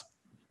us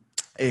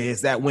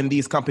is that when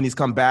these companies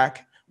come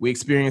back, we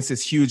experience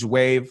this huge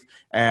wave.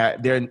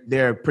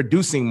 They're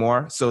producing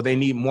more, so they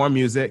need more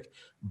music.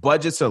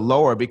 Budgets are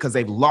lower because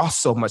they've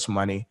lost so much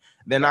money.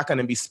 They're not going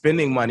to be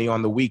spending money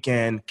on the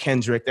weekend,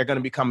 Kendrick. They're going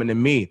to be coming to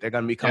me. They're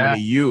going to be coming to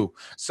you.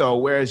 So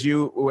whereas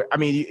you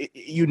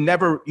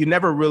never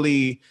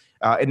really,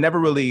 it never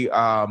really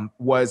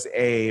was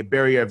a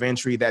barrier of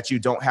entry that you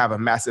don't have a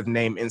massive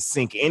name in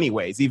sync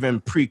anyways,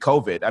 even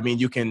pre-COVID. I mean,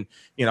 you can,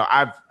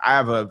 I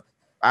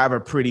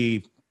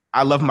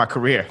love my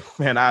career,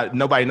 and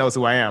nobody knows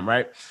who I am,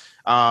 right?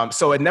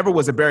 So it never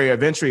was a barrier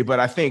of entry, but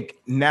I think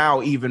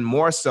now even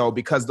more so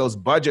because those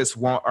budgets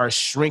are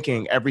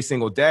shrinking every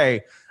single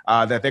day,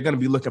 that they're going to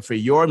be looking for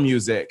your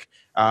music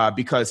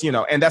because,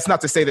 and that's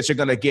not to say that you're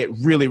going to get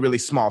really, really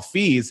small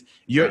fees.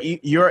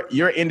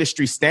 Your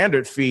industry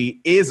standard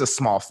fee is a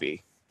small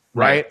fee,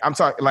 right? I'm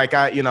talking like,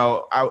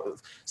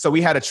 so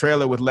we had a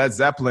trailer with Led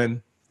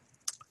Zeppelin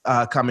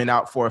coming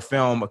out for a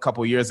film a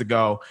couple years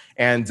ago.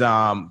 And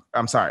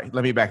I'm sorry,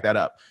 let me back that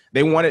up.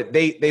 They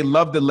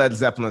loved the Led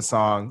Zeppelin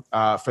song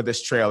for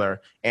this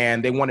trailer,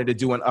 and they wanted to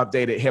do an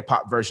updated hip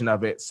hop version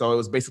of it. So it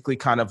was basically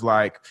kind of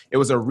like, it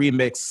was a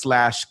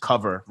remix /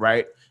 cover,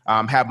 right?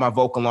 Had my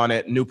vocal on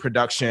it, new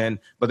production,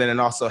 but then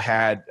it also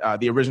had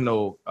the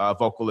original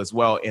vocal as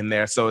well in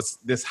there. So it's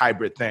this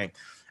hybrid thing.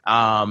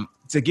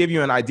 To give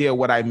you an idea of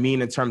what I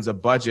mean in terms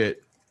of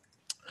budget,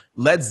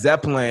 Led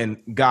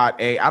Zeppelin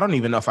got I don't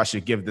even know if I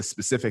should give the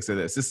specifics of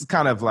this. This is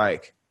kind of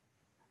like,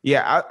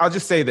 I'll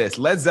just say this.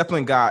 Led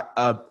Zeppelin got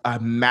a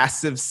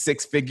massive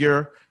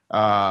 6-figure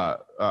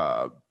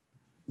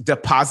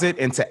deposit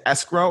into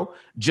escrow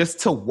just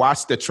to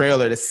watch the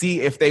trailer to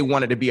see if they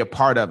wanted to be a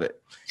part of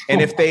it. And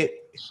if they,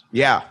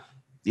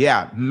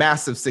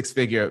 massive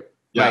 6-figure,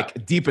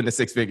 like deep into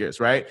 6 figures,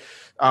 right?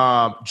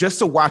 Just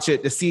to watch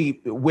it, to see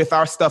with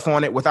our stuff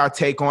on it, with our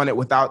take on it,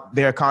 without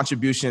their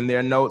contribution,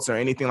 their notes or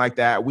anything like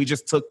that. We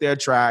just took their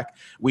track.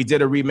 We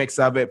did a remix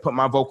of it, put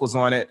my vocals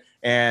on it,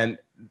 and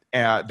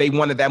they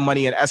wanted that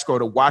money in escrow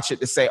to watch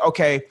it, to say,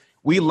 okay,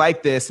 we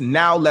like this.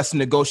 Now let's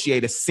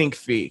negotiate a sync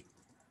fee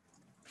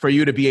for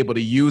you to be able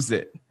to use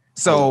it.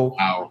 So,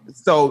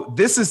 so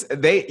this is,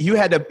 you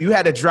had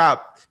to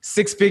drop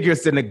 6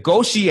 figures to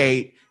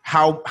negotiate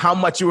how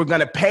much you were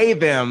going to pay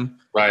them.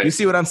 Right. You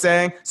see what I'm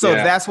saying? So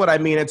that's what I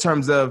mean in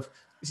terms of,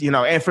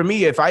 and for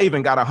me, if I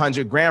even got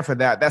 $100,000 for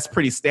that, that's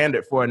pretty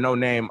standard for a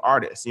no-name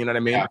artist. You know what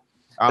I mean? Yeah.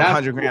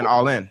 $100,000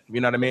 all in. You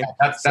know what I mean?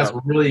 That's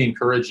really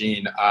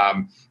encouraging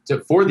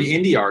for the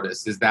indie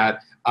artists, is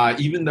that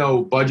even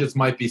though budgets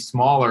might be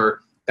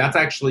smaller, that's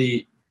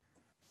actually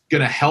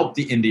going to help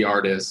the indie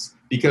artists,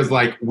 because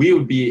like we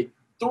would be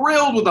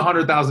thrilled with a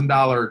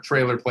 $100,000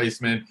 trailer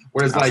placement,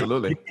 whereas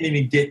Absolutely. like you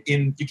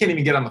can't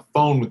even get on the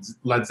phone with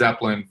Led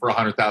Zeppelin for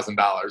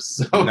 $100,000.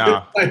 So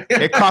no,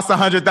 it costs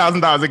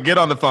 $100,000 to get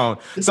on the phone.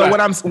 So when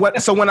I'm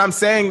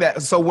saying that,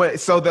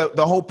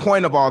 the whole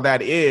point of all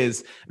that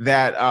is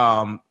that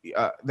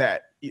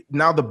that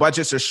now the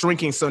budgets are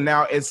shrinking, so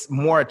now it's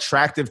more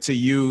attractive to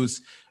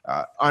use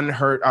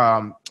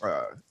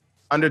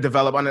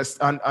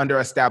underdeveloped,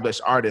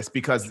 under-established artists,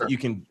 because you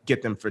can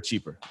get them for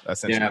cheaper,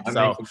 essentially. Yeah, that makes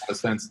a lot of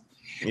sense.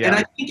 Yeah. And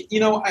I think,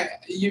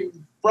 you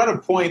brought a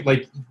point,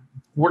 like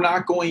we're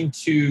not going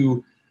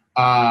to,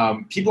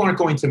 people aren't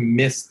going to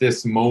miss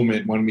this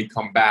moment when we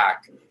come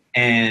back.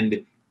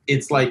 And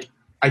it's like,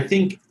 I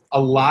think a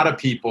lot of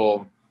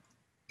people,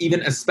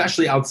 even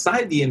especially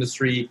outside the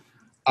industry,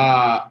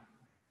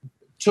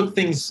 took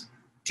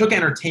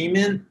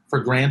entertainment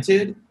for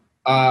granted,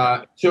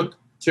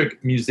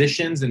 took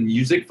musicians and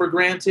music for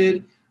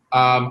granted.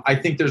 I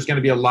think there's going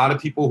to be a lot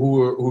of people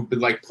who've been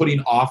like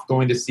putting off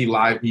going to see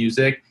live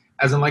music,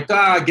 as in like,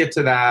 get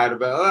to that,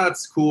 but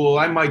that's cool,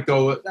 I might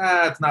go,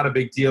 it's not a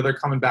big deal, they're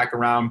coming back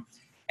around.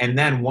 And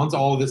then once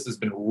all of this has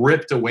been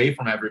ripped away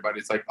from everybody,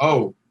 it's like,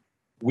 oh,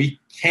 we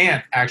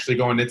can't actually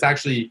go. And it's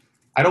actually,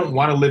 I don't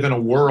want to live in a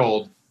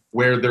world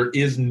where there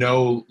is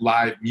no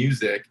live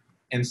music.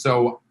 And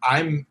so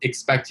I'm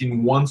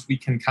expecting, once we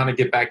can kind of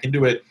get back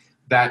into it,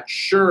 that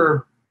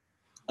sure,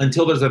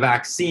 until there's a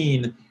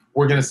vaccine,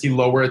 we're going to see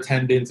lower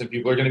attendance and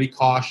people are going to be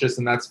cautious,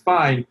 and that's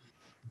fine.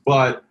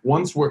 But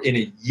once we're in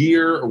a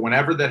year or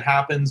whenever that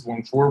happens,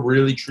 once we're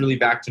really truly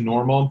back to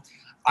normal,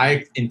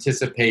 I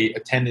anticipate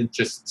attendance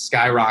just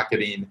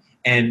skyrocketing.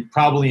 And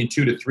probably in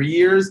 2 to 3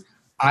 years,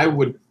 I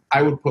would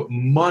put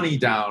money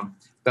down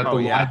that the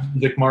live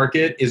music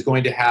market is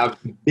going to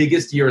have the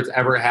biggest year it's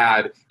ever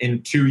had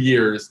in 2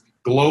 years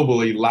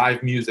globally,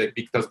 live music,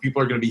 because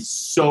people are going to be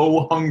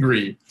so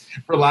hungry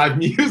for live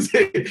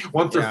music.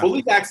 Once they're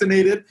fully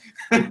vaccinated,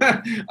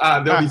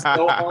 they'll be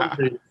so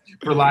hungry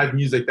for live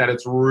music that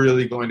it's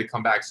really going to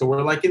come back. So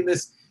we're like in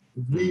this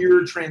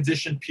weird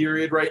transition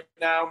period right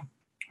now,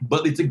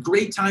 but it's a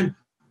great time.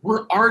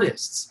 We're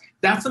artists.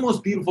 That's the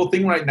most beautiful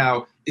thing right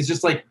now, is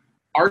just like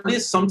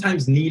artists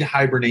sometimes need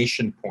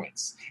hibernation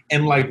points.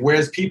 And like,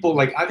 whereas people,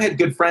 like I've had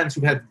good friends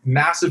who had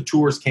massive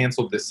tours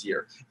canceled this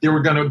year. They were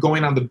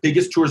going on the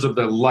biggest tours of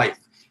their life,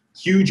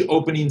 huge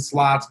opening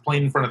slots,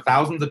 playing in front of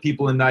thousands of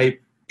people a night.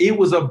 It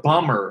was a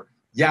bummer,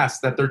 yes,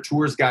 that their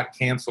tours got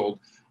canceled.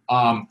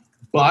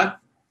 But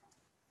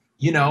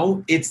you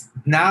know, it's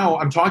now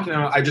I'm talking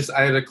to,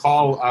 I had a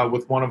call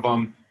with one of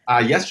them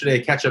yesterday,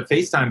 a catch up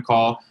FaceTime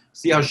call,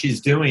 see how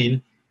she's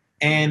doing.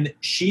 And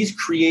she's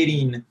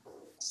creating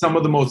some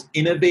of the most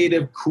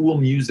innovative, cool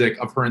music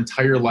of her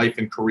entire life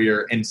and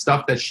career, and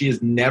stuff that she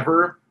has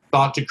never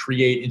thought to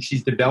create. And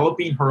she's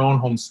developing her own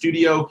home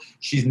studio.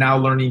 She's now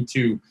learning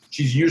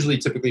she's usually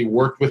typically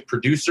worked with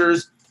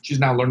producers. She's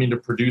now learning to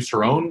produce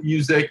her own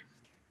music.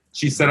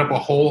 She set up a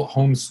whole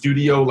home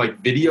studio, like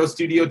video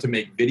studio, to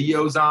make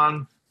videos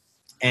on.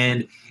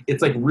 And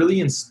it's like really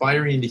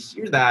inspiring to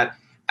hear that,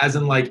 as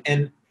in like,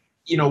 and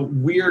you know,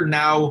 we're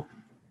now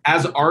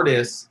as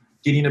artists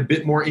getting a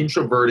bit more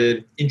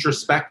introverted,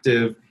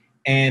 introspective,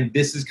 and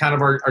this is kind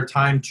of our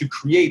time to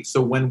create.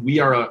 So when we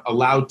are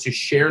allowed to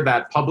share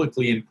that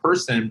publicly in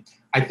person,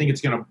 I think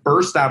it's going to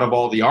burst out of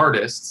all the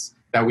artists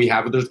that we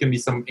have. There's going to be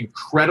some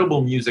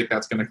incredible music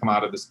that's going to come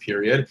out of this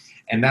period,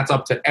 and that's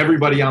up to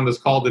everybody on this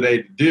call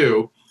today to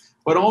do.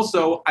 But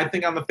also, I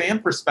think on the fan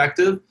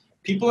perspective,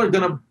 people are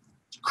going to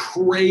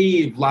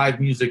crave live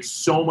music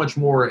so much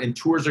more, and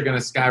tours are going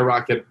to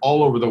skyrocket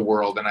all over the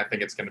world, and I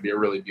think it's going to be a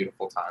really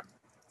beautiful time.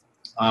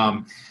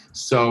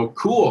 So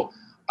cool.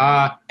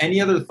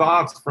 Any other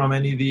thoughts from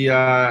any of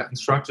the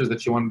instructors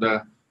that you wanted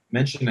to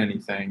mention?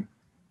 Anything?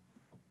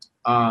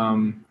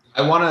 I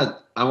want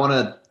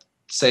to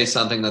say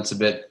something that's a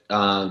bit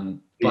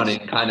funny,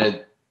 kind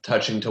of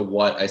touching to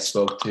what I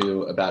spoke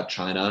to about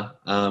China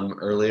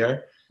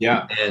earlier.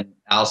 Yeah. And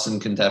Allison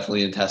can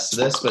definitely attest to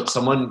this, but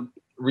someone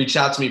reached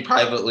out to me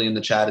privately in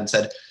the chat and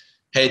said,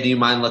 hey, do you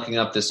mind looking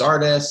up this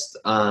artist,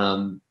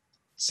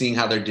 seeing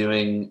how they're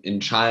doing in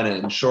China?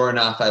 And sure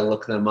enough, I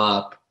looked them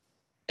up,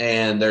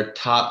 and their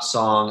top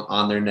song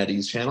on their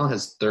NetEase channel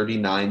has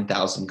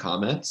 39,000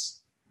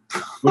 comments,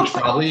 which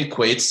probably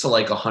equates to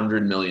like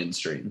 100 million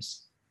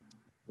streams.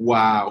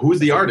 Wow. Who's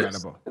the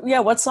artist? Yeah,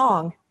 what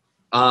song?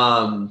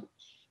 Let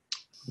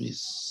me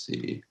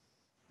see.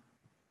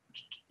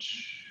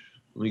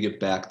 Let me get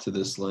back to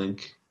this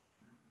link.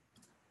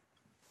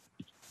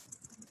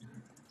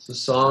 It's a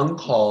song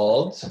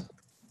called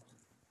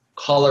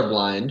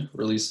Colorblind,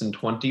 released in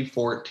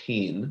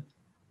 2014.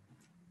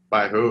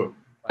 By who?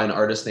 By an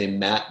artist named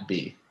Matt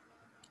B.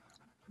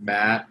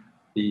 Matt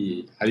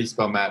B. How do you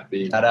spell Matt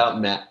B? Shout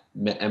out Matt,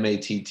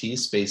 M-A-T-T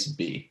space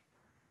B.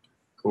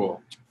 Cool.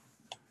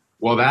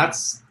 Well,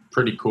 that's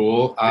pretty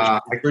cool.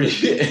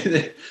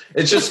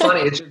 It's just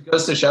funny. It just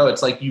goes to show,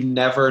 it's like you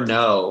never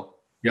know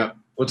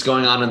what's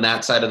going on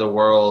that side of the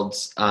world.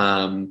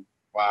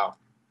 Wow.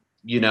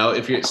 You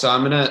know, so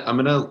I'm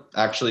gonna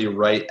actually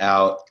write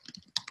out,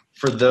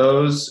 for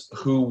those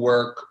who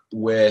work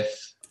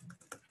with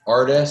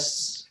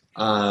artists,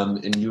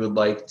 and you would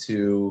like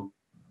to.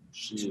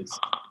 Jeez.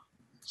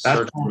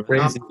 That's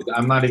crazy.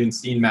 I'm not even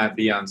seeing Matt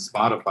B on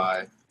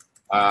Spotify.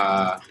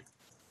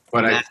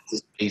 But Matt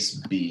space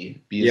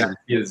B. He has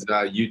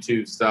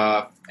YouTube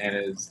stuff and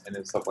his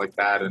stuff like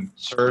that, and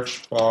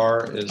search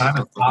bar is kind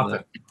of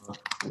popping.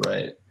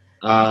 Right.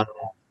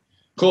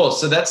 Cool.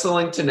 So that's the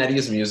link to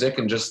NetEase Music,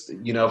 and just,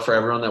 you know, for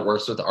everyone that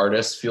works with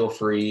artists, feel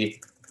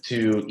free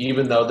to,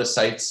 even though the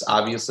site's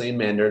obviously in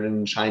Mandarin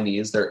and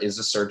Chinese, there is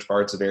a search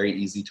bar. It's very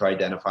easy to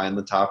identify in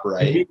the top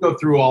right. We go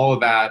through all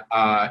of that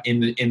in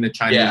the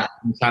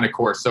China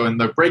course. So in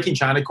the Breaking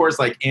China course,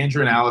 like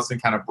Andrew and Allison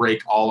kind of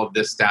break all of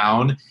this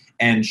down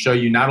and show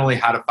you not only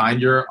how to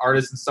find your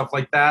artists and stuff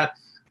like that,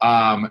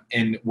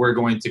 and we're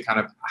going to kind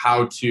of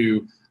how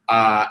to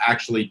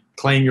actually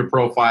claim your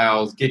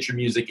profiles, get your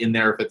music in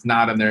there if it's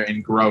not in there,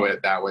 and grow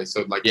it that way.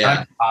 So like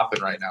China's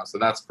popping right now. So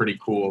that's pretty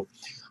cool.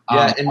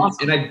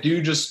 And I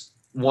do just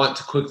want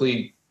to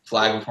quickly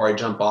flag before I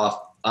jump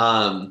off.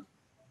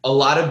 A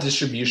lot of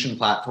distribution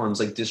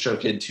platforms like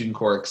DistroKid,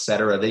 TuneCore,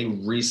 etc., they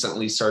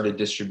recently started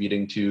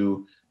distributing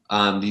to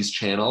these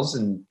channels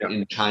in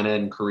China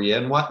and Korea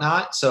and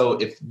whatnot. So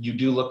if you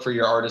do look for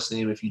your artist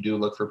name, if you do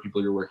look for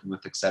people you're working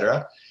with,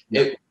 etc.,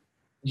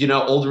 you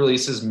know, old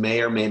releases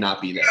may or may not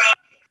be there.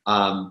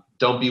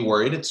 Don't be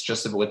worried. It's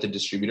just with the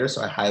distributor.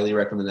 So I highly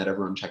recommend that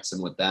everyone checks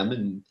in with them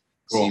and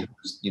see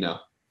who's, you know.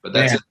 But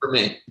that's it for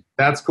me.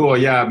 That's cool.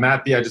 Yeah,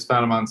 Matt B, I just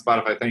found him on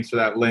Spotify. Thanks for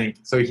that link.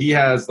 So he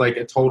has like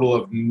a total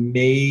of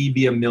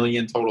maybe 1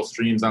 million total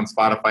streams on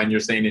Spotify. And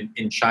you're saying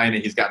in China,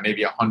 he's got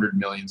maybe 100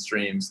 million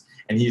streams.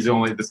 And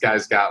this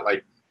guy's got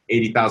like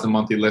 80,000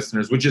 monthly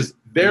listeners, which is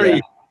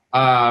very...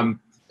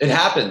 it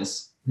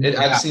happens.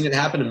 I've seen it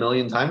happen 1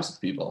 million times with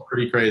people.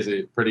 Pretty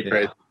crazy.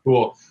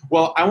 Cool.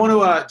 Well, I want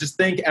to just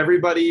thank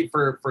everybody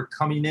for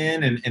coming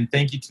in, and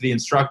thank you to the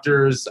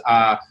instructors,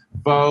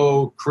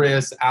 Bo,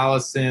 Chris,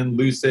 Allison,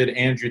 Lucid,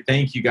 Andrew.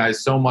 Thank you guys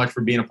so much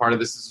for being a part of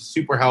this. This is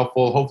super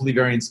helpful, hopefully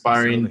very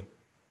inspiring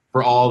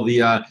for all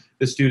the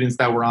students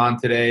that were on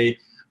today.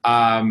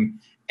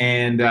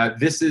 And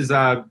this is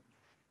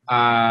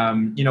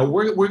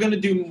we're going to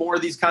do more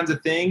of these kinds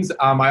of things.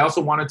 I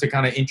also wanted to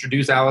kind of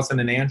introduce Allison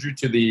and Andrew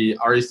to the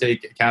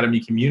REState Academy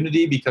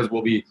community, because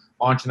we'll be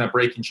launching that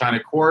Breaking China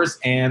course,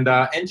 and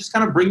just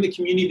kind of bring the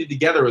community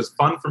together. It was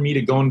fun for me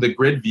to go into the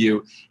grid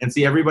view and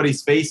see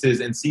everybody's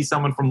faces and see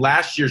someone from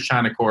last year's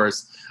China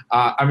course.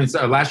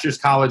 Last year's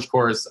college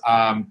course.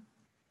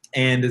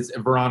 And it's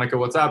Veronica,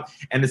 what's up?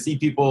 And to see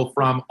people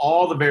from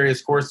all the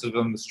various courses,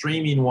 from the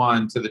streaming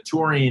one to the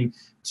touring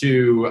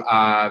to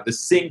the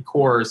sync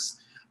course,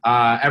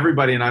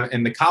 everybody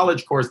in the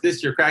college course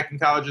this year, cracking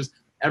colleges,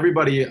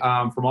 everybody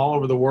from all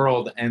over the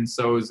world. And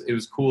so it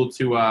was cool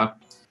to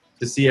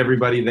see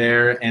everybody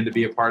there and to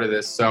be a part of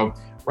this. So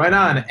right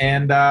on,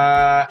 and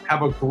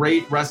have a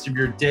great rest of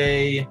your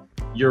day,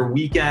 your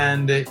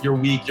weekend, your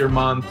week, your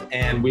month,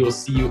 and we will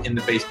see you in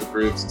the Facebook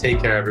groups. Take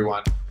care,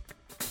 everyone.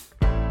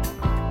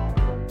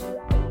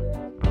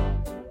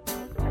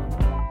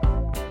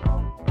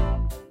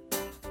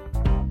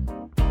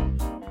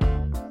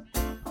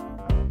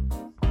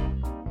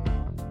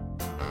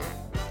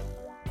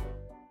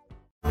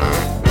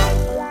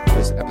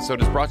 This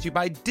episode is brought to you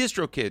by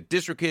DistroKid.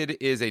 DistroKid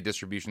is a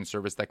distribution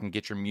service that can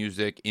get your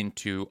music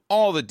into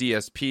all the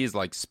DSPs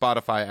like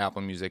Spotify,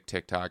 Apple Music,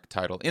 TikTok,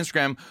 Tidal,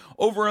 Instagram.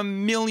 Over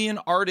 1 million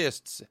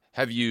artists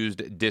have used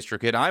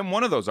DistroKid. I'm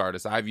one of those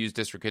artists. I've used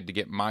DistroKid to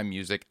get my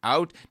music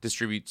out,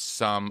 distribute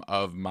some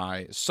of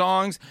my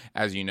songs.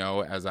 As you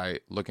know, as I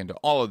look into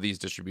all of these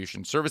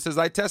distribution services,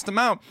 I test them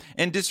out.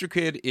 And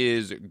DistroKid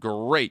is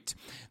great.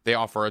 They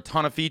offer a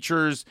ton of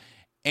features,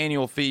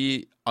 annual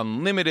fee,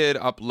 unlimited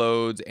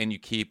uploads, and you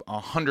keep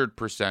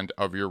 100%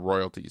 of your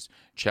royalties.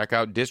 Check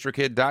out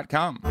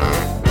distrokid.com.